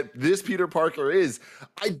dork that this Peter Parker is,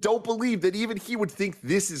 I don't believe that even he would think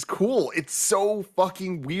this is cool. It's so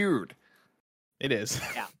fucking weird. It is.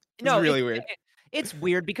 Yeah. No, it's really weird. It's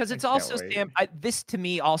weird because it's also this to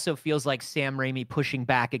me also feels like Sam Raimi pushing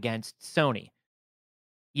back against Sony,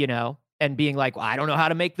 you know, and being like, well, I don't know how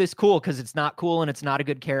to make this cool because it's not cool and it's not a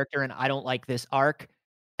good character and I don't like this arc.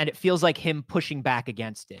 And it feels like him pushing back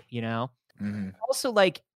against it, you know? Mm-hmm. Also,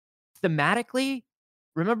 like, thematically,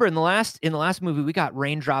 remember in the last movie, we got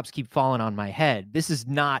Raindrops Keep Falling on My Head. This is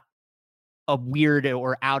not a weird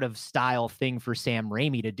or out of style thing for Sam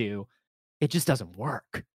Raimi to do. It just doesn't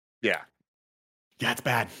work. Yeah. Yeah, it's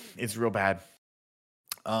bad. It's real bad.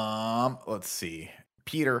 Let's see.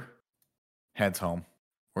 Peter heads home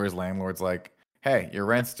where his landlord's like, hey, your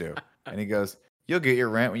rent's due. And he goes, you'll get your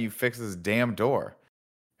rent when you fix this damn door.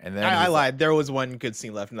 And then I lied. There was one good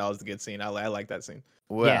scene left, and that was the good scene. I like that scene.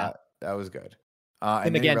 Well, yeah, that was good.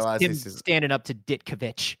 And then again, him standing up to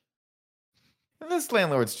Ditkovich. This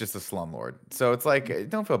landlord's just a slumlord. So it's like,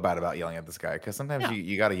 don't feel bad about yelling at this guy, because sometimes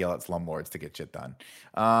you got to yell at slumlords to get shit done.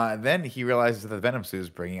 Then he realizes that the Venom suit is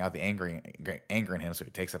bringing out the anger in him, so he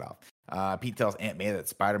takes it off. Pete tells Aunt May that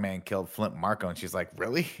Spider-Man killed Flint Marko, and she's like,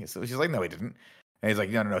 really? So she's like, no, he didn't. And he's like,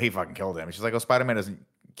 no, he fucking killed him. And she's like, oh, Spider-Man doesn't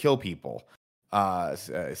kill people.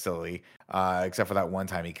 Silly, except for that one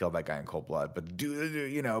time he killed that guy in cold blood. But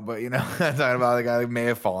talking about the guy who may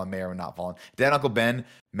have fallen, may have not fallen. Dad, Uncle Ben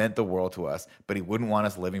meant the world to us, but he wouldn't want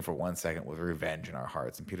us living for 1 second with revenge in our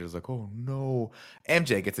hearts. And Peter's like, oh no.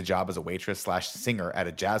 MJ gets a job as a waitress / singer at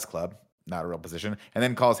a jazz club, not a real position, and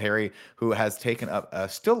then calls Harry, who has taken up a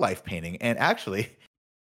still life painting and actually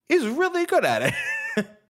is really good at it.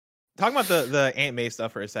 Talking about the Aunt May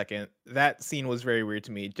stuff for a second, that scene was very weird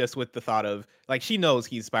to me, just with the thought of, like, she knows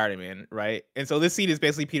he's Spider-Man, right? And so this scene is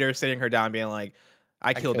basically Peter sitting her down being like,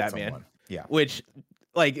 I killed that someone. man. Yeah. Which,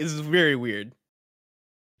 like, is very weird.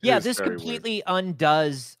 Yeah, this completely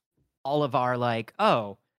undoes all of our, like,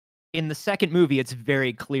 in the second movie, it's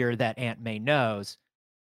very clear that Aunt May knows.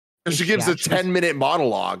 She gives a 10-minute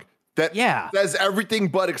monologue that says everything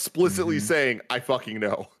but explicitly saying, I fucking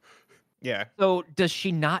know. Yeah. So does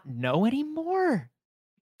she not know anymore?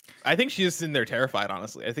 I think she's in there terrified,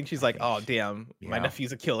 honestly. I think she's like, oh, damn, my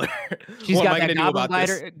nephew's a killer. She's got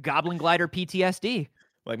that goblin glider PTSD.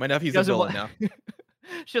 Like, my nephew's a villain now.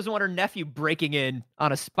 She doesn't want her nephew breaking in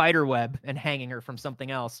on a spider web and hanging her from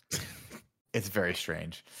something else. It's very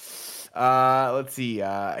strange. Let's see.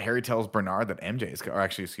 Harry tells Bernard that MJ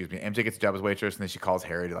gets a job as waitress, and then she calls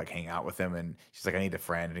Harry to like hang out with him, and she's like, I need a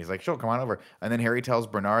friend, and he's like, sure, come on over. And then Harry tells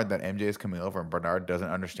Bernard that MJ is coming over, and Bernard doesn't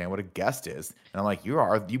understand what a guest is. And I'm like, you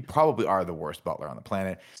probably are the worst butler on the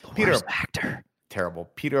planet. Worst actor.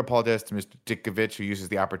 Terrible. Peter apologizes to Mr. Ditkovich, who uses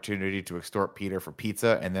the opportunity to extort Peter for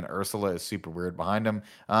pizza, and then Ursula is super weird behind him.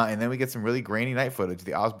 And then we get some really grainy night footage of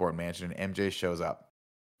the Osborn mansion, and MJ shows up.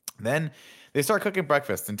 Then they start cooking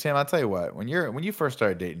breakfast. And Tim, I'll tell you what, when you first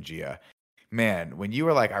started dating Gia, man, when you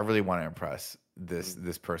were like, I really want to impress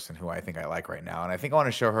this person who I think I like right now, and I think I want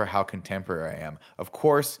to show her how contemporary I am. Of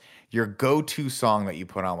course, your go-to song that you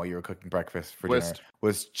put on while you were cooking breakfast for dinner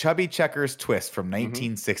was Chubby Checker's Twist from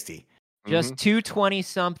 1960. Just two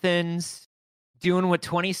 20-somethings doing what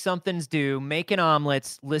 20-somethings do, making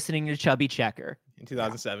omelets, listening to Chubby Checker. In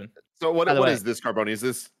 2007. So what is this, Carboni? Is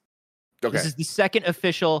this... Okay. This is the second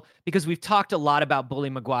official, because we've talked a lot about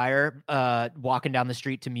Bully Maguire walking down the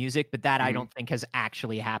street to music, but that I don't think has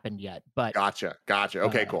actually happened yet. But Gotcha.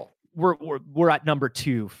 Okay, cool. We're at number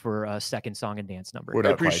 2 for second song and dance number.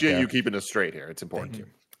 I appreciate you keeping us straight here. It's important too.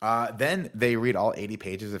 Then they read all 80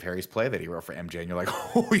 pages of Harry's play that he wrote for MJ, and you're like,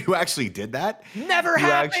 oh, you actually did that? Never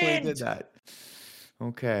happened! You actually did that.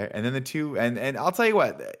 Okay. And then the two, and I'll tell you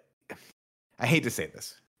what, I hate to say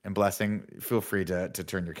this, and Blessing, feel free to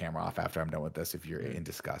turn your camera off after I'm done with this if you're in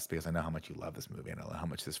disgust, because I know how much you love this movie and I know how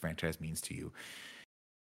much this franchise means to you.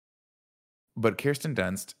 But Kirsten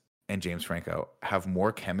Dunst and James Franco have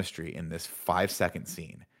more chemistry in this 5-second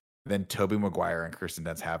scene than Tobey Maguire and Kirsten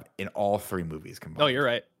Dunst have in all 3 movies combined. Oh, you're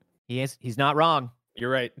right. He's not wrong. You're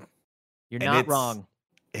right. You're not wrong.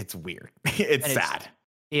 It's weird. It's sad.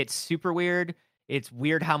 It's super weird. It's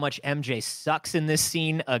weird how much MJ sucks in this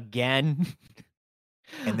scene again.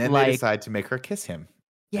 And then they decide to make her kiss him.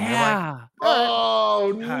 Yeah. Like,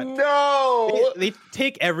 oh, no. They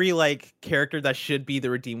take every like character that should be the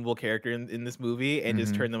redeemable character in this movie and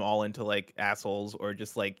just turn them all into like assholes or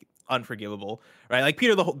just like unforgivable, right? Like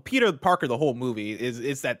Peter Parker, the whole movie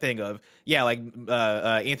is that thing of, like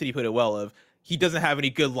Anthony put it well, of he doesn't have any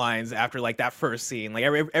good lines after like that first scene. Like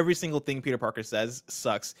every single thing Peter Parker says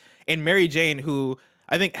sucks. And Mary Jane, who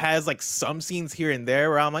I think has like some scenes here and there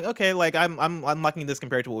where I'm like, okay, like I'm liking this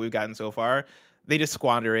compared to what we've gotten so far. They just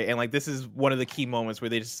squander it, and like this is one of the key moments where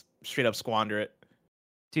they just straight up squander it.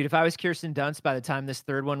 Dude, if I was Kirsten Dunst, by the time this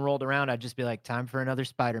third one rolled around, I'd just be like, time for another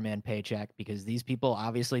Spider-Man paycheck, because these people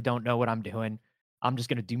obviously don't know what I'm doing. I'm just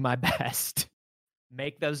gonna do my best.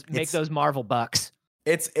 Make those Marvel bucks.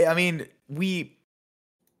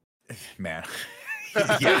 Man.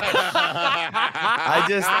 Yeah.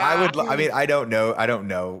 I don't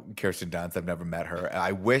know Kirsten Dunst. I've never met her.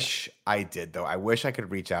 I wish I did, though. I wish I could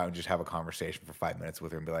reach out and just have a conversation for 5 minutes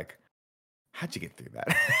with her and be like, how'd you get through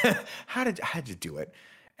that? How'd you do it?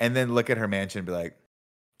 And then look at her mansion and be like,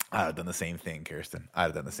 I'd have done the same thing, Kirsten. I'd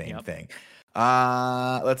have done the same thing.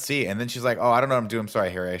 Let's see. And then she's like, oh, I don't know what I'm doing. I'm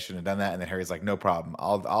sorry, Harry. I shouldn't have done that. And then Harry's like, no problem.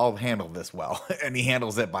 I'll handle this well. And he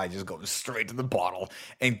handles it by just going straight to the bottle.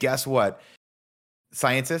 And guess what?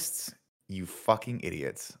 Scientists, you fucking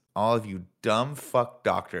idiots. All of you dumb fuck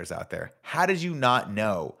doctors out there. How did you not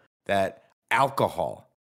know that alcohol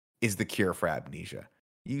is the cure for amnesia?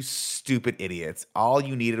 You stupid idiots. All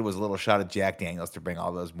you needed was a little shot of Jack Daniels to bring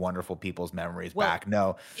all those wonderful people's memories back.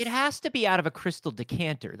 No. It has to be out of a crystal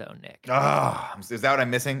decanter, though, Nick. Is that what I'm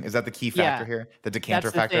missing? Is that the key factor here? The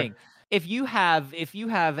decanter factor? Thing. If you have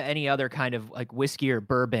any other kind of like whiskey or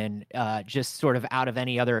bourbon, just sort of out of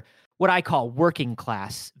any other, what I call working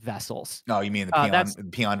class vessels. Oh, you mean the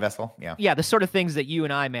peon vessel? Yeah. Yeah, the sort of things that you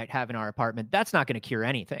and I might have in our apartment. That's not going to cure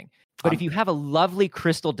anything. But if you have a lovely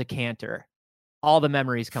crystal decanter, all the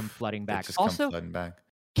memories come flooding back. Also,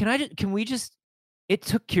 can we just, it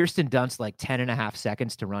took Kirsten Dunst like 10.5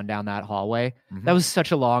 seconds to run down that hallway. Mm-hmm. That was such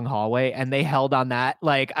a long hallway, and they held on that.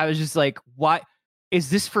 Like, I was just like, why? Is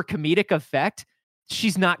this for comedic effect?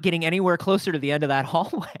 She's not getting anywhere closer to the end of that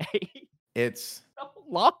hallway. It's so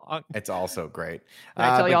long. It's also great. Can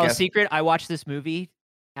I tell y'all a secret? I watched this movie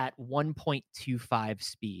at 1.25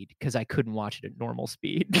 speed because I couldn't watch it at normal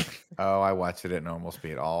speed. Oh, I watched it at normal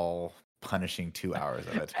speed, all punishing 2 hours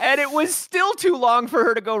of it. And it was still too long for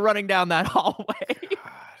her to go running down that hallway.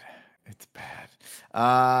 God, it's bad.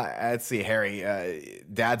 Let's see, Harry,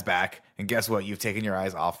 Dad's back, and guess what? You've taken your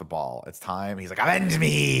eyes off the ball. It's time. He's like, avenge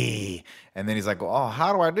me. And then he's like, well,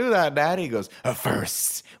 how do I do that, Dad? He goes,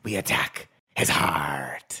 first, we attack his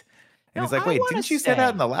heart. And he's like, wait, didn't you say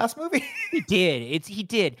that in the last movie? He did. He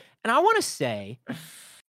did. And I want to say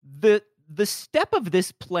the step of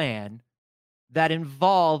this plan that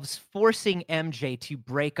involves forcing MJ to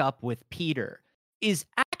break up with Peter is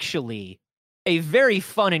actually a very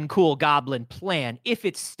fun and cool Goblin plan if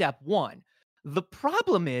it's step one. The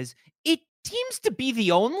problem is it seems to be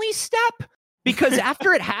the only step, because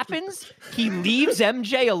after it happens, he leaves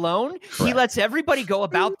MJ alone. Correct. He lets everybody go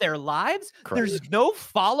about their lives. Correct. There's no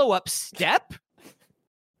follow-up step.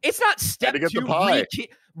 It's not step two,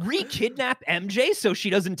 re-kidnap MJ so she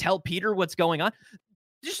doesn't tell Peter what's going on.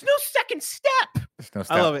 There's no second step.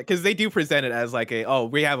 I love it because they do present it as like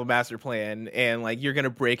we have a master plan and like you're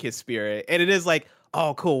gonna break his spirit, and it is like,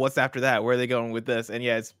 oh cool, what's after that? Where are they going with this? And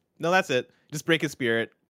yeah, that's it. Just break his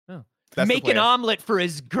spirit. Oh. Make an omelet for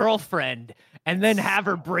his girlfriend and then have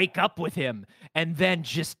her break up with him and then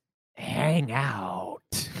just hang out.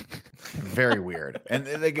 Very weird.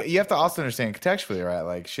 And like, you have to also understand contextually, right?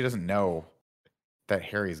 Like she doesn't know that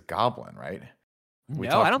Harry's Goblin, right?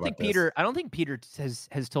 I don't think Peter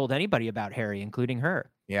has told anybody about Harry, including her.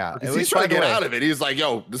 Yeah. He's trying to get out of it. He's like,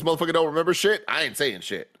 yo, this motherfucker don't remember shit. I ain't saying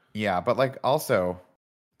shit. Yeah, but like also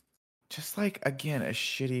just like again, a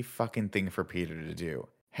shitty fucking thing for Peter to do.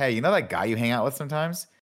 Hey, you know that guy you hang out with sometimes?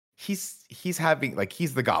 He's having like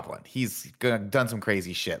he's the Goblin. He's done some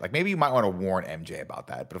crazy shit. Like maybe you might want to warn MJ about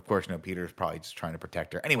that. But of course, Peter's probably just trying to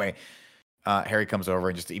protect her. Anyway, Harry comes over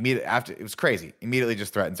and just immediately after it was crazy, immediately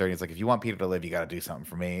just threatens her. And he's like, if you want Peter to live, you got to do something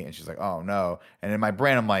for me. And she's like, oh no. And in my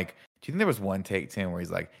brain, I'm like, do you think there was one take, Tim, where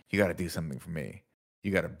he's like, you got to do something for me.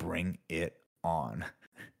 You got to bring it on.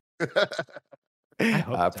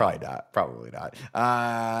 Probably not.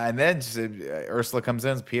 And then Ursula comes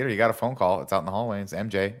in. Peter, you got a phone call. It's out in the hallway. It's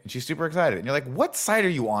MJ, and she's super excited. And you're like, "What side are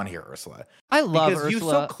you on here, Ursula?" I love because Ursula. You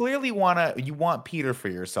so clearly want Peter for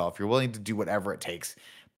yourself. You're willing to do whatever it takes,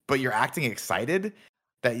 but you're acting excited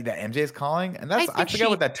that MJ is calling, and I forget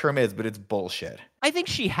what that term is, but it's bullshit. I think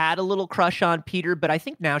she had a little crush on Peter, but I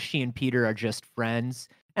think now she and Peter are just friends,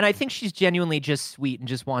 and I think she's genuinely just sweet and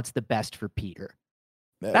just wants the best for Peter.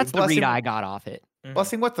 That's the read I got off it.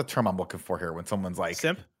 Blessing, what's the term I'm looking for here when someone's like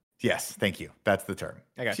simp? Yes, thank you. That's the term.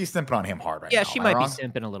 She's simping on him hard right now. Yeah, she might be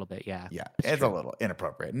simping a little bit. Yeah. Yeah, it's a little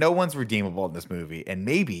inappropriate. No one's redeemable in this movie, and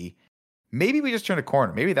maybe maybe we just turned a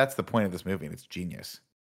corner. Maybe that's the point of this movie, and it's genius.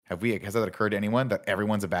 Has that occurred to anyone that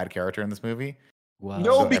everyone's a bad character in this movie? Wow.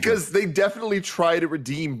 No, because they definitely try to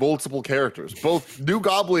redeem multiple characters, both New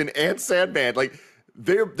Goblin and Sandman. Like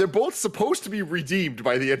they're both supposed to be redeemed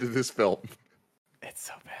by the end of this film. It's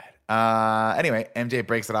so bad. Anyway, MJ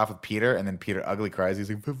breaks it off with Peter, and then Peter ugly cries. He's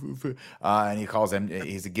like, and he calls MJ.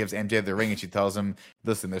 He gives MJ the ring, and she tells him,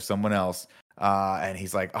 "Listen, there's someone else." And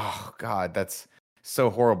he's like, "Oh God, that's so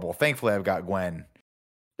horrible. Thankfully, I've got Gwen."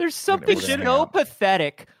 There's something so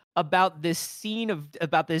pathetic about this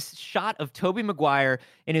about this shot of Tobey Maguire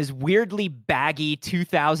in his weirdly baggy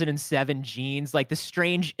 2007 jeans, like the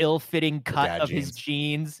strange ill-fitting cut of his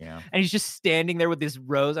jeans. Yeah. And he's just standing there with this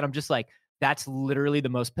rose, and I'm just like, that's literally the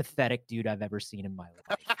most pathetic dude I've ever seen in my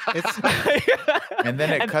life. And then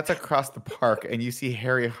it cuts across the park, and you see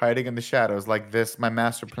Harry hiding in the shadows like this. My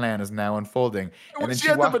master plan is now unfolding. And then she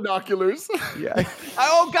had the binoculars. Yeah.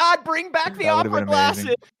 Oh God, bring back the opera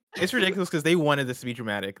glasses. It's ridiculous because they wanted this to be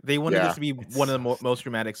dramatic. They wanted this to be one of the most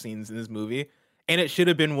dramatic scenes in this movie, and it should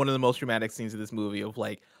have been one of the most dramatic scenes of this movie. Of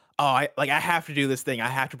like, oh, I have to do this thing. I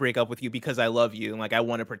have to break up with you because I love you, and like I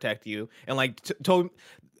want to protect you. And like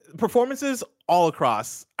performances all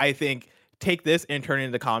across, I think, take this and turn it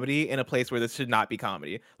into comedy in a place where this should not be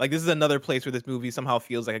comedy. Like this is another place where this movie somehow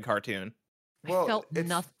feels like a cartoon. Well, I felt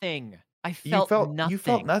nothing. You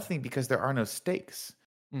felt nothing because there are no stakes.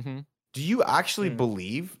 Mm-hmm. Do you actually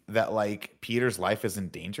believe that like Peter's life is in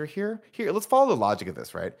danger here? Here, let's follow the logic of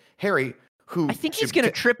this, right? Harry, who I think he's going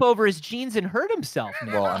to trip over his jeans and hurt himself.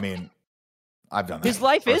 Now. Well, I mean, I've done that. His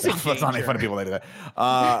life is in danger. Let's not make fun of people that do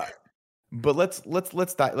that. But let's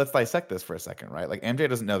dissect this for a second, right? Like MJ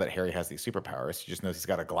doesn't know that Harry has these superpowers. She just knows he's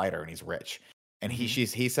got a glider and he's rich. And he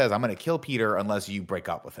says, "I'm going to kill Peter unless you break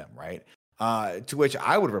up with him," right? To which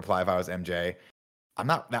I would reply if I was MJ, I'm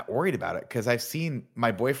not that worried about it because I've seen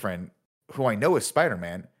my boyfriend, who I know is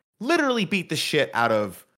Spider-Man, literally beat the shit out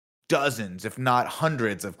of dozens, if not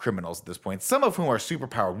hundreds of criminals at this point, some of whom are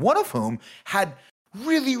superpowered, one of whom had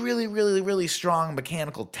really, really, really, really strong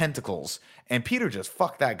mechanical tentacles, and Peter just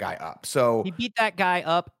fucked that guy up. So he beat that guy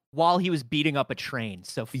up while he was beating up a train,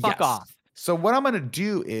 so fuck off. So what I'm going to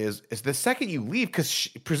do is the second you leave, because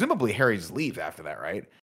presumably Harry just leaves after that, right?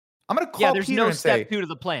 I'm going to call there's Peter no and step say, 2 to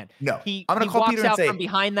the plan. No, I'm going to call Peter and say, from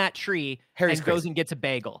behind that tree Harry's and goes crazy. and gets a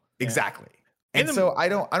bagel. Exactly. And so I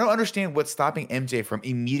don't understand what's stopping MJ from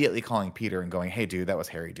immediately calling Peter and going, "Hey, dude, that was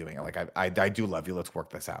Harry doing it. Like, I do love you. Let's work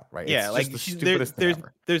this out." Right? Yeah, it's like just the stupidest thing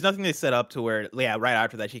ever. There's nothing they set up to where, right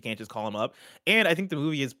after that, she can't just call him up. And I think the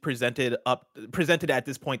movie is presented at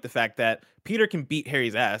this point the fact that Peter can beat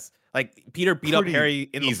Harry's ass. Like Peter beat up Harry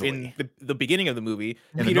in the beginning of the movie.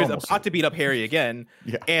 Peter's about to beat up Harry again.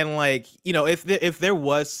 Yeah. And like, you know, if there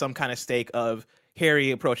was some kind of stake of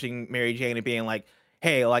Harry approaching Mary Jane and being like,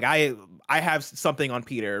 "Hey, like I have something on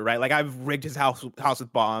Peter, right? Like I've rigged his house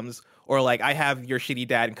with bombs, or like I have your shitty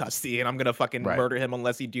dad in custody, and I'm gonna fucking murder him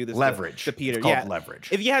unless you do this." Leverage to Peter. It's called leverage.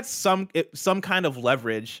 If you had some kind of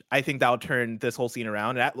leverage, I think that would turn this whole scene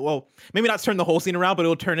around. Well, maybe not turn the whole scene around, but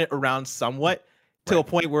it'll turn it around somewhat to a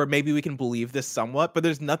point where maybe we can believe this somewhat. But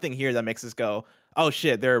there's nothing here that makes us go, "Oh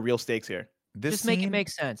shit, there are real stakes here." Just make it make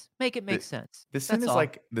sense. Make it make sense. This scene is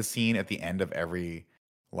like the scene at the end of every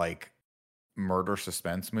like murder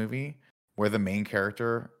suspense movie where the main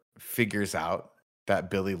character figures out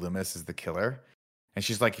that Billy Loomis is the killer, and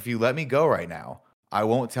she's like, "If you let me go right now, I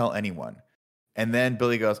won't tell anyone." And then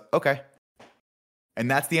Billy goes, "Okay." And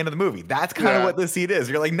that's the end of the movie. That's kind of what this scene is.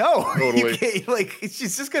 You're like, no, totally. You can't, like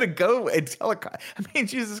she's just gonna go and tell a cop. I mean,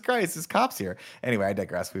 Jesus Christ, there's cops here. Anyway, I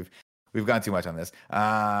digress. We've gone too much on this.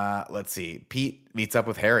 Let's see. Pete meets up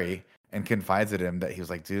with Harry and confides in him that he was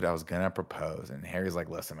like, "Dude, I was gonna propose." And Harry's like,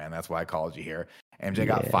 "Listen, man, that's why I called you here." MJ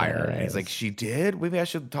got fired. And he's like, "She did? Maybe I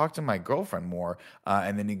should talk to my girlfriend more."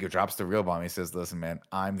 And then he drops the real bomb. He says, "Listen, man,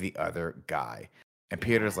 I'm the other guy." And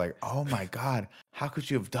Peter's like, "Oh my God, how could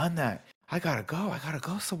you have done that? I gotta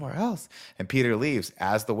go somewhere else." And Peter leaves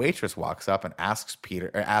as the waitress walks up and asks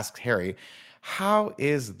Harry, "How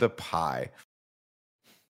is the pie?"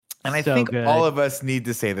 And I think all of us need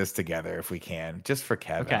to say this together if we can, just for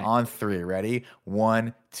Kevin. Okay. On 3, ready?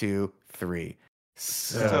 1, 2, 3.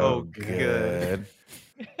 So good.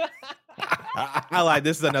 I lied.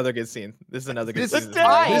 This is another good scene. This is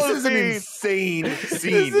an insane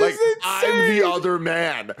scene. Like, I'm the other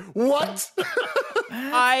man. What?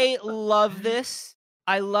 I love this.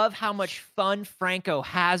 I love how much fun Franco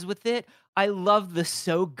has with it. I love the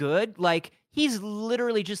so good. Like, he's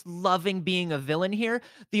literally just loving being a villain here.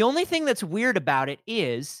 The only thing that's weird about it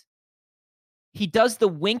is he does the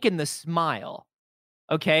wink and the smile,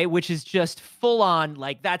 okay, which is just full on,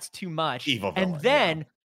 like, that's too much. Evil villain, and then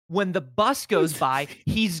when the bus goes by,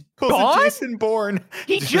 he's Pulls a gone. Jason Bourne.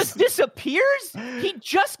 He just disappears. He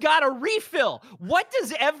just got a refill. What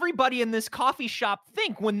does everybody in this coffee shop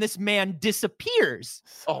think when this man disappears?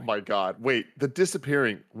 Oh my God. Wait, the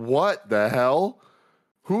disappearing. What the hell?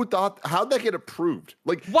 Who thought, how'd that get approved?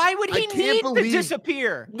 Like, why would he need to believe,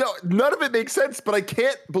 disappear? No, none of it makes sense, but I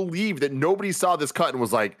can't believe that nobody saw this cut and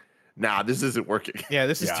was like, nah, this isn't working. Yeah,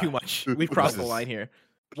 this is too much. We've crossed the line here.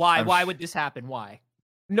 Why? Why would this happen? Why?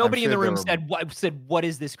 Nobody in the room said, what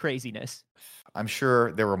is this craziness? I'm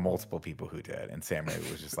sure there were multiple people who did, and Sam Raimi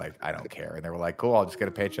was just like, I don't care. And they were like, cool, I'll just get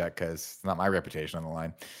a paycheck because it's not my reputation on the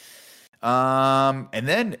line. And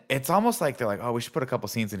then it's almost like they're like, oh, we should put a couple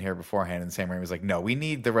scenes in here beforehand. And Sam Raimi was like, no, we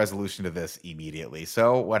need the resolution to this immediately.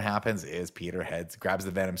 So what happens is Peter grabs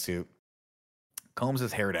the Venom suit, combs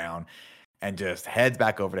his hair down, and just heads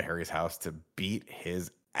back over to Harry's house to beat his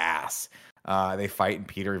ass. They fight, and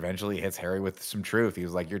Peter eventually hits Harry with some truth. He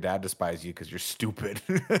was like, your dad despised you because you're stupid.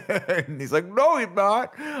 And he's like, no, he's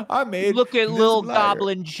not. I made Look at little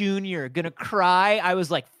Goblin Jr. gonna cry. I was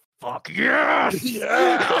like, fuck yes!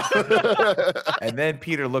 Yeah. And then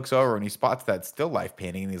Peter looks over and he spots that still life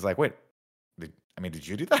painting, and he's like, wait, did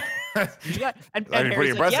you do that? Yeah. And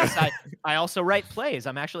Harry's like, yes, I also write plays.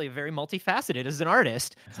 I'm actually very multifaceted as an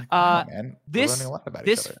artist. Like, man,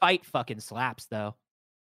 this fight fucking slaps, though.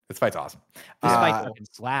 This fight's awesome. This fight fucking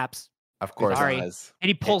slaps. Of course. Sorry. And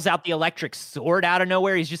he pulls out the electric sword out of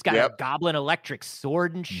nowhere. He's just got a goblin electric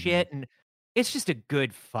sword and shit. And it's just a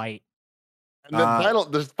good fight. And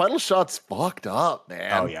the final shot's fucked up,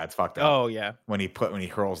 man. Oh yeah, it's fucked up. Oh yeah. When he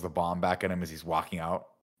hurls the bomb back at him as he's walking out.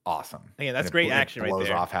 Awesome. Yeah, that's great action right there. Blows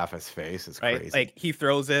off half his face. It's right? crazy. Like he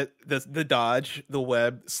throws it, the dodge, the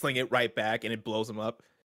web, sling it right back, and it blows him up.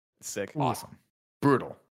 It's sick. Awesome.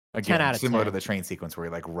 Brutal. Again, 10 out of similar 10. to the train sequence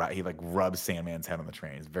where he rubs Sandman's head on the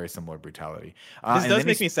train. It's very similar brutality. This does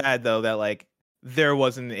make me sad though that like there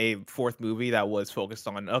wasn't a fourth movie that was focused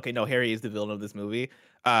on, okay, no, Harry is the villain of this movie.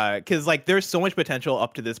 Because like there's so much potential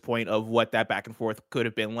up to this point of what that back and forth could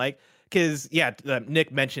have been like. Because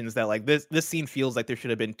Nick mentions that like this scene feels like there should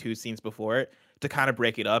have been two scenes before it to kind of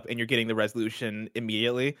break it up, and you're getting the resolution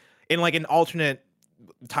immediately. In like an alternate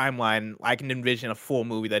timeline, I can envision a full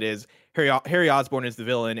movie that is Harry Osborn is the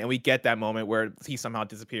villain, and we get that moment where he somehow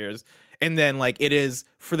disappears, and then like it is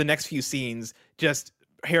for the next few scenes just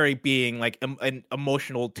Harry being like an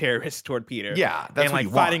emotional terrorist toward Peter. Yeah, that's and what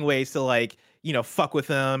like finding ways to like, you know, fuck with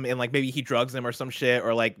him, and like maybe he drugs him or some shit,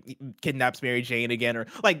 or like kidnaps Mary Jane again, or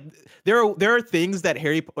like there are things that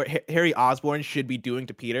Harry Osborn should be doing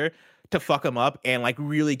to Peter to fuck him up and like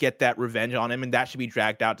really get that revenge on him, and that should be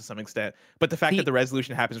dragged out to some extent. But the fact that the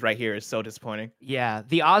resolution happens right here is so disappointing. Yeah,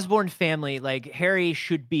 the Osborn family, like Harry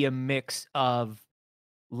should be a mix of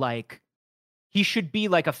like, he should be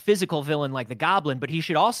like a physical villain like the Goblin, but he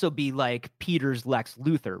should also be like Peter's Lex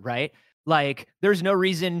Luthor, right? Like, there's no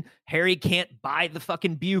reason Harry can't buy the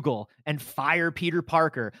fucking bugle and fire Peter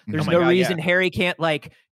Parker. There's no reason Harry can't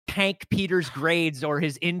like tank Peter's grades or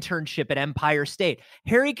his internship at Empire State.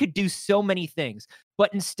 Harry could do so many things,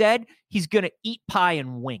 but instead he's going to eat pie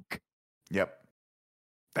and wink. Yep.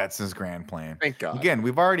 That's his grand plan. Thank God. Again,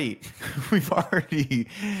 we're already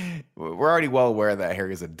well aware that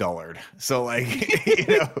Harry is a dullard. So like,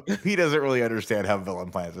 you know, he doesn't really understand how villain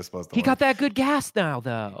plans are supposed to work. He got that good gas now,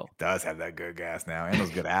 though. Does have that good gas now, and those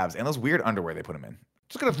good abs, and those weird underwear they put him in.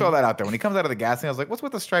 Just gonna throw that out there. When he comes out of the gas thing, I was like, "What's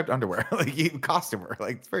with the striped underwear?" Like, he costumer.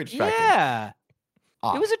 Like, it's very distracting. Yeah,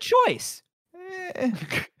 it was a choice.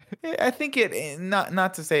 I think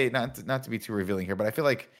not to be too revealing here, but I feel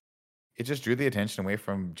like it just drew the attention away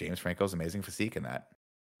from James Franco's amazing physique in that.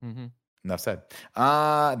 Mm-hmm. Enough said.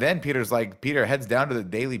 Then Peter heads down to the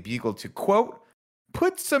Daily Bugle to, quote,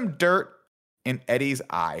 put some dirt in Eddie's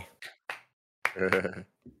eye.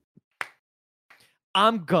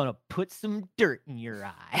 I'm gonna put some dirt in your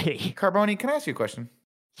eye. Carboni, can I ask you a question?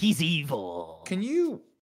 He's evil. Can you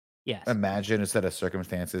Yes. imagine a set of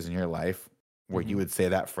circumstances in your life where you would say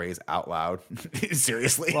that phrase out loud?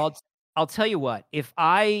 Seriously? Well, I'll tell you what. If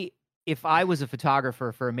I was a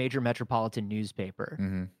photographer for a major metropolitan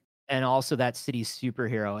newspaper, and also that city's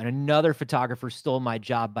superhero, and another photographer stole my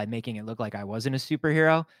job by making it look like I wasn't a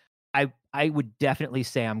superhero, I would definitely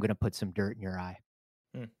say I'm going to put some dirt in your eye.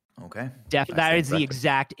 Okay. That is the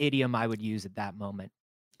exact idiom I would use at that moment.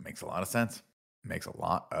 Makes a lot of sense.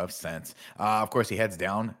 Of course, he heads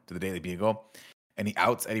down to the Daily Bugle, and he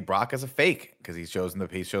outs Eddie Brock as a fake because he shows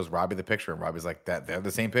Robbie the picture, and Robbie's like, "That they're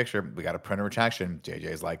the same picture. We got to print a retraction."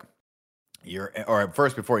 JJ's like,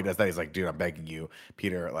 first before he does that, he's like, "Dude, I'm begging you,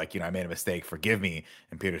 Peter. Like, you know, I made a mistake. Forgive me."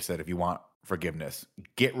 And Peter said, "If you want forgiveness,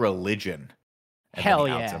 get religion." And Hell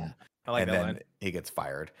then he outs yeah. him I like and that then line. he gets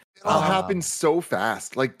fired. It all happened so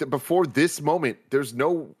fast. Like before this moment, there's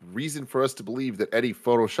no reason for us to believe that Eddie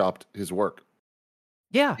photoshopped his work.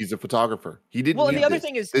 Yeah. He's a photographer. He didn't Well, and need the other this.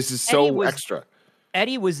 thing is, This is so extra.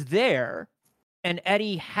 Eddie was there, and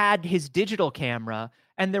Eddie had his digital camera,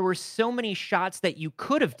 and there were so many shots that you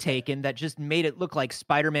could have taken that just made it look like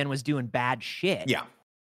Spider-Man was doing bad shit. Yeah.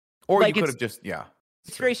 Or Like, you could have just, yeah.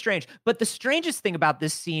 It's very strange. But the strangest thing about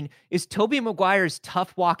this scene is Tobey Maguire's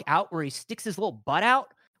tough walk out where he sticks his little butt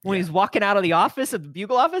out when he's walking out of the office of the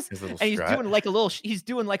Bugle office, and he's doing like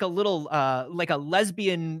a little like a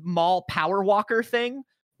lesbian mall power walker thing.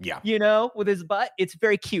 Yeah. You know, with his butt. It's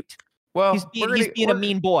very cute. Well, he's being a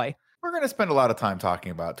mean boy. We're going to spend a lot of time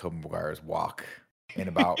talking about Tobey Maguire's walk in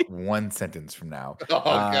about one sentence from now. Oh,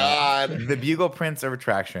 God. The Bugle Prince of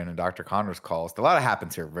Attraction and Dr. Connors calls. A lot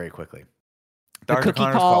happens here very quickly. The Dr. cookie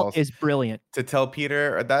Connors call calls is brilliant. to tell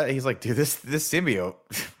Peter that he's like, dude, this symbiote.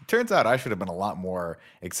 Turns out I should have been a lot more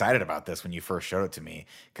excited about this when you first showed it to me,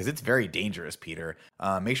 because it's very dangerous, Peter.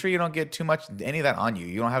 Make sure you don't get too much any of that on you.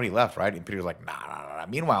 You don't have any left, right? And Peter's like, nah.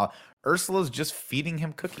 Meanwhile, Ursula's just feeding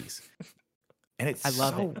him cookies, and it's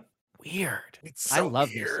weird. It's so I love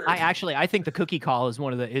weird. this. I think the cookie call is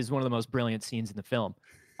one of the most brilliant scenes in the film.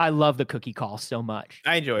 I love the cookie call so much.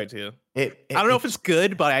 I enjoy it too. I don't know if it's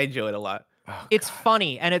good, but I enjoy it a lot. Oh, it's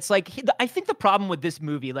funny, and it's like I think the problem with this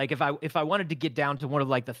movie, like if I wanted to get down to one of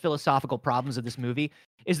like the philosophical problems of this movie,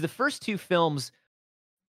 is the first two films,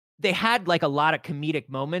 they had like a lot of comedic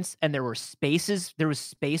moments, and there was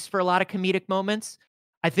space for a lot of comedic moments.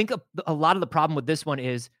 I think a lot of the problem with this one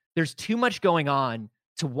is there's too much going on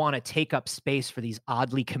to want to take up space for these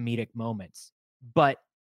oddly comedic moments, but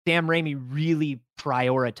Sam Raimi really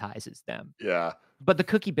prioritizes them. Yeah. But the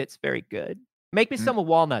cookie bit's very good. Make me some with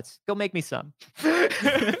walnuts. Go make me some.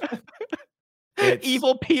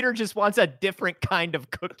 Evil Peter just wants a different kind of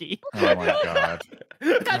cookie. Oh my God.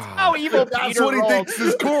 That's how evil Peter That's what he rolls. thinks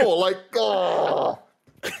is cool. Like, oh.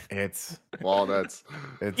 It's walnuts.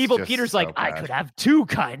 Evil Peter's so like, I bad. could have two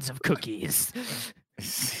kinds of cookies.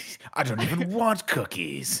 I don't even want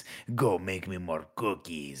cookies. Go make me more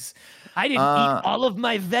cookies. I didn't eat all of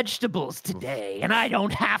my vegetables today, and I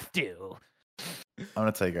don't have to. I'm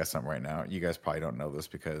going to tell you guys something right now. You guys probably don't know this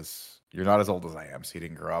because you're not as old as I am, so you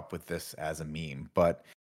didn't grow up with this as a meme. But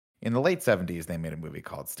in the late 70s, they made a movie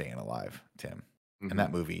called Staying Alive, Tim. Mm-hmm. And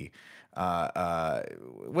that movie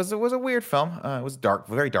was a weird film. It was dark,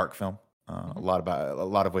 very dark film. A lot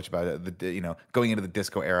of which about the going into the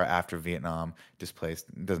disco era after Vietnam, displaced.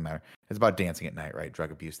 It doesn't matter. It's about dancing at night, right?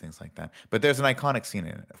 Drug abuse, things like that. But there's an iconic scene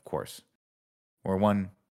in it, of course, where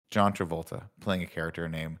one John Travolta playing a character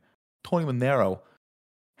named Tony Manero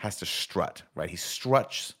has to strut, right? He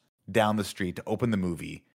struts down the street to open the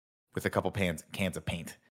movie with a couple cans of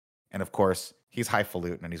paint. And of course, he's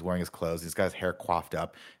highfalutin and he's wearing his clothes. He's got his hair coiffed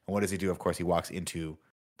up. And what does he do? Of course, he walks into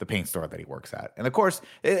the paint store that he works at. And of course,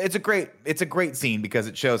 it's a great scene because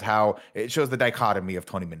it shows the dichotomy of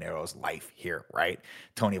Tony Manero's life here, right?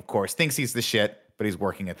 Tony, of course, thinks he's the shit, but he's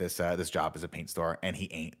working at this job as a paint store, and he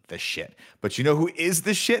ain't the shit. But you know who is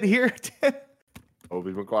the shit here?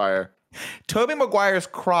 Tobey Maguire. Tobey Maguire's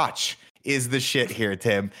crotch is the shit here,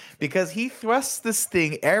 Tim, because he thrusts this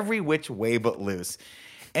thing every which way but loose.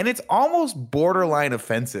 And it's almost borderline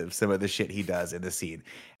offensive, some of the shit he does in the scene.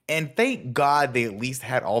 And thank God they at least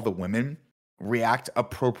had all the women react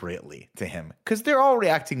appropriately to him, because they're all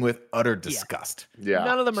reacting with utter disgust. Yeah.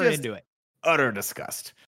 None of them are Just into it. Utter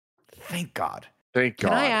disgust. Thank God. Thank God.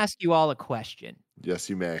 Can I ask you all a question? Yes,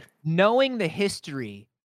 you may. Knowing the history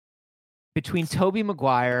between Tobey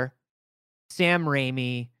Maguire, Sam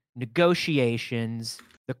Raimi, negotiations,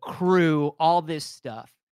 the crew, all this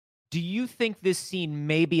stuff, do you think this scene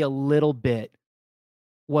maybe a little bit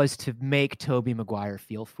was to make Tobey Maguire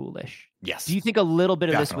feel foolish? Yes. Do you think a little bit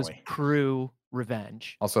of this was Definitely. crew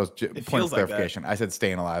revenge? Also, point of feels like that. clarification, I said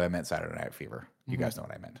Staying Alive. I meant Saturday Night Fever. You guys know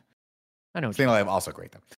what I meant. I know. Staying Alive, also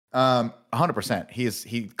great though. 100%.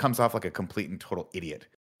 He comes off like a complete and total idiot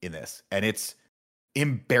in this, and it's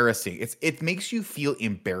embarrassing. It makes you feel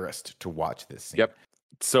embarrassed to watch this scene. Yep.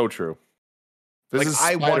 So true. This Like, is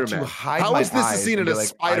I want to Spider-Man. hide How my is this a eyes scene and in be a like,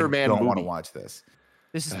 Spider-Man I don't movie? want to watch this.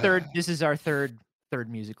 This is our third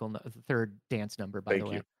musical, third dance number, by the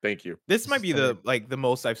way. Thank you. This might be the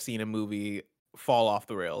most I've seen a movie fall off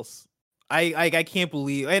the rails. I can't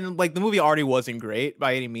believe, and like the movie already wasn't great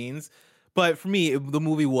by any means, but for me the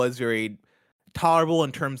movie was very tolerable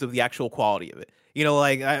in terms of the actual quality of it. You know,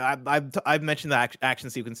 like I've mentioned the action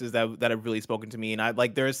sequences that have really spoken to me,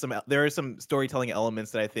 and there are some storytelling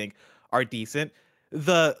elements that I think are decent.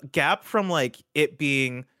 The gap from like it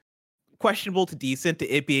being questionable to decent to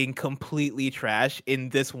it being completely trash in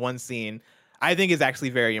this one scene, I think is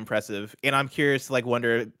actually very impressive. And I'm curious to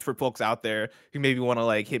wonder for folks out there who maybe want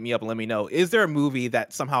to hit me up and let me know, is there a movie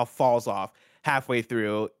that somehow falls off halfway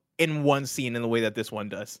through in one scene in the way that this one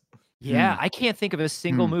does? Yeah, I can't think of a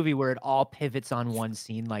single movie where it all pivots on one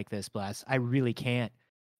scene like this, Bless. I really can't.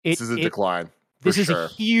 This is a decline. This is a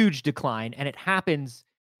huge decline, and it happens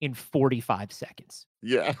in 45 seconds.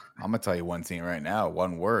 Yeah. I'm going to tell you one scene right now.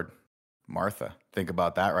 One word. Martha. Think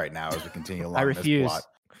about that right now as we continue along this plot.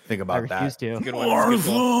 Think about that. I refuse to. Good one.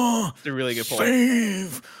 Martha! It's a really good point.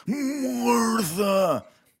 Save Martha!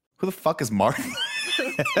 Who the fuck is Martha?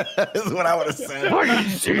 Is what I would have said. I didn't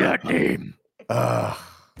see that name.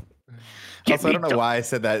 Also, I don't know why I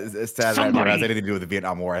said that. It's sad that it has anything to do with the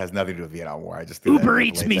Vietnam War. It has nothing to do with the Vietnam War. I just Uber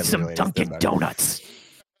Eats me some Dunkin' Donuts.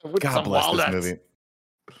 God bless this movie.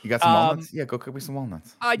 You got some walnuts? Yeah, go cook me some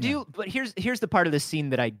walnuts. I do, but here's the part of the scene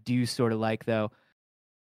that I do sort of like, though.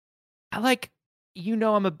 I like,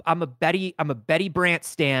 I'm a Betty Brant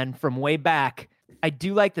stan from way back. I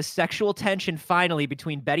do like the sexual tension finally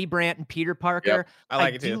between Betty Brant and Peter Parker. Yep, I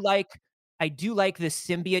like it too. I do like the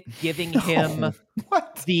symbiote giving him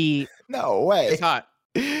the no way. It's hot.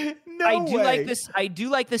 I do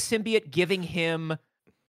like the symbiote giving him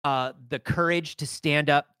the courage to stand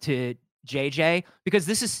up to JJ, because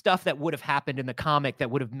this is stuff that would have happened in the comic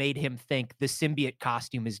that would have made him think the symbiote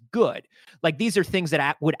costume is good. Like, these are things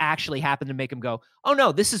that would actually happen to make him go, oh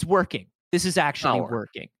no, this is working. This is actually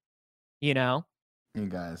working. You know? You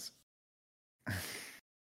guys.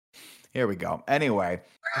 Here we go. Anyway.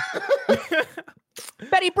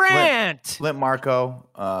 Betty Brant! Flint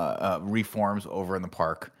Marco reforms over in the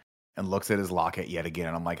park and looks at his locket yet again.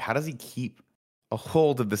 And I'm like, how does he keep a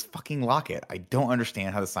hold of this fucking locket? I don't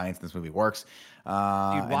understand how the science in this movie works.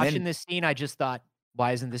 Dude, watching this scene, I just thought,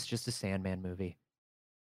 why isn't this just a Sandman movie?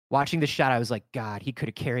 Watching the shot, I was like, God, he could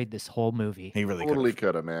have carried this whole movie. He really totally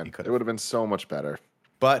could have, man. It would have been so much better.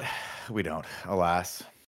 But we don't, alas.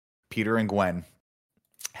 Peter and Gwen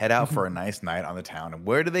head out for a nice night on the town. And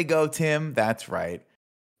where do they go, Tim? That's right,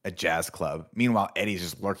 a jazz club. Meanwhile, Eddie's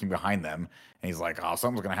just lurking behind them. And he's like, oh,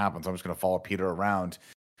 something's going to happen. So I'm just going to follow Peter around.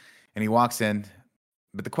 And he walks in.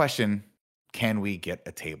 But the question, can we get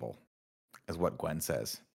a table? Is what Gwen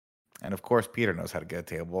says. And of course, Peter knows how to get a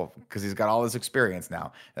table because he's got all this experience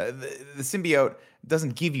now. The symbiote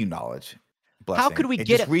doesn't give you knowledge. Blessing. How could we it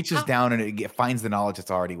get just reaches down and it finds the knowledge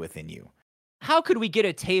that's already within you. How could we get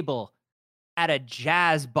a table at a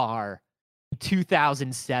jazz bar in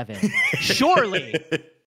 2007? Surely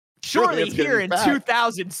here in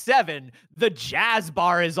 2007, the jazz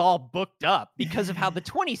bar is all booked up because of how the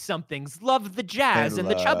 20-somethings love the jazz and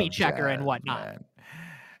the chubby checker and whatnot. Man.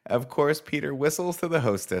 Of course, Peter whistles to the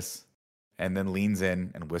hostess and then leans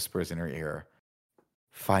in and whispers in her ear,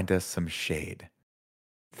 find us some shade.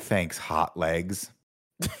 Thanks, hot legs.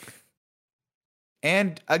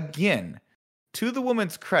 And again, to the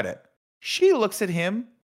woman's credit, she looks at him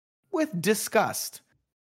with disgust.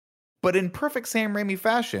 But in perfect Sam Raimi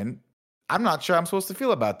fashion, I'm not sure I'm supposed to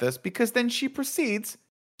feel about this, because then she proceeds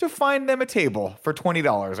to find them a table for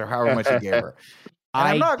 $20 or however much he gave her. And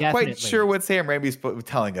I'm not quite sure what Sam Raimi's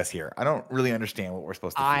telling us here. I don't really understand what we're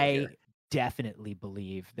supposed to feel here. Definitely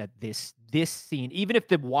believe that this scene, even if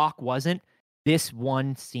the walk wasn't, this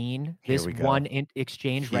one scene, this one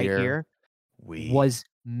exchange right here was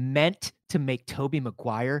meant to make Tobey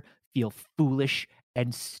Maguire feel foolish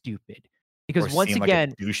and stupid. Because once again,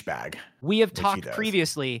 like a douchebag, we have talked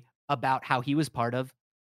previously about how he was part of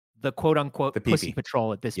the quote-unquote Pussy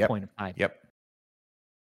Patrol at this point in time. Yep.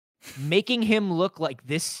 Making him look like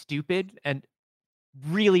this stupid and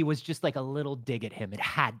really was just like a little dig at him. It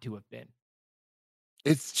had to have been.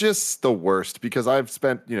 It's just the worst, because I've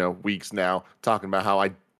spent, weeks now talking about how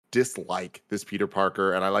I dislike this Peter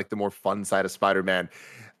Parker and I like the more fun side of Spider-Man.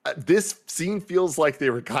 This scene feels like they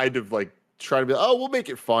were kind of like trying to be, oh, we'll make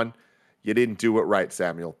it fun. You didn't do it right,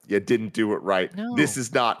 Samuel. You didn't do it right. No. This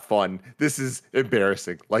is not fun. This is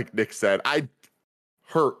embarrassing. Like Nick said, I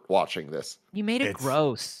hurt watching this. You made it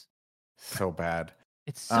gross. So bad.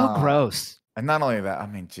 It's so gross. And not only that, I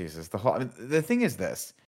mean, Jesus, the thing is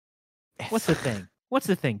this. What's the thing? What's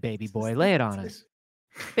the thing, baby boy? Lay it on us.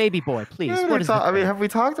 Baby boy, please. What is it? Have we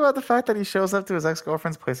talked about the fact that he shows up to his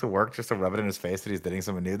ex-girlfriend's place of work just to rub it in his face that he's dating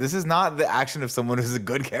someone new? This is not the action of someone who's a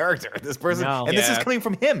good character. This person, this is coming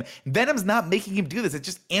from him. Venom's not making him do this. It's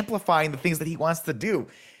just amplifying the things that he wants to do.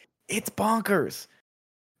 It's bonkers.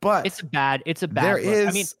 But it's a bad there look. is.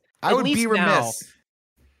 I mean, I would be remiss,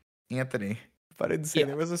 Anthony, if I didn't say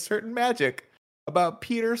there was a certain magic about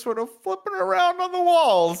Peter sort of flipping around on the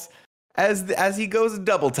walls as he goes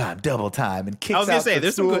double time, and kicks. I was gonna out say the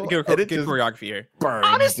there's some stool, good choreography here. Burns,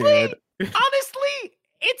 Honestly, dude.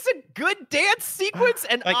 it's a good dance sequence,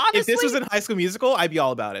 and Like honestly, if this was in High School Musical, I'd be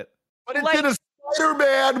all about it. But it's in a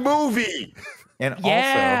Spider-Man movie. And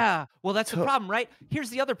yeah. Well, that's the problem, right? Here's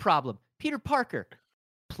the other problem. Peter Parker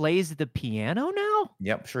plays the piano now?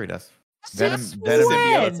 Yep, sure he does. Since Venom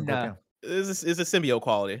when? This is a symbiote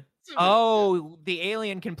quality. Oh, the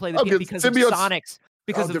alien can play the Oh, piano because because of symbiotes- Sonics,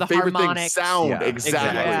 because of their the favorite thing, harmonics. sound. Yeah,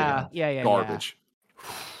 Exactly. Yeah. Garbage.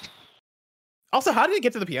 Also, how did he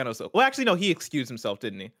get to the piano? So, well, actually, no, he excused himself,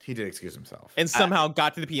 didn't he? He did excuse himself. And somehow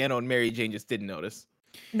got to the piano, and Mary Jane just didn't notice.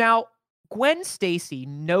 Now, Gwen Stacy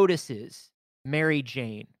notices Mary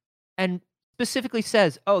Jane and specifically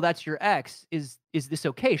says, "Oh, that's your ex. Is this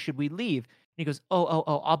okay? Should we leave?" And he goes, "Oh,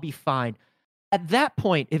 I'll be fine." At that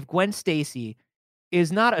point, if Gwen Stacy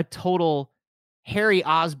is not a total Harry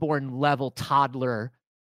Osborn level toddler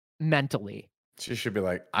mentally, She should be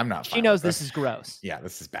like, I'm not. she knows this is gross. Yeah,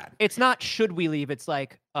 this is bad. It's not should we leave? It's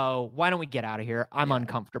like, oh, why don't we get out of here? I'm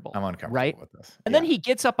uncomfortable. I'm uncomfortable right? with this. And then he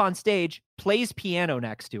gets up on stage, plays piano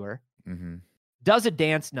next to her, does a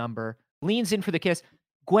dance number, leans in for the kiss.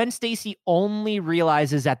 Gwen Stacy only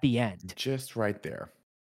realizes at the end. Just right there.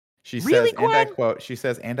 She Really, says, and I Gwen? quote, she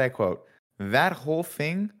says, and I quote, that whole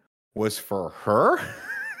thing was for her?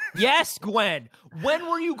 Yes, Gwen. When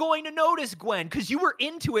were you going to notice, Gwen? Because you were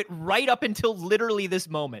into it right up until literally this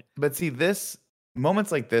moment. But see,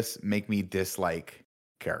 moments like this make me dislike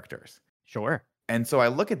characters. Sure. And so I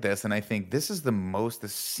look at this and I think this is the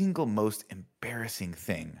single most embarrassing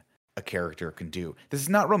thing a character can do. This is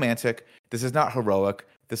not romantic. This is not heroic.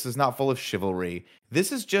 This is not full of chivalry.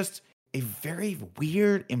 This is just a very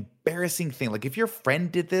weird, embarrassing thing. Like if your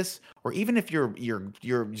friend did this, or even if your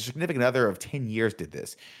significant other of 10 years did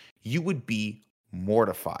this, you would be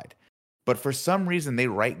mortified. But for some reason, they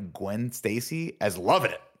write Gwen Stacy as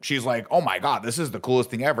loving it. She's like, oh my God, this is the coolest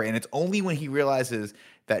thing ever. And it's only when he realizes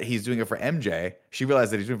that he's doing it for MJ, she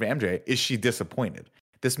realizes that he's doing it for MJ, is she disappointed.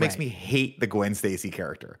 This makes me hate the Gwen Stacy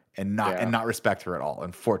character and not respect her at all,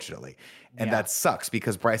 unfortunately. And that sucks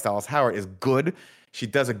because Bryce Dallas Howard is good. She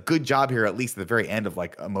does a good job here, at least at the very end of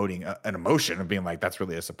like emoting an emotion of being like, that's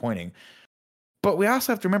really disappointing. But we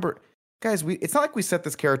also have to remember, guys, it's not like we set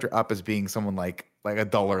this character up as being someone like a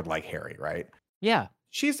dullard like Harry, right? Yeah.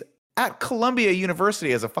 She's at Columbia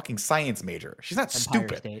University as a fucking science major. She's not Empire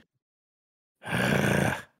stupid. State.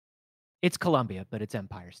 It's Columbia, but it's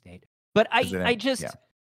Empire State. But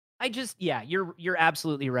you're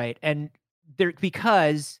absolutely right. And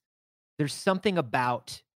because there's something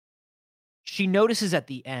about, she notices at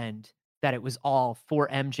the end that it was all for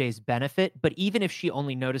MJ's benefit, but even if she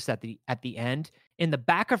only noticed at the end, in the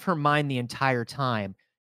back of her mind the entire time,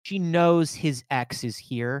 she knows his ex is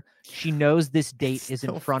here. She knows this date is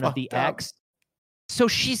in front of the ex. So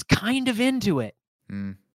she's kind of into it.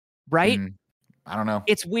 Right? I don't know.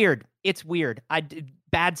 It's weird.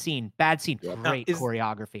 Bad scene. Great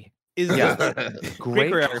choreography.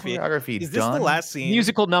 Great choreography. Is this the last scene?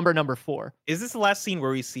 Musical number 4. Is this the last scene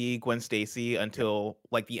where we see Gwen Stacy until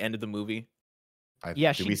like the end of the movie?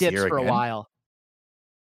 She dips for a while.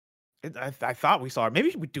 I thought we saw her.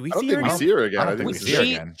 Maybe do we I don't see think her we again? see her again. I don't think we see her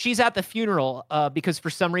again. She's at the funeral because for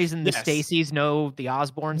some reason the Stacys know the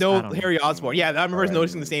Osbournes. No, Harry Osborn. Yeah, I remember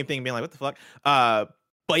noticing the same thing, being like, "What the fuck?"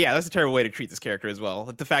 But yeah, that's a terrible way to treat this character as well.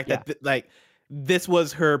 The fact that this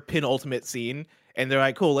was her penultimate scene, and they're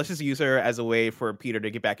like, "Cool, let's just use her as a way for Peter to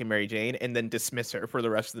get back in Mary Jane, and then dismiss her for the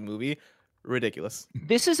rest of the movie." Ridiculous.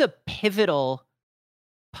 This is a pivotal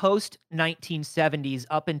post 1970s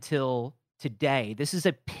up until today. This is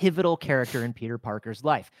a pivotal character in Peter Parker's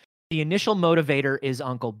life. The initial motivator is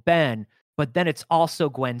Uncle Ben, but then it's also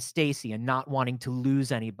Gwen Stacy and not wanting to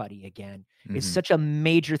lose anybody again is such a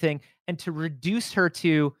major thing. And to reduce her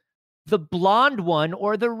to the blonde one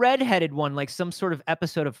or the redheaded one, like some sort of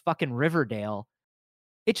episode of fucking Riverdale,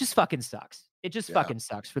 it just fucking sucks. It just fucking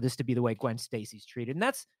sucks for this to be the way Gwen Stacy's treated. And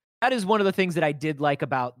that is one of the things that I did like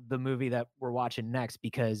about the movie that we're watching next,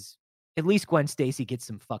 because at least Gwen Stacy gets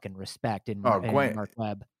some fucking respect in Mark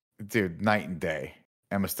Webb. Dude, night and day.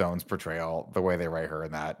 Emma Stone's portrayal, the way they write her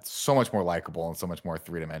in that, so much more likable and so much more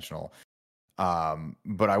three-dimensional.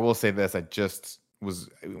 But I will say this, I just was,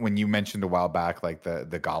 when you mentioned a while back, like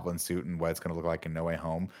the goblin suit and what it's going to look like in No Way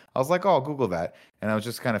Home, I was like, oh, I'll Google that. And I was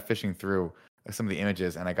just kind of fishing through some of the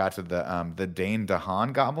images, and I got to the Dane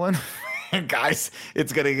DeHaan goblin. And guys,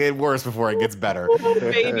 it's going to get worse before it gets better.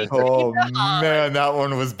 Oh, man, that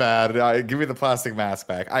one was bad. Give me the plastic mask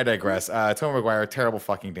back. I digress. Tobey Maguire, terrible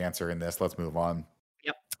fucking dancer in this. Let's move on.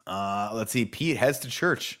 Yep. Let's see. Pete heads to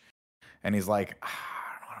church, and he's like, I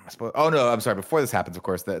don't know what I'm going Oh no, I'm sorry. Before this happens, of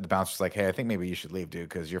course, the bouncer's like, "Hey, I think maybe you should leave, dude,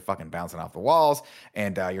 because you're fucking bouncing off the walls,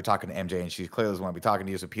 and you're talking to MJ, and she clearly doesn't want to be talking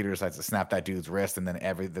to you." So Peter decides to snap that dude's wrist, and then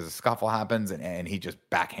there's a scuffle happens, and he just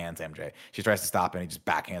backhands MJ. She tries to stop, and he just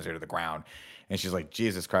backhands her to the ground, and she's like,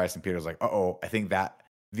 "Jesus Christ!" And Peter's like, "Uh-oh, I think that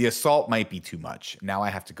the assault might be too much. Now I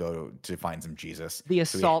have to go to find some Jesus." The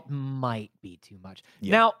assault might be too much.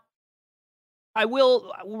 Yeah. Now,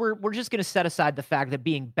 we're just going to set aside the fact that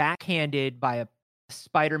being backhanded by a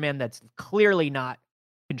Spider-Man that's clearly not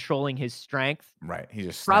controlling his strength. Right. He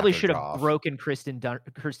just probably snapped should her have jaw off. broken Kirsten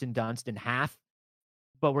Dunst in half,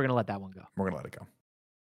 but we're going to let that one go. We're gonna let it go.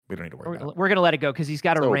 We don't need to worry about it. We're going to let it go because he's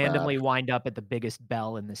got to So randomly bad. wind up at the biggest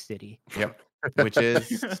bell in the city. Yep. Which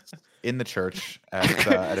is in the church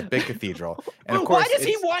at a big cathedral. And of course, why does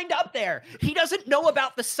he wind up there? He doesn't know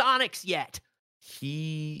about the Sonics yet.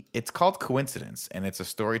 It's called coincidence, and it's a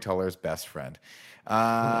storyteller's best friend.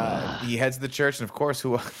 He heads to the church, and of course,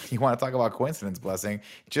 who you want to talk about coincidence, Blessing?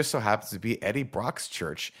 It just so happens to be Eddie Brock's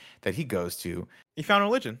church that he goes to. He found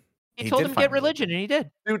religion. He told him to get religion, and he did.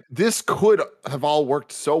 Dude, this could have all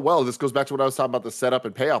worked so well. This goes back to what I was talking about, the setup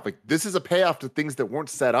and payoff. Like, this is a payoff to things that weren't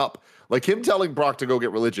set up. Like him telling Brock to go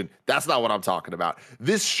get religion. That's not what I'm talking about.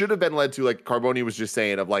 This should have been led to, like Carboni was just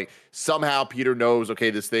saying, of like, somehow Peter knows, okay,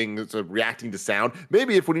 this thing is reacting to sound.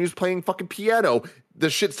 Maybe if when he was playing fucking piano, the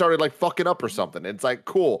shit started like fucking up or something. It's like,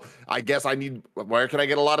 cool. I guess where can I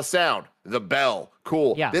get a lot of sound? The bell.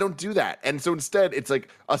 Cool. Yeah. They don't do that. And so instead, it's like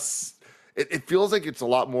it feels like it's a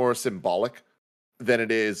lot more symbolic than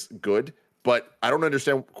it is good, but I don't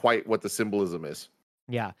understand quite what the symbolism is.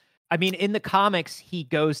 Yeah. I mean, in the comics, he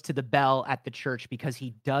goes to the bell at the church because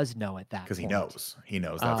he does know at that Because he point. knows. He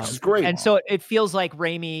knows that's It's great. And so it feels like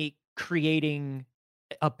Raimi creating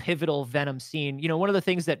a pivotal Venom scene. You know, one of the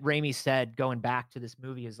things that Raimi said going back to this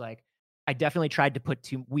movie is like, I definitely tried to put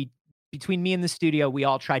between me and the studio, we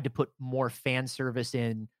all tried to put more fan service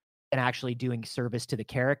in than actually doing service to the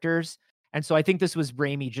characters. And so I think this was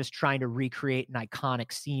Raimi just trying to recreate an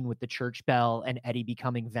iconic scene with the church bell and Eddie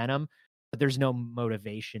becoming Venom, but there's no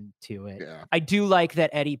motivation to it. Yeah. I do like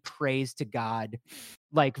that Eddie prays to God,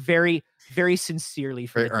 like very, very sincerely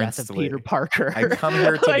for Very the death of earnestly. Peter Parker. I come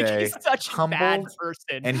here Like, today he's such a bad humbled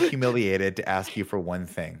person. and humiliated to ask you for one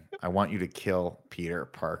thing. I want you to kill Peter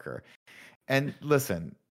Parker. And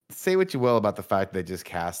listen, say what you will about the fact they just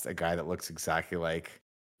cast a guy that looks exactly like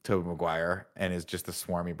Tobey Maguire and is just a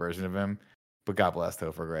swarmy version of him. But God bless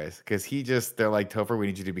Topher Grace. Because they're like, Topher, we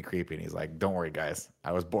need you to be creepy. And he's like, don't worry, guys.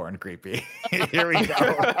 I was born creepy. Here we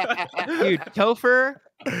go. Dude, Topher,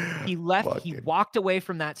 he Fucking- walked away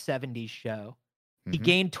from that 70s show. He Mhm.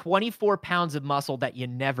 gained 24 pounds of muscle that you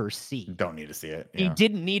never see. Don't need to see it. He yeah.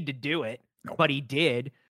 didn't need to do it, Nope. but he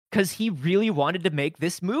did because he really wanted to make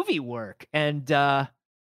this movie work. And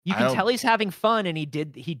you can tell he's having fun, and he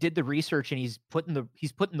did the research, and he's putting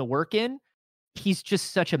the work in. He's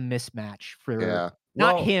just such a mismatch for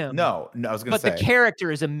not Well, him. No, I was going to but say. the character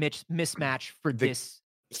is a mismatch for this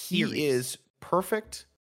series. He is perfect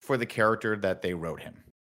for the character that they wrote him.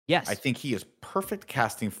 Yes. I think he is perfect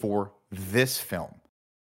casting for this film.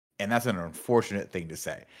 And that's an unfortunate thing to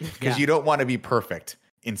say. Because you don't want to be perfect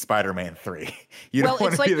in Spider-Man 3. You don't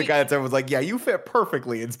want to be the guy that's everyone's like, yeah, you fit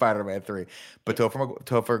perfectly in Spider-Man 3. But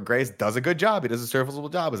Topher Grace does a good job. He does a serviceable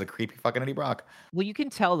job as a creepy fucking Eddie Brock. Well, you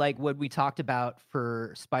can tell, like, what we talked about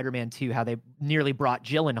for Spider-Man 2, how they nearly brought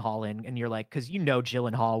Gyllenhaal in, and you're like, because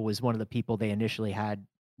Gyllenhaal was one of the people they initially had,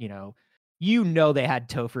 they had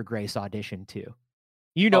Topher Grace audition too.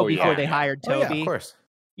 Before they hired Toby. Oh, yeah, of course.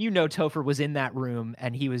 Topher was in that room,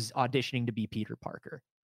 and he was auditioning to be Peter Parker.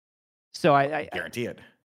 So I guarantee it.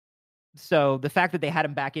 So the fact that they had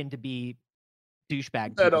him back in to be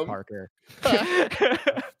douchebag Peter Parker.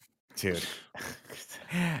 Dude.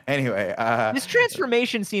 Anyway, this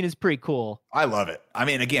transformation scene is pretty cool. I love it. I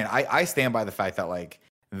mean, again, I stand by the fact that like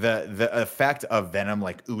the effect of Venom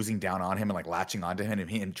like oozing down on him and like latching onto him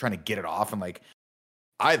and trying to get it off, and like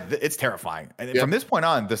it's terrifying. And from this point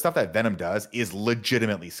on, the stuff that Venom does is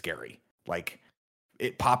legitimately scary. Like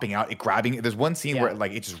it popping out, it grabbing. There's one scene where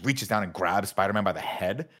it just reaches down and grabs Spider-Man by the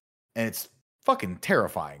head, and it's fucking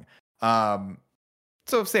terrifying.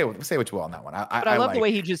 So say what you will on that one. I love the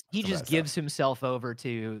way he just gives himself over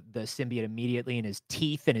to the symbiote immediately, and his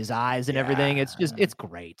teeth and his eyes and everything. It's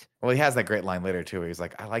great. Well, he has that great line later too, where he's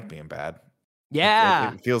like, "I like being bad.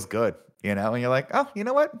 Yeah, it feels good, And you're like, oh, you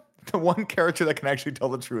know what? The one character that can actually tell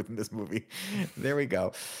the truth in this movie. There we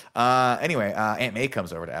go. Anyway, Aunt May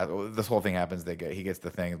comes over to ask. This whole thing happens. He gets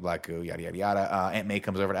the thing, Black Goo, yada yada yada. Aunt May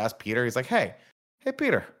comes over to ask Peter. He's like, hey,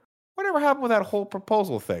 Peter, whatever happened with that whole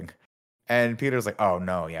proposal thing? And Peter's like, oh,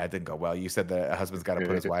 no, yeah, it didn't go well. You said that a husband's got to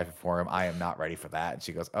put his wife before him. I am not ready for that. And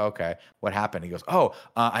she goes, oh, okay, what happened? He goes,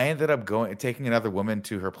 I ended up taking another woman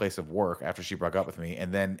to her place of work after she broke up with me.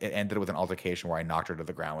 And then it ended with an altercation where I knocked her to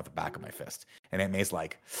the ground with the back of my fist. And Aunt May's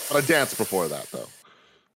like, a dance before that, though.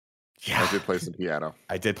 Yeah. I did play some piano.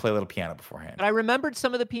 I did play a little piano beforehand. But I remembered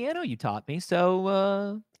some of the piano you taught me,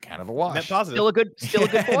 so kind of a wash. Net positive. Still a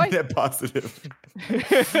good boy. Net positive.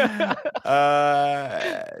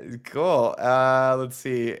 Cool. Let's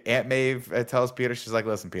see. Aunt Maeve tells Peter, she's like,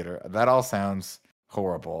 listen, Peter, that all sounds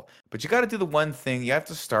horrible, but you got to do the one thing. You have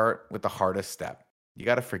to start with the hardest step. You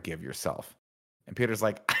got to forgive yourself. And Peter's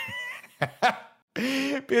like,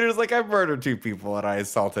 I murdered 2 people and I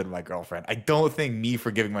assaulted my girlfriend. I don't think me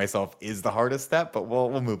forgiving myself is the hardest step, but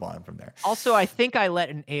we'll move on from there. Also, I think I let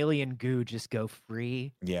an alien goo just go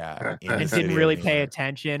free. Yeah. And didn't really pay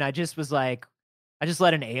attention. I just let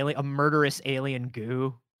a murderous alien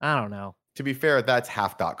goo. I don't know. To be fair, that's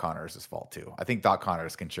half Doc Connors' fault too. I think Doc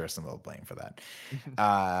Connors can share some of the blame for that.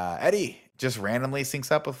 Eddie just randomly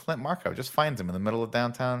syncs up with Flint Marko, just finds him in the middle of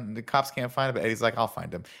downtown. The cops can't find him, but Eddie's like, I'll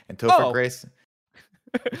find him. And Topher Grace...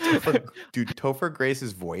 Topher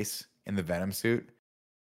Grace's voice in the Venom suit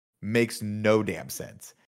makes no damn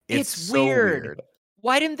sense. It's so weird.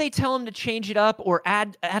 Why didn't they tell him to change it up or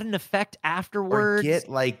add an effect afterwards?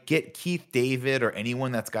 Or get Keith David or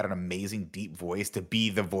anyone that's got an amazing deep voice to be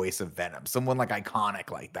the voice of Venom. Someone like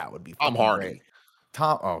iconic like that would be Tom Hardy. Great.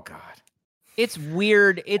 Oh God. It's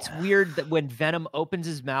weird. It's weird that when Venom opens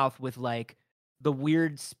his mouth with like the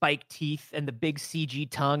weird spiked teeth and the big CG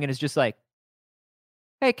tongue and is just like,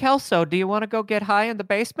 hey, Kelso, do you want to go get high in the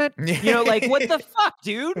basement? You know, like, what the fuck,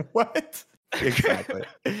 dude? What? Exactly.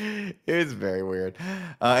 It's very weird.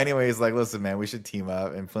 Anyways, like, listen, man, we should team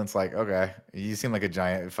up. And Flint's like, okay, you seem like a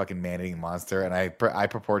giant fucking man-eating monster, and I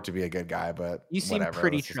purport to be a good guy, but you seem whatever.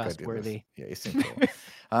 pretty trustworthy. Yeah, you seem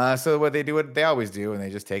cool. So what they always do, and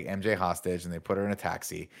they just take MJ hostage and they put her in a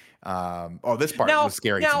taxi. This part was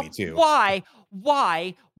scary to me too.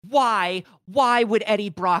 Why would Eddie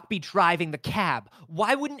Brock be driving the cab?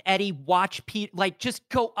 Why wouldn't Eddie watch Pete, like, just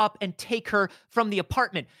go up and take her from the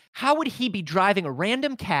apartment? How would he be driving a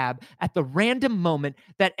random cab at the random moment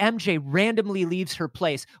that MJ randomly leaves her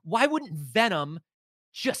place? Why wouldn't Venom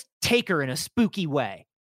just take her in a spooky way?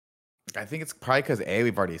 I think it's probably because A,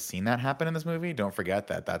 we've already seen that happen in this movie. Don't forget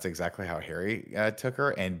that that's exactly how Harry took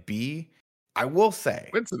her. And B, I will say,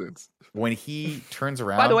 coincidence, when he turns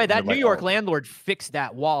around. By the way, that New York landlord fixed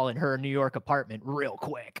that wall in her New York apartment real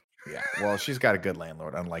quick. Yeah, well, she's got a good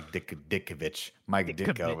landlord, unlike Dickovich, Mike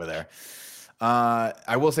Ditka over there.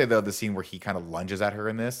 I will say, though, the scene where he kind of lunges at her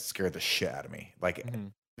in this scared the shit out of me. Like,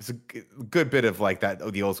 it's a good bit of like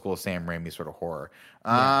that, the old school Sam Raimi sort of horror.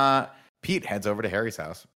 Pete heads over to Harry's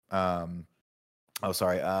house. Right.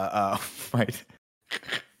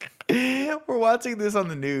 We're watching this on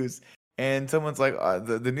the news. And someone's like,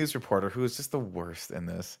 the news reporter, who is just the worst in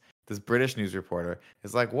this British news reporter,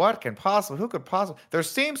 is like, who could possibly, there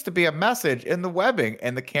seems to be a message in the webbing.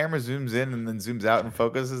 And the camera zooms in and then zooms out and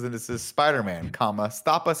focuses, and it says, Spider-Man,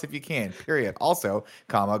 stop us if you can, period. Also,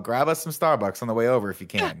 grab us some Starbucks on the way over if you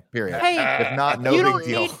can, period. Hey, if not, no you big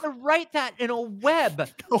deal. don't need to write that in a web.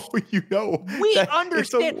 Oh, you know. We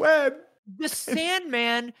understand. It's a web. The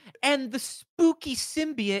Sandman and the spooky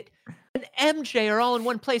symbiote and MJ are all in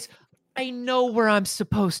one place. I know where I'm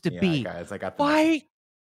supposed to be. Guys, I got the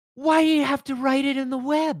Why do you have to write it in the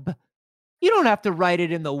web? You don't have to write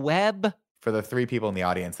it in the web. For the 3 people in the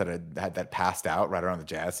audience that passed out right around the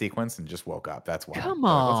jazz sequence and just woke up. That's why. Come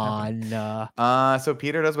on. So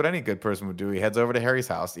Peter does what any good person would do. He heads over to Harry's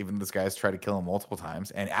house, even though this guy's tried to kill him multiple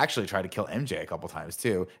times, and actually tried to kill MJ a couple times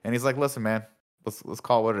too. And he's like, listen, man, let's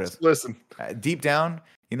call it what it is. Listen. Deep down,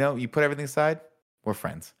 you put everything aside. We're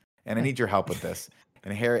friends. And I need your help with this.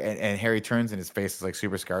 And Harry turns and his face is like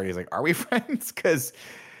super scarred. He's like, "Are we friends?" Because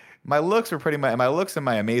my looks and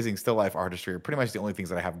my amazing still life artistry are pretty much the only things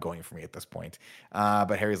that I have going for me at this point.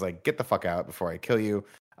 But Harry's like, "Get the fuck out before I kill you."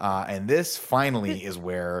 And this finally is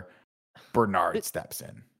where Bernard steps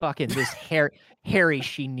in. Fucking this Harry,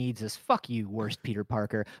 she needs us. Fuck you, worst Peter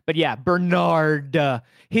Parker. But yeah, Bernard,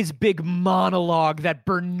 his big monologue that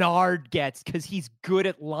Bernard gets because he's good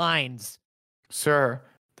at lines. Sir,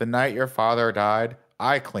 the night your father died,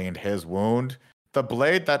 I cleaned his wound. The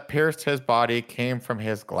blade that pierced his body came from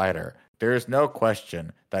his glider. There is no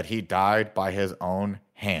question that he died by his own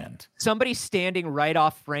hand. Somebody standing right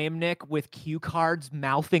off frame, Nick, with cue cards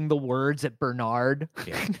mouthing the words at Bernard.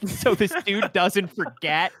 Yeah. So this dude doesn't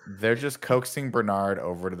forget. They're just coaxing Bernard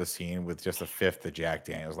over to the scene with just a fifth of Jack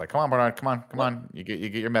Daniels. Like, come on, Bernard, come on. You get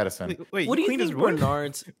your medicine. Wait, What do you cleaned think his wound?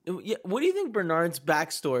 Bernard's? What do you think Bernard's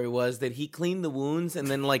backstory was? That he cleaned the wounds and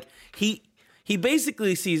then like he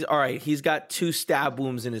basically sees, all right, he's got 2 stab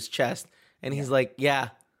wounds in his chest, and he's like, yeah,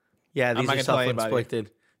 these not are gonna tell anybody.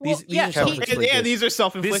 self-inflicted. Well, These are self-inflicted. Yeah, these are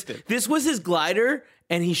self-inflicted. This was his glider,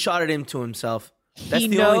 and he shot it into himself. That's He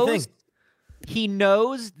the knows, only thing. He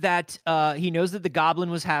knows that the goblin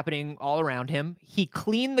was happening all around him. He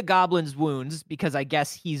cleaned the goblin's wounds because I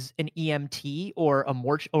guess he's an EMT or a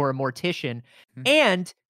mortician,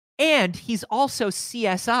 and he's also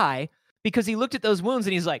CSI because he looked at those wounds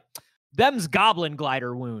and he's like, "Them's goblin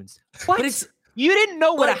glider wounds." What? But you didn't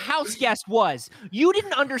know what a house guest was. You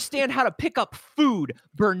didn't understand how to pick up food,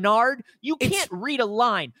 Bernard. You can't read a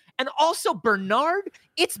line. And also, Bernard,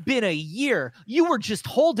 it's been a year. You were just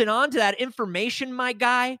holding on to that information, my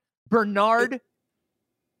guy. Bernard,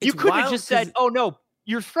 you couldn't have just said, "Oh, no,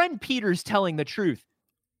 your friend Peter's telling the truth."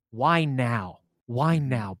 Why now? Why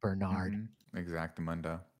now, Bernard?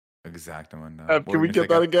 Exactamundo. Can we get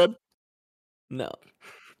that again? No.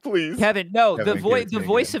 Please. Kevin, no, Kevin, the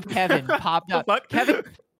voice of Kevin popped up.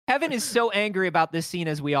 Kevin is so angry about this scene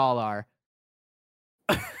as we all are.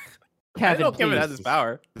 Kevin, Kevin has his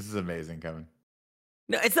power. This is amazing, Kevin.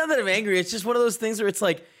 No, it's not that I'm angry. It's just one of those things where it's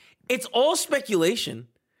like, it's all speculation.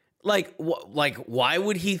 Like why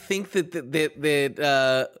would he think that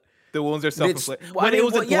the wounds are self-inflicted? When it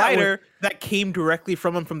was a glider that came directly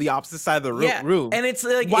from him from the opposite side of the room. And it's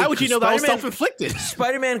like, why would you know that was self-inflicted?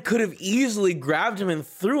 Spider-Man could have easily grabbed him and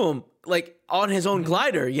threw him like on his own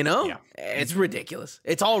glider, you know? Yeah. It's ridiculous.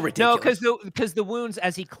 It's all ridiculous. No, because the wounds,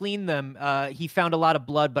 as he cleaned them, he found a lot of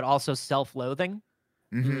blood, but also self-loathing.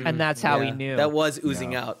 And that's how he knew. That was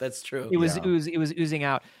oozing out. That's true. It was oozing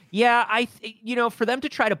out. Yeah, for them to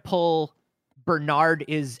try to pull Bernard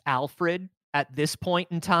is Alfred at this point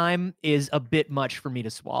in time is a bit much for me to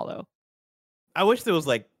swallow. I wish there was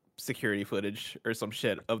like security footage or some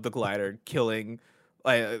shit of the glider killing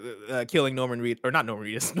Norman Reed, or not Norman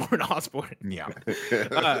Reedus, Norman Osborn. Yeah.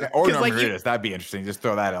 Or Norman like, Reedus. That'd be interesting. Just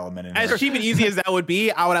throw that element in. As cheap and easy as that would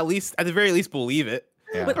be, I would at the very least believe it.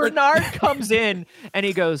 Yeah. But Bernard comes in and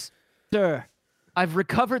he goes, "Sir, I've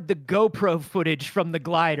recovered the GoPro footage from the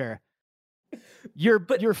glider.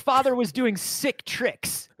 Your father was doing sick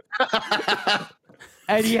tricks."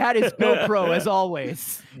 And he had his GoPro as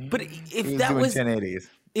always. But if that was 1080s,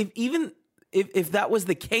 if that was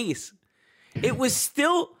the case, it was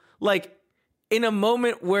still like in a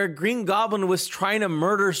moment where Green Goblin was trying to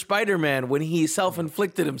murder Spider-Man when he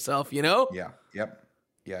self-inflicted himself, you know? Yeah. Yep.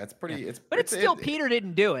 Yeah, it's pretty. But it's still Peter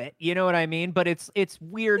didn't do it. You know what I mean? But it's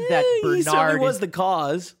weird that Bernard he certainly was the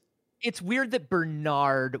cause. It's weird that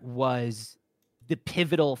Bernard was the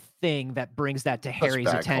pivotal thing that brings that to Harry's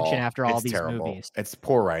attention after all these movies. It's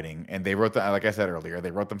poor writing, and they wrote like I said earlier,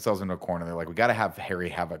 they wrote themselves into a corner. They're like, we got to have Harry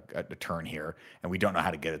have a turn here, and we don't know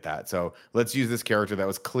how to get at that. So let's use this character that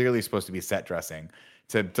was clearly supposed to be set dressing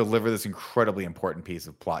to deliver this incredibly important piece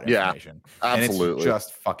of plot information. Absolutely. And it's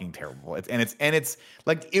just fucking terrible. It's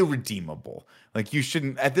like irredeemable. Like you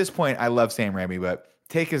shouldn't. At this point, I love Sam Raimi, but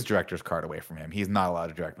take his director's card away from him. He's not allowed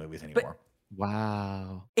to direct movies anymore.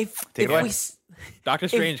 Wow. Doctor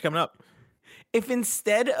Strange coming up. If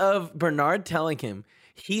instead of Bernard telling him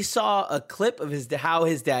he saw a clip of how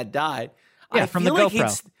his dad died, I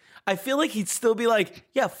feel like he'd still be like,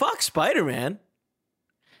 yeah, fuck Spider-Man.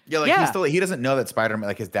 Yeah, he doesn't know that Spider-Man,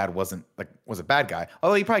 like his dad was a bad guy.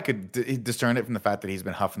 Although he probably could discern it from the fact that he's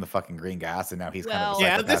been huffing the fucking green gas, and now he's kind of a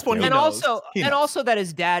psychopath. At this point, and also that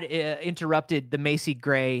his dad interrupted the Macy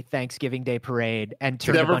Gray Thanksgiving Day parade and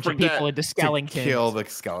turned a bunch of people into skeletons. To kill the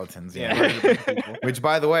skeletons, Which,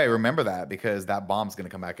 by the way, remember that because that bomb's going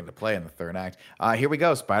to come back into play in the third act. Here we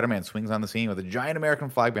go. Spider-Man swings on the scene with a giant American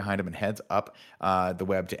flag behind him and heads up the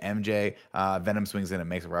web to MJ. Venom swings in and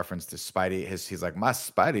makes a reference to Spidey. He's like, my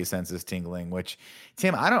Spidey sense is tingling, which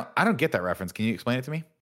Tim, I don't get that reference. Can you explain it to me?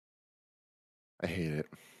 I hate it.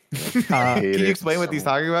 Can you explain what he's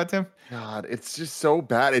talking about, Tim? God, it's just so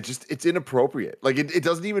bad. It's inappropriate. Like it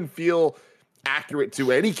doesn't even feel accurate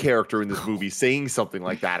to any character in this movie saying something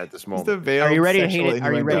like that at this moment. Are you ready to hate it?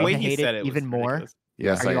 Are you ready to hate it even more?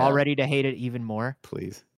 Yes. Are you all ready to hate it even more?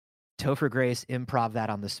 Please. Topher Grace improv that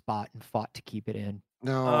on the spot and fought to keep it in.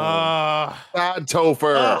 No. Bad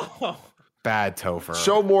Topher. Oh. Bad Topher.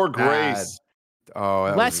 Show more grace.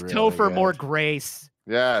 Oh, less really Topher, good. More grace.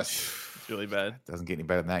 Yes. really bad. Doesn't get any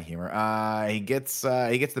better than that humor. He gets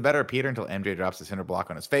the better of Peter until MJ drops the cinder block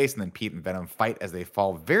on his face, and then Pete and Venom fight as they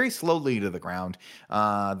fall very slowly to the ground.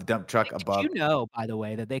 The dump truck above. Did you know, by the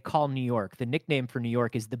way, that they call New York, the nickname for New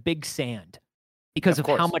York is the Big Sand because of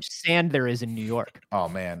how much sand there is in New York. Oh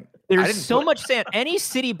man, there's so much sand. Any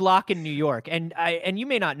city block in New York, and you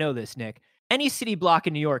may not know this, Nick. Any city block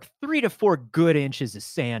in New York, 3 to 4 good inches of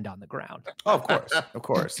sand on the ground. Oh, of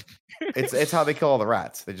course. It's how they kill all the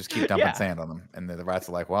rats. They just keep dumping sand on them, and the rats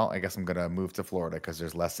are like, "Well, I guess I'm gonna move to Florida because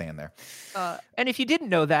there's less sand there." And if you didn't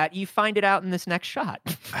know that, you find it out in this next shot.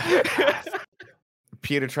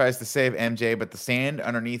 Peter tries to save MJ, but the sand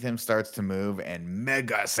underneath him starts to move, and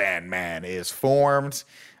Mega Sandman is formed.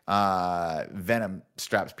 Venom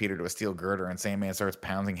straps Peter to a steel girder, and Sandman starts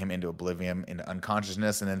pounding him into oblivion, into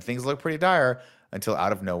unconsciousness, and then things look pretty dire until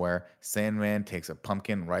out of nowhere, Sandman takes a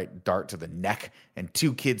pumpkin right dart to the neck, and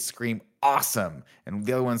 2 kids scream, "Awesome!" and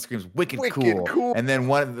the other one screams, "Wicked cool!" And then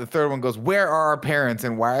the third one goes, "Where are our parents,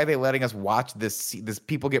 and why are they letting us watch this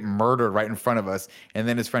people get murdered right in front of us?" And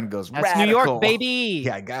then his friend goes, "That's Radical. New York, baby.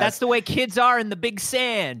 Yeah, guys. That's the way kids are in the Big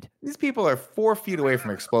Sand." These people are 4 feet away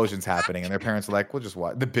from explosions happening, and their parents are like, "We'll just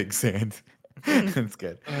watch the Big Sand." It's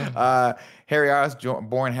good. Harry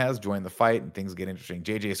Osborn has joined the fight, and things get interesting.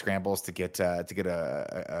 JJ scrambles to get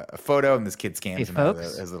a photo, and this kid scams him out of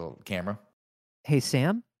his little camera. Hey,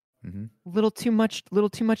 Sam. Little too much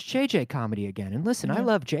JJ comedy again. And listen, I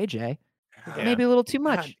love JJ. Yeah. Maybe a little too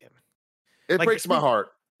much. It breaks my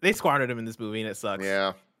heart. They squandered him in this movie, and it sucks.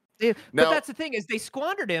 Yeah. But that's the thing, is they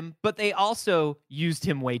squandered him, but they also used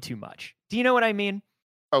him way too much. Do you know what I mean?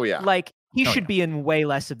 Oh yeah. Like he should be in way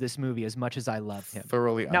less of this movie, as much as I love him.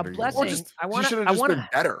 Thoroughly now, Blessing, he should have just been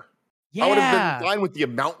better. Yeah. I would have been fine with the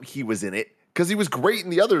amount he was in it, because he was great in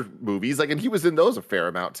the other movies, and he was in those a fair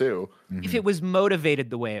amount too. If it was motivated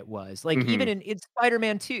the way it was, even in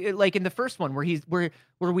Spider-Man 2, like in the first one,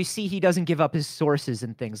 where we see he doesn't give up his sources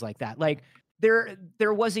and things like that, like there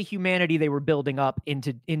was a humanity they were building up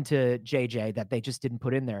into JJ that they just didn't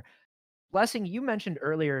put in there. Blessing, you mentioned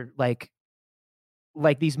earlier, like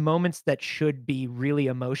these moments that should be really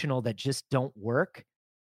emotional that just don't work.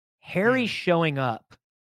 Harry showing up.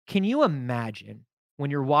 Can you imagine when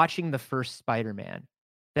you're watching the first Spider-Man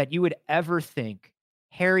that you would ever think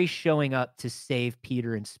Harry showing up to save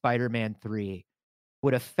Peter in Spider-Man 3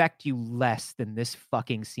 would affect you less than this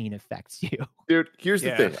fucking scene affects you? Dude, here's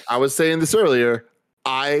the thing. I was saying this earlier.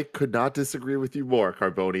 I could not disagree with you more,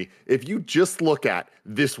 Carboni. If you just look at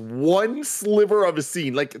this one sliver of a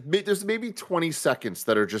scene, like there's maybe 20 seconds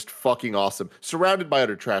that are just fucking awesome, surrounded by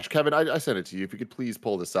utter trash. Kevin, I sent it to you. If you could please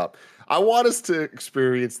pull this up. I want us to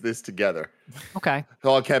experience this together. Okay.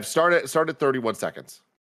 Hold on, Kev, start at 31 seconds.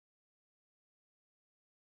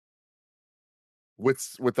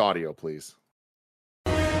 With audio, please.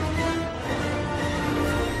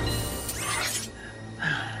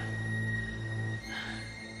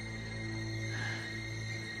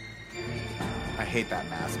 I hate that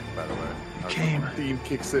mask, by the way. Theme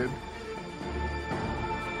kicks in.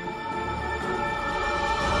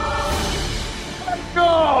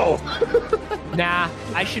 No! Nah,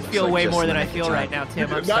 I should feel way more than I feel right now,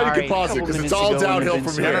 Tim. I'm sorry. Now you can pause it, because it's all downhill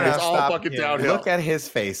from here. It's all fucking downhill. Look at his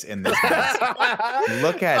face in this mask.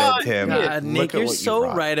 Look at it, Tim. God, Nick, you're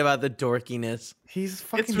so right about the dorkiness. He's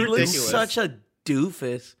fucking He looks such a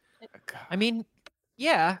doofus. I mean,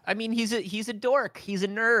 yeah. I mean, he's a dork. He's a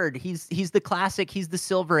nerd. He's the classic. He's the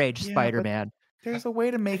Silver Age Spider-Man. There's a way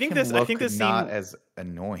to make him look not as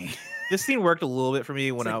annoying. This scene worked a little bit for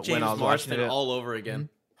me when I was watching it all over again.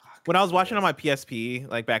 When I was watching on my PSP,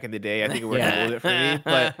 like back in the day, I think it worked a little bit for me.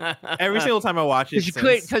 But every single time I watch it,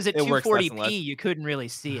 because at 240p you couldn't really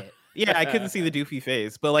see it. Yeah, I couldn't see the doofy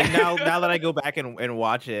face. But like now that I go back and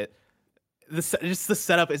watch it, the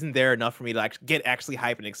setup isn't there enough for me to like get actually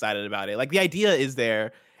hyped and excited about it. Like the idea is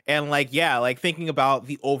there, and like thinking about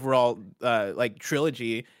the overall like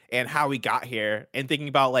trilogy and how we got here, and thinking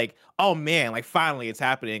about like, oh man, like finally it's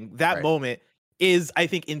happening. That moment is, I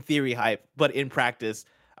think, in theory hype, but in practice,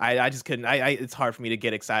 I just couldn't. It's hard for me to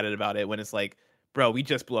get excited about it when it's like, bro, we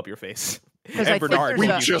just blew up your face. And Bernard, we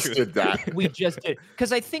just did that. We just did.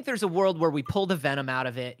 Because I think there's a world where we pull the Venom out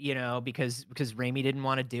of it, you know, because Raimi didn't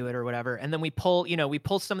want to do it or whatever, and then we pull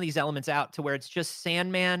some of these elements out to where it's just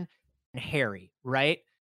Sandman and Harry, right?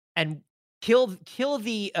 And kill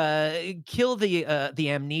the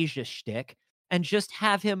amnesia shtick and just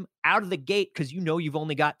have him out of the gate, because you've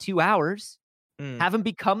only got 2 hours. Have him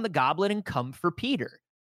become the Goblin and come for Peter.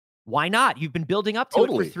 Why not? You've been building up to it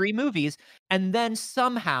for 3 movies, and then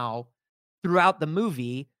somehow throughout the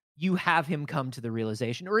movie you have him come to the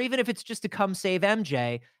realization, or even if it's just to come save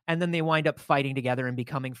MJ and then they wind up fighting together and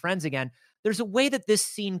becoming friends again. There's a way that this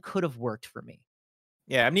scene could have worked for me.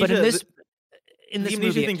 Yeah, But in this the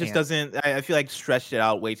amnesia thing just doesn't. I feel like stretched it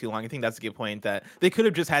out way too long. I think that's a good point, that they could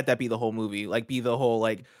have just had that be the whole movie, like be the whole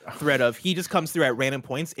like thread of he just comes through at random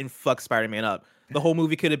points and fucks Spider-Man up. The whole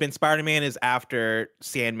movie could have been Spider-Man is after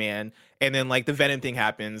Sandman, and then like the Venom thing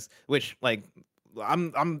happens, which like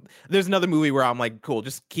there's another movie where I'm like, cool,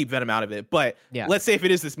 just keep Venom out of it. But let's say if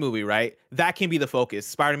it is this movie, right? That can be the focus.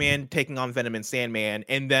 Spider-Man taking on Venom and Sandman,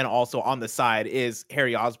 and then also on the side is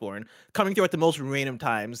Harry Osborn coming through at the most random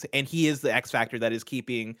times, and he is the X factor that is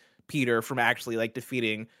keeping Peter from actually like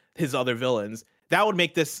defeating his other villains. That would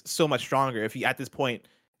make this so much stronger if at this point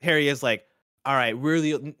Harry is like, all right,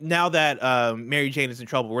 now that Mary Jane is in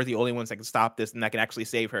trouble, we're the only ones that can stop this and that can actually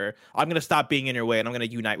save her. I'm going to stop being in your way and I'm going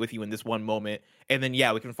to unite with you in this one moment. And then,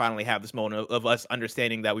 we can finally have this moment of us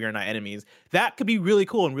understanding that we are not enemies. That could be really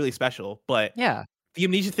cool and really special. But the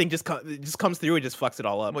amnesia thing just comes through and just fucks it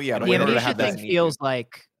all up. Well, the amnesia thing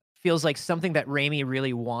feels like something that Raimi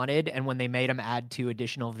really wanted. And when they made him add 2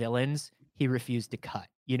 additional villains, he refused to cut.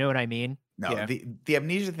 You know what I mean? No, the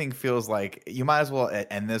amnesia thing feels like you might as well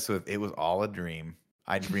end this with it was all a dream.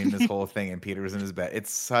 I dreamed this whole thing and Peter was in his bed.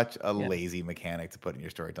 It's such a lazy mechanic to put in your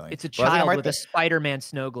storytelling. It's a child with a Spider-Man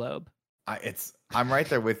snow globe. I'm right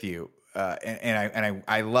there with you. And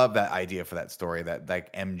I love that idea for that story, that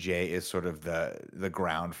like MJ is sort of the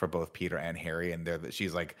ground for both Peter and Harry, and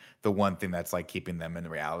she's like the one thing that's like keeping them in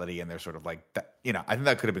reality, and they're sort of like that, I think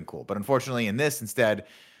that could have been cool. But unfortunately in this instead,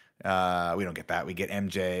 we don't get that. We get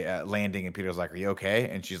MJ landing, and Peter's like, "Are you okay?"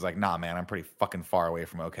 And she's like, "Nah, man, I'm pretty fucking far away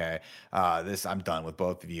from okay. I'm done with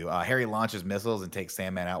both of you." Harry launches missiles and takes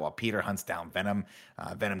Sandman out while Peter hunts down Venom.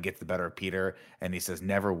 Venom gets the better of Peter, and he says,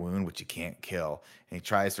 "Never wound what you can't kill." And he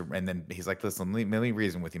tries to, and then he's like, "Listen, let me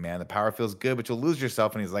reason with you, man. The power feels good, but you'll lose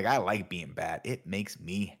yourself." And he's like, "I like being bad. It makes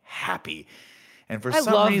me happy." And for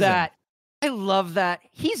some reason, I love that.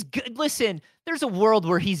 He's good. Listen, there's a world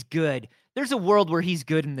where he's good. There's a world where he's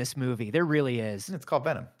good in this movie. There really is. It's called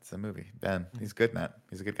Venom. It's a movie. Ben, he's good, Matt.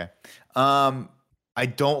 He's a good guy. I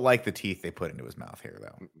don't like the teeth they put into his mouth here,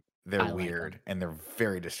 though. They're weird and they're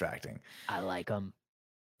very distracting. I like them.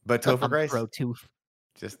 But Topher Grace, pro tooth.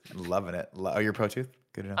 Just loving it. Oh, you're pro tooth?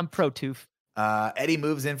 Good enough. I'm pro tooth. Eddie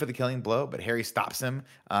moves in for the killing blow, but Harry stops him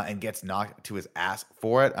and gets knocked to his ass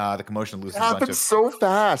for it. The commotion loses. It happens so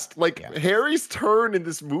fast. Harry's turn in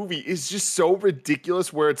this movie is just so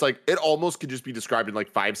ridiculous, where it's like it almost could just be described in like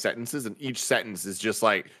 5 sentences, and each sentence is just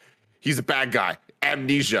like, he's a bad guy,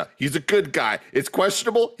 amnesia, he's a good guy, it's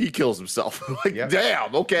questionable, he kills himself.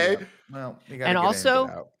 Damn, okay. Yep. Well, and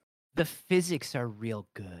also the physics are real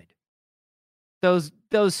good. Those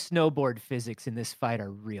snowboard physics in this fight are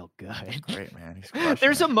real good. Great, man.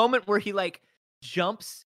 There's a moment where he like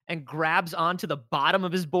jumps and grabs onto the bottom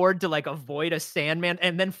of his board to like avoid a Sandman,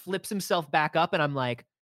 and then flips himself back up. And I'm like,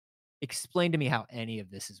 explain to me how any of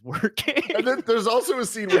this is working. And then there's also a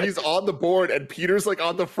scene where he's on the board and Peter's like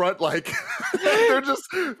on the front, like they're just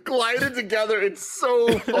gliding together. It's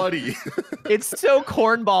so funny. It's so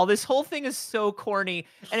cornball. This whole thing is so corny,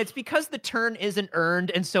 and it's because the turn isn't earned,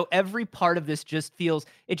 and so every part of this just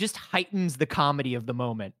heightens the comedy of the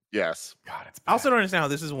moment. Yes. God, it's bad. I also don't understand how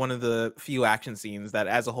this is one of the few action scenes that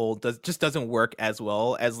as a whole doesn't work as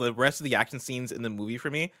well as the rest of the action scenes in the movie for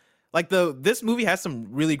me. Like this movie has some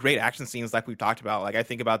really great action scenes, like we've talked about. Like I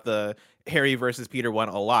think about the Harry versus Peter one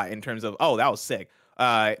a lot in terms of, oh, that was sick.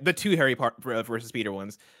 The 2 Harry versus Peter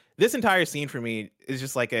ones. This entire scene for me is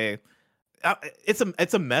just like it's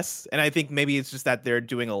a mess, and I think maybe it's just that they're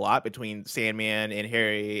doing a lot between Sandman and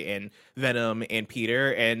Harry and Venom and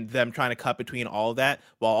Peter, and them trying to cut between all of that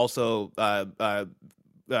while also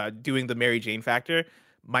doing the Mary Jane factor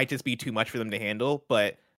might just be too much for them to handle,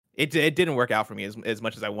 but. It didn't work out for me as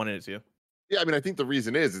much as I wanted it to. Yeah, I mean, I think the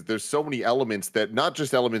reason is there's so many elements that, not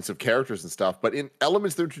just elements of characters and stuff, but in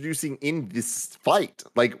elements they're introducing in this fight.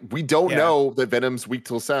 Like, we don't know that Venom's weak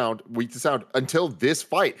to sound until this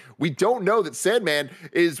fight. We don't know that Sandman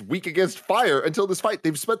is weak against fire until this fight.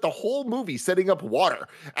 They've spent the whole movie setting up water,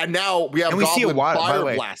 and now we have Goblin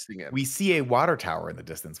fire blasting him. We see a water tower in the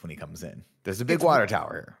distance when he comes in. There's a big water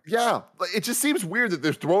tower here. Yeah, it just seems weird that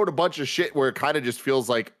they're throwing a bunch of shit where it kind of just feels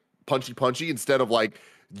like punchy instead of like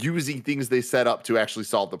using things they set up to actually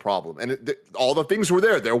solve the problem. And all the things were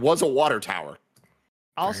there. There was a water tower.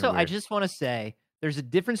 Also, I just want to say there's a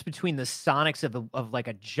difference between the sonics of like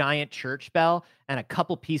a giant church bell and a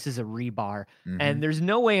couple pieces of rebar. Mm-hmm. And there's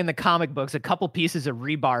no way in the comic books a couple pieces of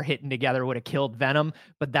rebar hitting together would have killed Venom,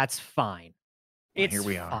 but that's fine. It's here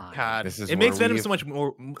we are. Fine. God, it makes Venom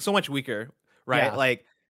so much weaker, right? Yeah. Like,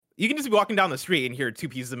 You can just be walking down the street and hear two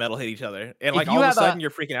pieces of metal hit each other, and like If all you of a have sudden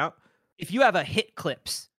you're freaking out. If you have a hit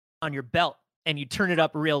clips on your belt and you turn it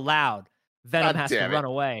up real loud, Venom has to run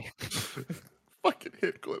away. Fucking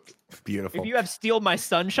hit clips. Beautiful. If you have "Steal My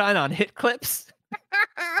Sunshine" on hit clips,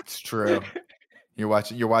 it's true. You're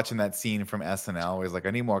watching that scene from SNL where he's like,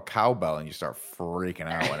 I need more cowbell, and you start freaking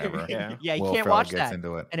out whenever yeah, you Will can't Ferrell watch gets that.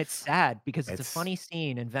 into it. And it's sad because it's a funny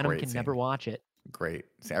scene and Venom can never watch it. Great.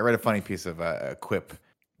 See, I read a funny piece of a quip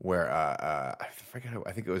where I forget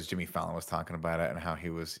I think it was Jimmy Fallon was talking about it and how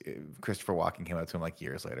Christopher Walken came up to him like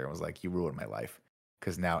years later and was like, you ruined my life.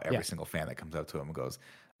 Because now every single fan that comes up to him goes,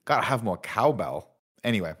 gotta have more cowbell.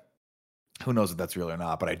 Anyway, who knows if that's real or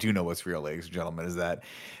not, but I do know what's real, ladies and gentlemen, is that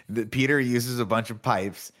Peter uses a bunch of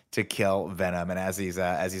pipes to kill Venom, and as he's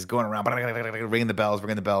going around ringing the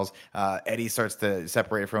bells, Eddie starts to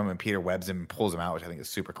separate from him, and Peter webs him and pulls him out, which I think is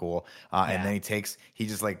super cool. And then he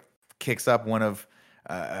just like kicks up one of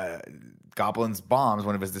Goblin's bombs,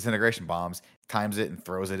 one of his disintegration bombs, times it and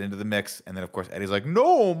throws it into the mix. And then, of course, Eddie's like,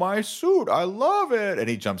 no, my suit, I love it. And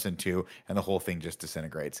he jumps in too, and the whole thing just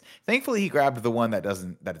disintegrates. Thankfully, he grabbed the one that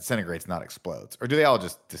disintegrates, not explodes. Or do they all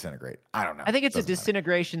just disintegrate? I don't know. I think it's a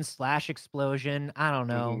disintegration / explosion. I don't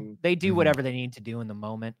know. Mm-hmm. They do whatever they need to do in the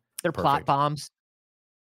moment. They're plot bombs.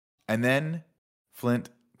 And then Flint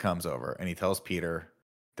comes over, and he tells Peter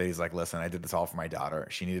that he's like, listen, I did this all for my daughter.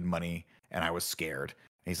 She needed money, and I was scared.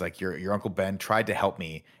 And he's like, your Uncle Ben tried to help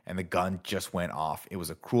me, and the gun just went off. It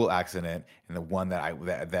was a cruel accident, and the one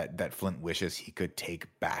that Flint wishes he could take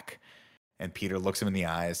back. And Peter looks him in the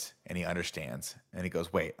eyes, and he understands. And he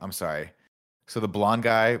goes, wait, I'm sorry. So the blonde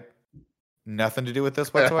guy, nothing to do with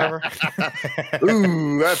this whatsoever?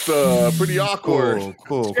 Ooh, that's pretty awkward.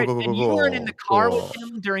 Cool. And you weren't in the car with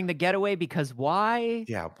him during the getaway because why?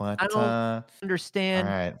 Yeah, but I don't understand.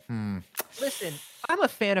 All right. Listen, I'm a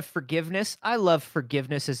fan of forgiveness. I love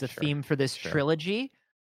forgiveness as a theme for this trilogy.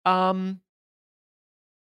 We're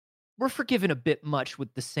forgiven a bit much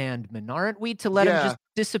with the Sandman, aren't we? To let him just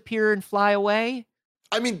disappear and fly away?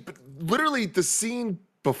 I mean, literally the scene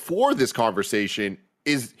before this conversation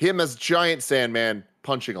is him as giant Sandman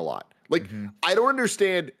punching a lot. Like, I don't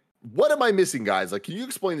understand. What am I missing, guys? Like, can you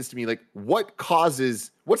explain this to me? Like, what's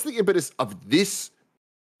the impetus of this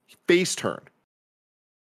face turn?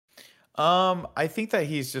 I think that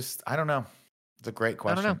he's just, I don't know. It's a great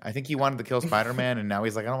question. I think he wanted to kill Spider-Man, and now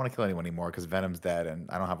he's like, I don't want to kill anyone anymore because Venom's dead, and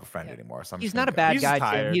I don't have a friend anymore. So he's not a bad guy,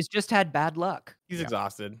 Tim. He's just had bad luck. He's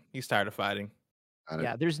exhausted. He's tired of fighting.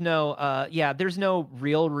 Yeah, there's no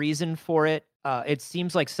real reason for it. It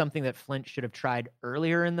seems like something that Flint should have tried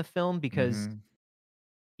earlier in the film because,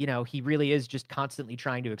 he really is just constantly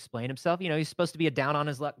trying to explain himself. He's supposed to be a down on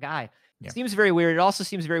his luck guy. Yeah. It seems very weird. It also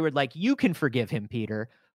seems very weird. Like, you can forgive him, Peter,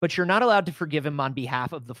 but you're not allowed to forgive him on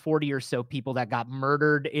behalf of the 40 or so people that got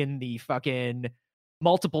murdered in the fucking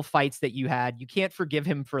multiple fights that you had. You can't forgive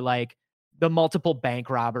him for like the multiple bank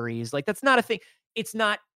robberies. Like, that's not a thing.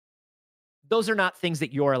 Those are not things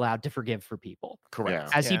that you're allowed to forgive for people. Correct.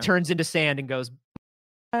 As he turns into sand and goes,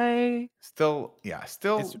 bye. Still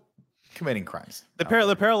committing crimes. The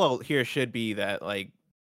parallel here should be that, like,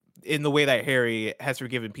 in the way that Harry has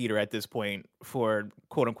forgiven Peter at this point for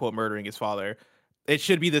quote unquote murdering his father, it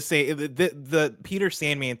should be the same. The Peter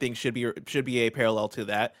Sandman thing should be a parallel to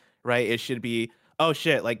that, right? It should be, oh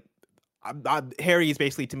shit, like Harry is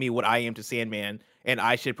basically to me what I am to Sandman, and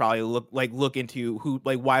I should probably look into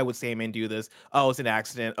why would Sandman do this? Oh, it's an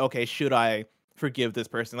accident. Okay, should I forgive this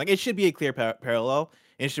person? Like, it should be a clear parallel.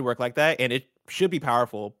 And it should work like that, and it should be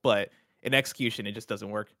powerful. But in execution, it just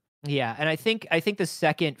doesn't work. Yeah, and I think the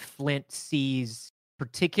second Flint sees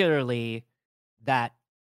particularly that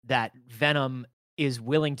Venom is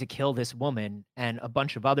willing to kill this woman and a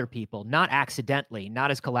bunch of other people, not accidentally,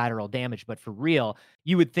 not as collateral damage, but for real,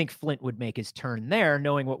 you would think Flint would make his turn there,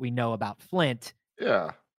 knowing what we know about Flint.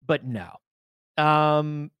 Yeah. But no.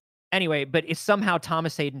 Anyway, but it's somehow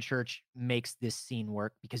Thomas Hayden Church makes this scene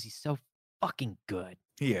work because he's so fucking good.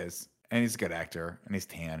 He is. And he's a good actor, and he's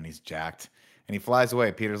tan, and he's jacked. And he flies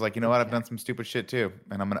away. Peter's like, you know what? I've done some stupid shit too,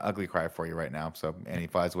 and I'm gonna ugly cry for you right now. And he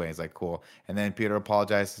flies away. He's like, cool. And then Peter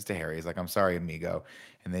apologizes to Harry. He's like, I'm sorry, amigo.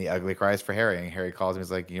 And then he ugly cries for Harry. And Harry calls him.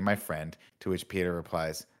 He's like, you're my friend. To which Peter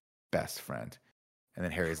replies, best friend. And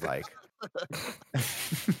then Harry's like,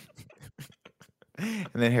 and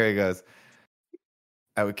then Harry goes,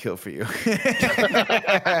 I would kill for you.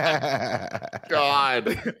 God.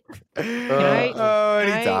 He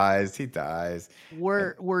dies. He dies.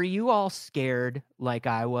 Were you all scared like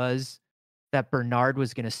I was that Bernard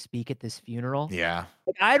was going to speak at this funeral? Yeah.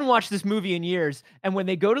 Like, I hadn't watched this movie in years, and when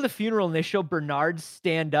they go to the funeral and they show Bernard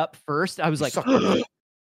stand up first, I was like,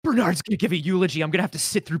 Bernard's gonna give a eulogy. I'm gonna have to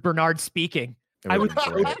sit through Bernard speaking. I was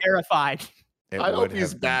so terrified. I hope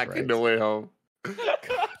he's back in No Way Home.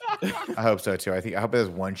 I hope so too. I hope there's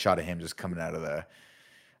one shot of him just coming out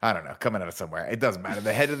of coming out of somewhere. It doesn't matter.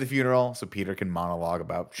 The head of the funeral, so Peter can monologue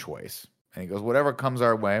about choice. And he goes, whatever comes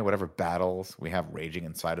our way, whatever battles we have raging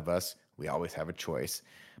inside of us, we always have a choice.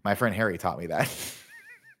 My friend Harry taught me that.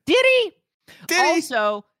 Did he?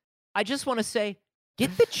 Also, I just want to say,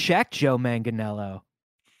 get the check, Joe Manganiello.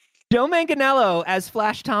 Joe Manganiello as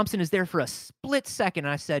Flash Thompson is there for a split second.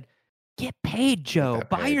 And I said, get paid, Joe.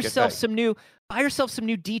 Buy yourself some new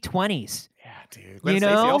D20s. Yeah, dude. You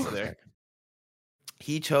know?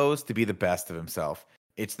 He chose to be the best of himself.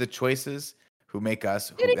 It's the choices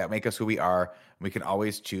that make us who we are. We can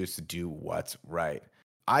always choose to do what's right.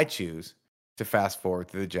 I choose to fast forward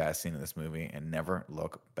to the jazz scene in this movie and never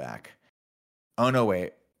look back. Oh no,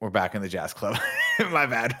 wait. We're back in the jazz club. My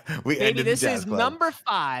bad. This is number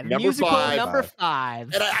 5. Musical number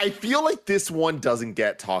 5. And I feel like this one doesn't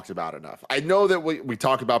get talked about enough. I know that we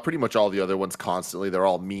talk about pretty much all the other ones constantly. They're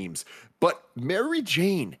all memes. But Mary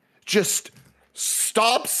Jane just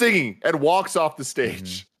stops singing and walks off the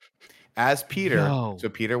stage. As Peter. So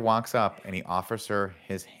Peter walks up and he offers her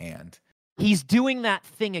his hand. He's doing that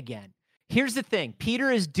thing again. Here's the thing.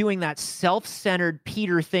 Peter is doing that self-centered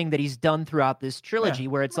Peter thing that he's done throughout this trilogy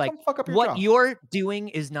where it's like, what you're doing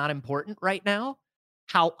is not important right now.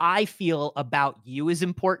 How I feel about you is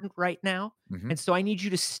important right now. And so I need you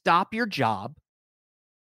to stop your job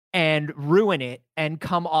and ruin it and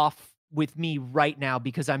come off with me right now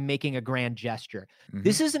because I'm making a grand gesture.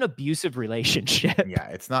 This is an abusive relationship. Yeah,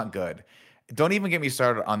 it's not good. Don't even get me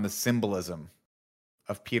started on the symbolism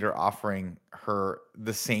of Peter offering her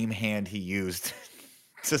the same hand he used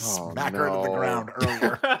to smack her to the ground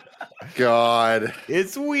earlier. God,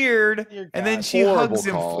 it's weird. And then she hugs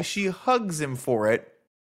him. She hugs him for it.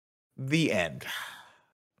 The end.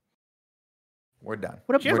 We're done.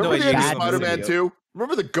 Remember the Spider-Man 2?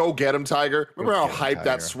 Remember the Go Get 'Em Tiger? Remember how hyped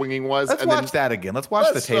that swinging was? Let's watch that again. Let's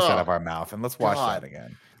watch the taste out of our mouth and let's watch that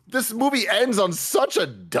again. This movie ends on such a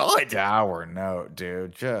dud. Dour note,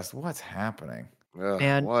 dude. Just what's happening?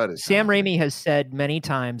 And Sam Raimi has said many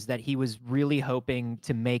times that he was really hoping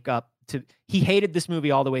to make up to. He hated this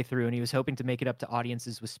movie all the way through, and he was hoping to make it up to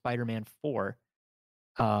audiences with Spider-Man 4,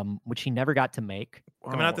 which he never got to make.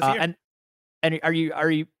 Coming out this year. And are you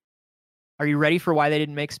ready for why they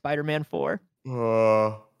didn't make Spider-Man 4? I'd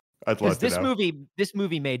love to this know. This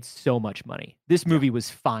movie made so much money. This movie was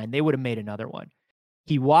fine. They would have made another one.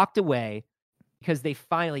 He walked away because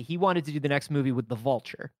he wanted to do the next movie with the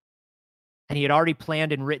Vulture. And he had already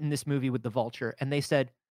planned and written this movie with the Vulture. And they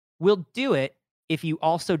said, we'll do it if you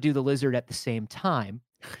also do the Lizard at the same time.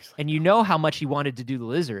 And you know how much he wanted to do the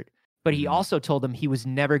Lizard. But he also told them he was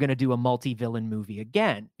never going to do a multi-villain movie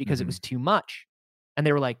again because it was too much. And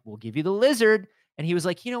they were like, we'll give you the Lizard. And he was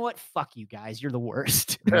like, you know what? Fuck you guys. You're the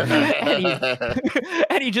worst.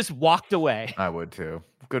 and he just walked away. I would too.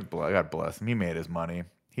 God bless him. He made his money.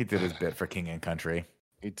 He did his bit for King and Country.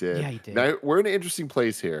 He did. Yeah, he did. Now, we're in an interesting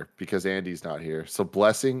place here because Andy's not here. So,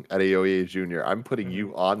 Blessing at AOA Jr., I'm putting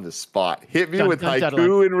you on the spot. Hit me with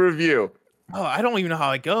haiku in review. Oh, I don't even know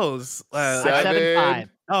how it goes.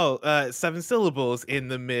 7-5. 7 syllables in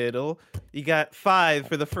the middle. You got 5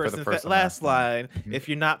 for the first and last line. If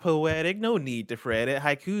you're not poetic, no need to fret it.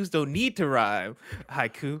 Haikus don't need to rhyme.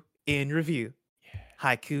 Haiku in review.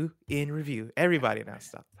 Haiku in review. Everybody now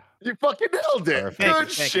stop. You fucking nailed it. Perfect.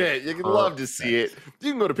 Good shit. You can love to see it.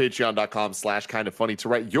 You can go to patreon.com/kindoffunny to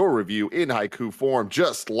write your review in haiku form,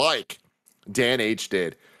 just like Dan H.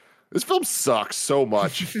 did. This film sucks so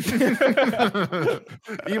much.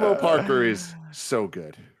 Emo Parker is so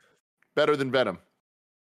good. Better than Venom.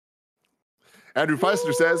 Andrew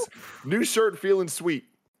Feister says, new shirt feeling sweet.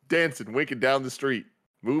 Dancing, winking down the street.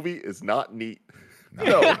 Movie is not neat.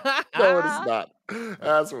 No, it is not.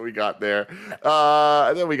 That's what we got there.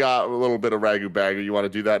 And then we got a little bit of Ragu Bagu. You want to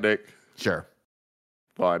do that, Nick? Sure.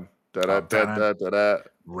 Fun. Ragu.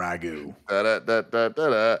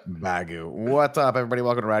 Bagu. What's up, everybody?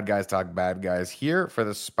 Welcome to Rad Guys Talk Bad Guys here for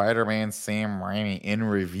the Spider-Man Sam Raimi in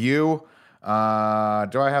review. Do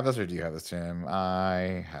I have this or do you have this, Tim?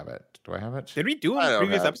 I have it. Do I have it? Did we do it in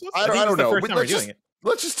previous episodes? I don't know.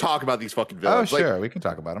 Let's just talk about these fucking villains. Oh, sure. We can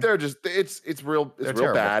talk about them. They're just, it's real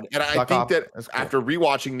bad. And I think that after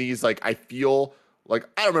rewatching these, like, I feel like,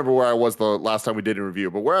 I don't remember where I was the last time we did a review,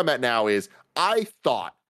 but where I'm at now is I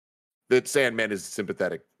thought that Sandman is a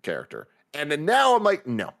sympathetic character. And then now I'm like,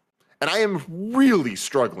 no. And I am really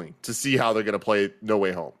struggling to see how they're going to play No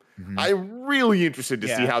Way Home. I'm really interested to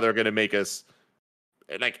see how they're going to make us,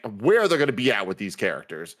 like, where they're going to be at with these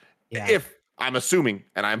characters. Yeah. If I'm assuming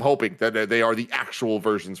and I'm hoping that they are the actual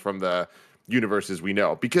versions from the universes we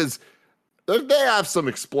know, because they have some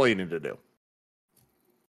explaining to do.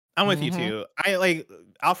 I'm with you too. I like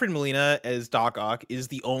Alfred Molina as Doc Ock is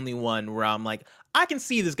the only one where I'm like, I can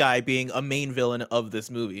see this guy being a main villain of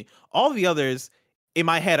this movie. All the others, in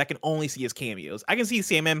my head, I can only see as cameos. I can see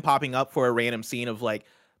Sandman popping up for a random scene of like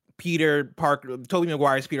Peter Parker, Tobey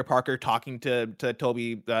Maguire's Peter Parker talking to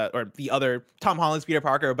Toby or the other Tom Holland's Peter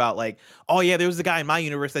Parker about like, oh yeah, there was a guy in my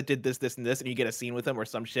universe that did this, this, and this, and you get a scene with him or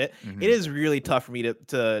some shit. It is really tough for me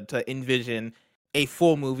to envision a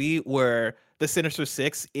full movie where the Sinister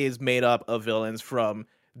Six is made up of villains from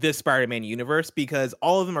this Spider-Man universe, because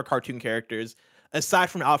all of them are cartoon characters,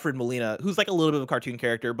 aside from Alfred Molina, who's like a little bit of a cartoon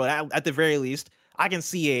character, but at the very least, I can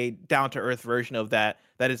see a down-to-earth version of that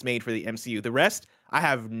is made for the MCU. The rest, I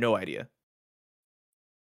have no idea.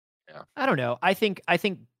 Yeah, I don't know. I think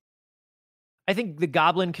the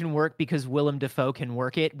Goblin can work because Willem Dafoe can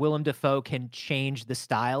work it. Willem Dafoe can change the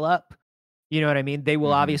style up. You know what I mean? They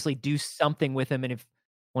will obviously do something with him, and if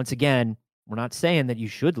once again, we're not saying that you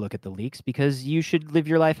should look at the leaks, because you should live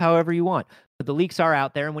your life however you want. But the leaks are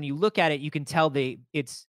out there, and when you look at it, you can tell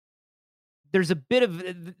there's a bit of,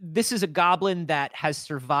 this is a Goblin that has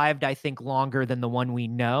survived, I think, longer than the one we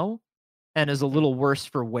know, and is a little worse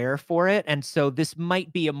for wear for it. And so this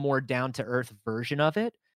might be a more down-to-earth version of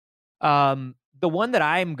it. The one that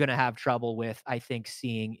I'm going to have trouble with, I think,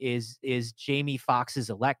 seeing is Jamie Foxx's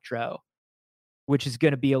Electro, which is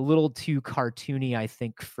going to be a little too cartoony, I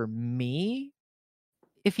think, for me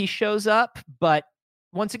if he shows up. But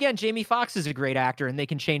once again, Jamie Foxx is a great actor, and they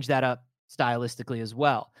can change that up stylistically as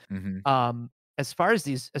well. As far as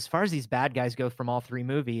these bad guys go from all three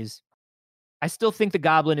movies, I still think the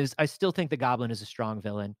Goblin is a strong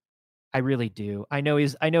villain. I really do. I know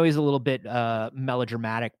he's a little bit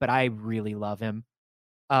melodramatic, but I really love him.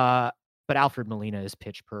 But Alfred Molina is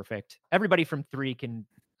pitch perfect. Everybody from 3 can,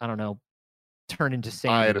 I don't know, turn into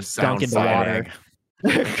sand and dunk into water.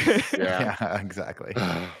 Yeah, exactly.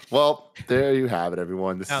 Well, there you have it,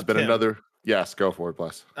 everyone. This has been Tim, another. Yes, go for it,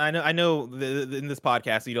 Bless. I know. In this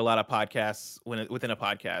podcast, you do a lot of podcasts within a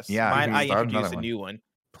podcast. Yeah, I introduced a new one.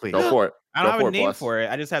 Please go for it. I don't have a name for it.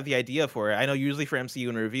 I just have the idea for it. I know usually for MCU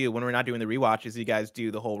and review, when we're not doing the rewatches, you guys do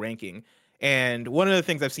the whole ranking. And one of the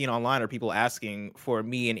things I've seen online are people asking for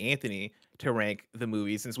me and Anthony to rank the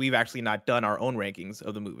movie, since we've actually not done our own rankings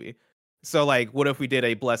of the movie. So, like, what if we did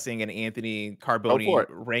a Blessing and Anthony Carboni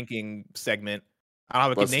ranking segment? I don't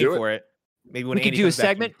have a good name for it. Maybe when we could do a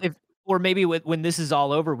segment, or maybe when this is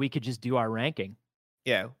all over, we could just do our ranking.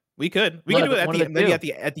 Yeah, we could. We could do it maybe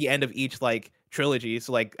at the end of each like trilogy.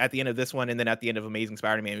 So, like at the end of this one, and then at the end of Amazing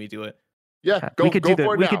Spider-Man, we do it. Yeah, we could do the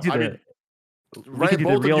real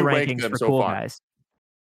rankings for cool guys.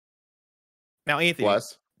 Now, Anthony, do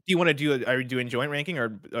you want to do? Are you doing joint ranking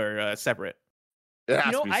or separate?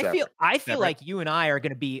 I feel like you and I are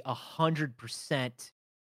going to be 100%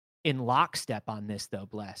 in lockstep on this, though.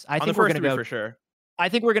 Bless. I think we're going to go for sure. I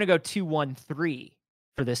think we're going to go 2-1-3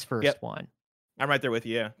 for this first one. I'm right there with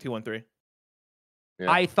you. Yeah, 2-1-3.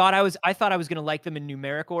 Yeah. I thought I was going to like them in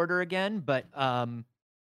numeric order again, but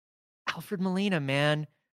Alfred Molina, man.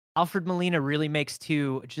 Alfred Molina really makes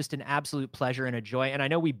 2 just an absolute pleasure and a joy. And I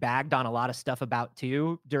know we bagged on a lot of stuff about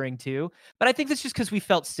 2 during 2, but I think that's just because we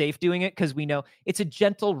felt safe doing it, because we know it's a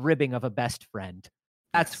gentle ribbing of a best friend.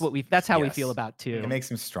 That's how we feel about 2. It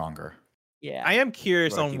makes him stronger. Yeah. I am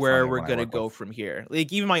curious on where we're going to go from here.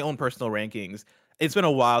 Like, even my own personal rankings, it's been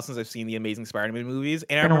a while since I've seen the Amazing Spider-Man movies,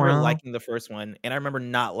 and I remember liking the first one, and I remember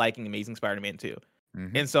not liking Amazing Spider-Man 2.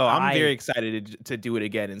 And so I'm very excited to do it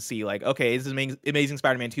again and see, like, okay, is Amazing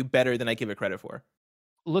Spider-Man 2 better than I give it credit for?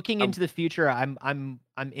 Looking into the future, I'm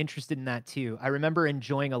interested in that too. I remember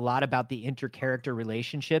enjoying a lot about the intercharacter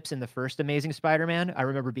relationships in the first Amazing Spider-Man. I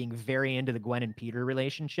remember being very into the Gwen and Peter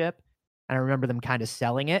relationship, and I remember them kind of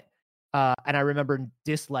selling it. And I remember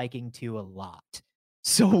disliking 2 a lot.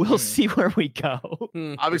 So we'll see where we go.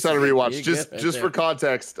 I'm excited to rewatch. Just for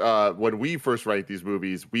context, when we first ranked these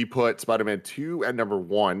movies, we put Spider-Man 2 at number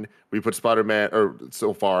 1. We put Spider-Man, or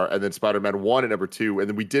so far, and then Spider-Man 1 at number 2, and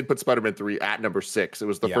then we did put Spider-Man 3 at number 6. It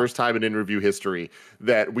was the first time in in-review history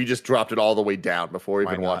that we just dropped it all the way down before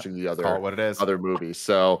even watching the other movies.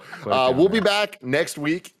 So we'll be back next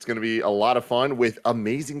week. It's going to be a lot of fun with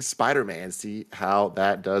Amazing Spider-Man. See how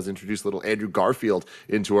that does introduce little Andrew Garfield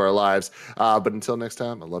into our lives. But until next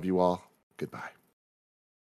time, I love you all. Goodbye.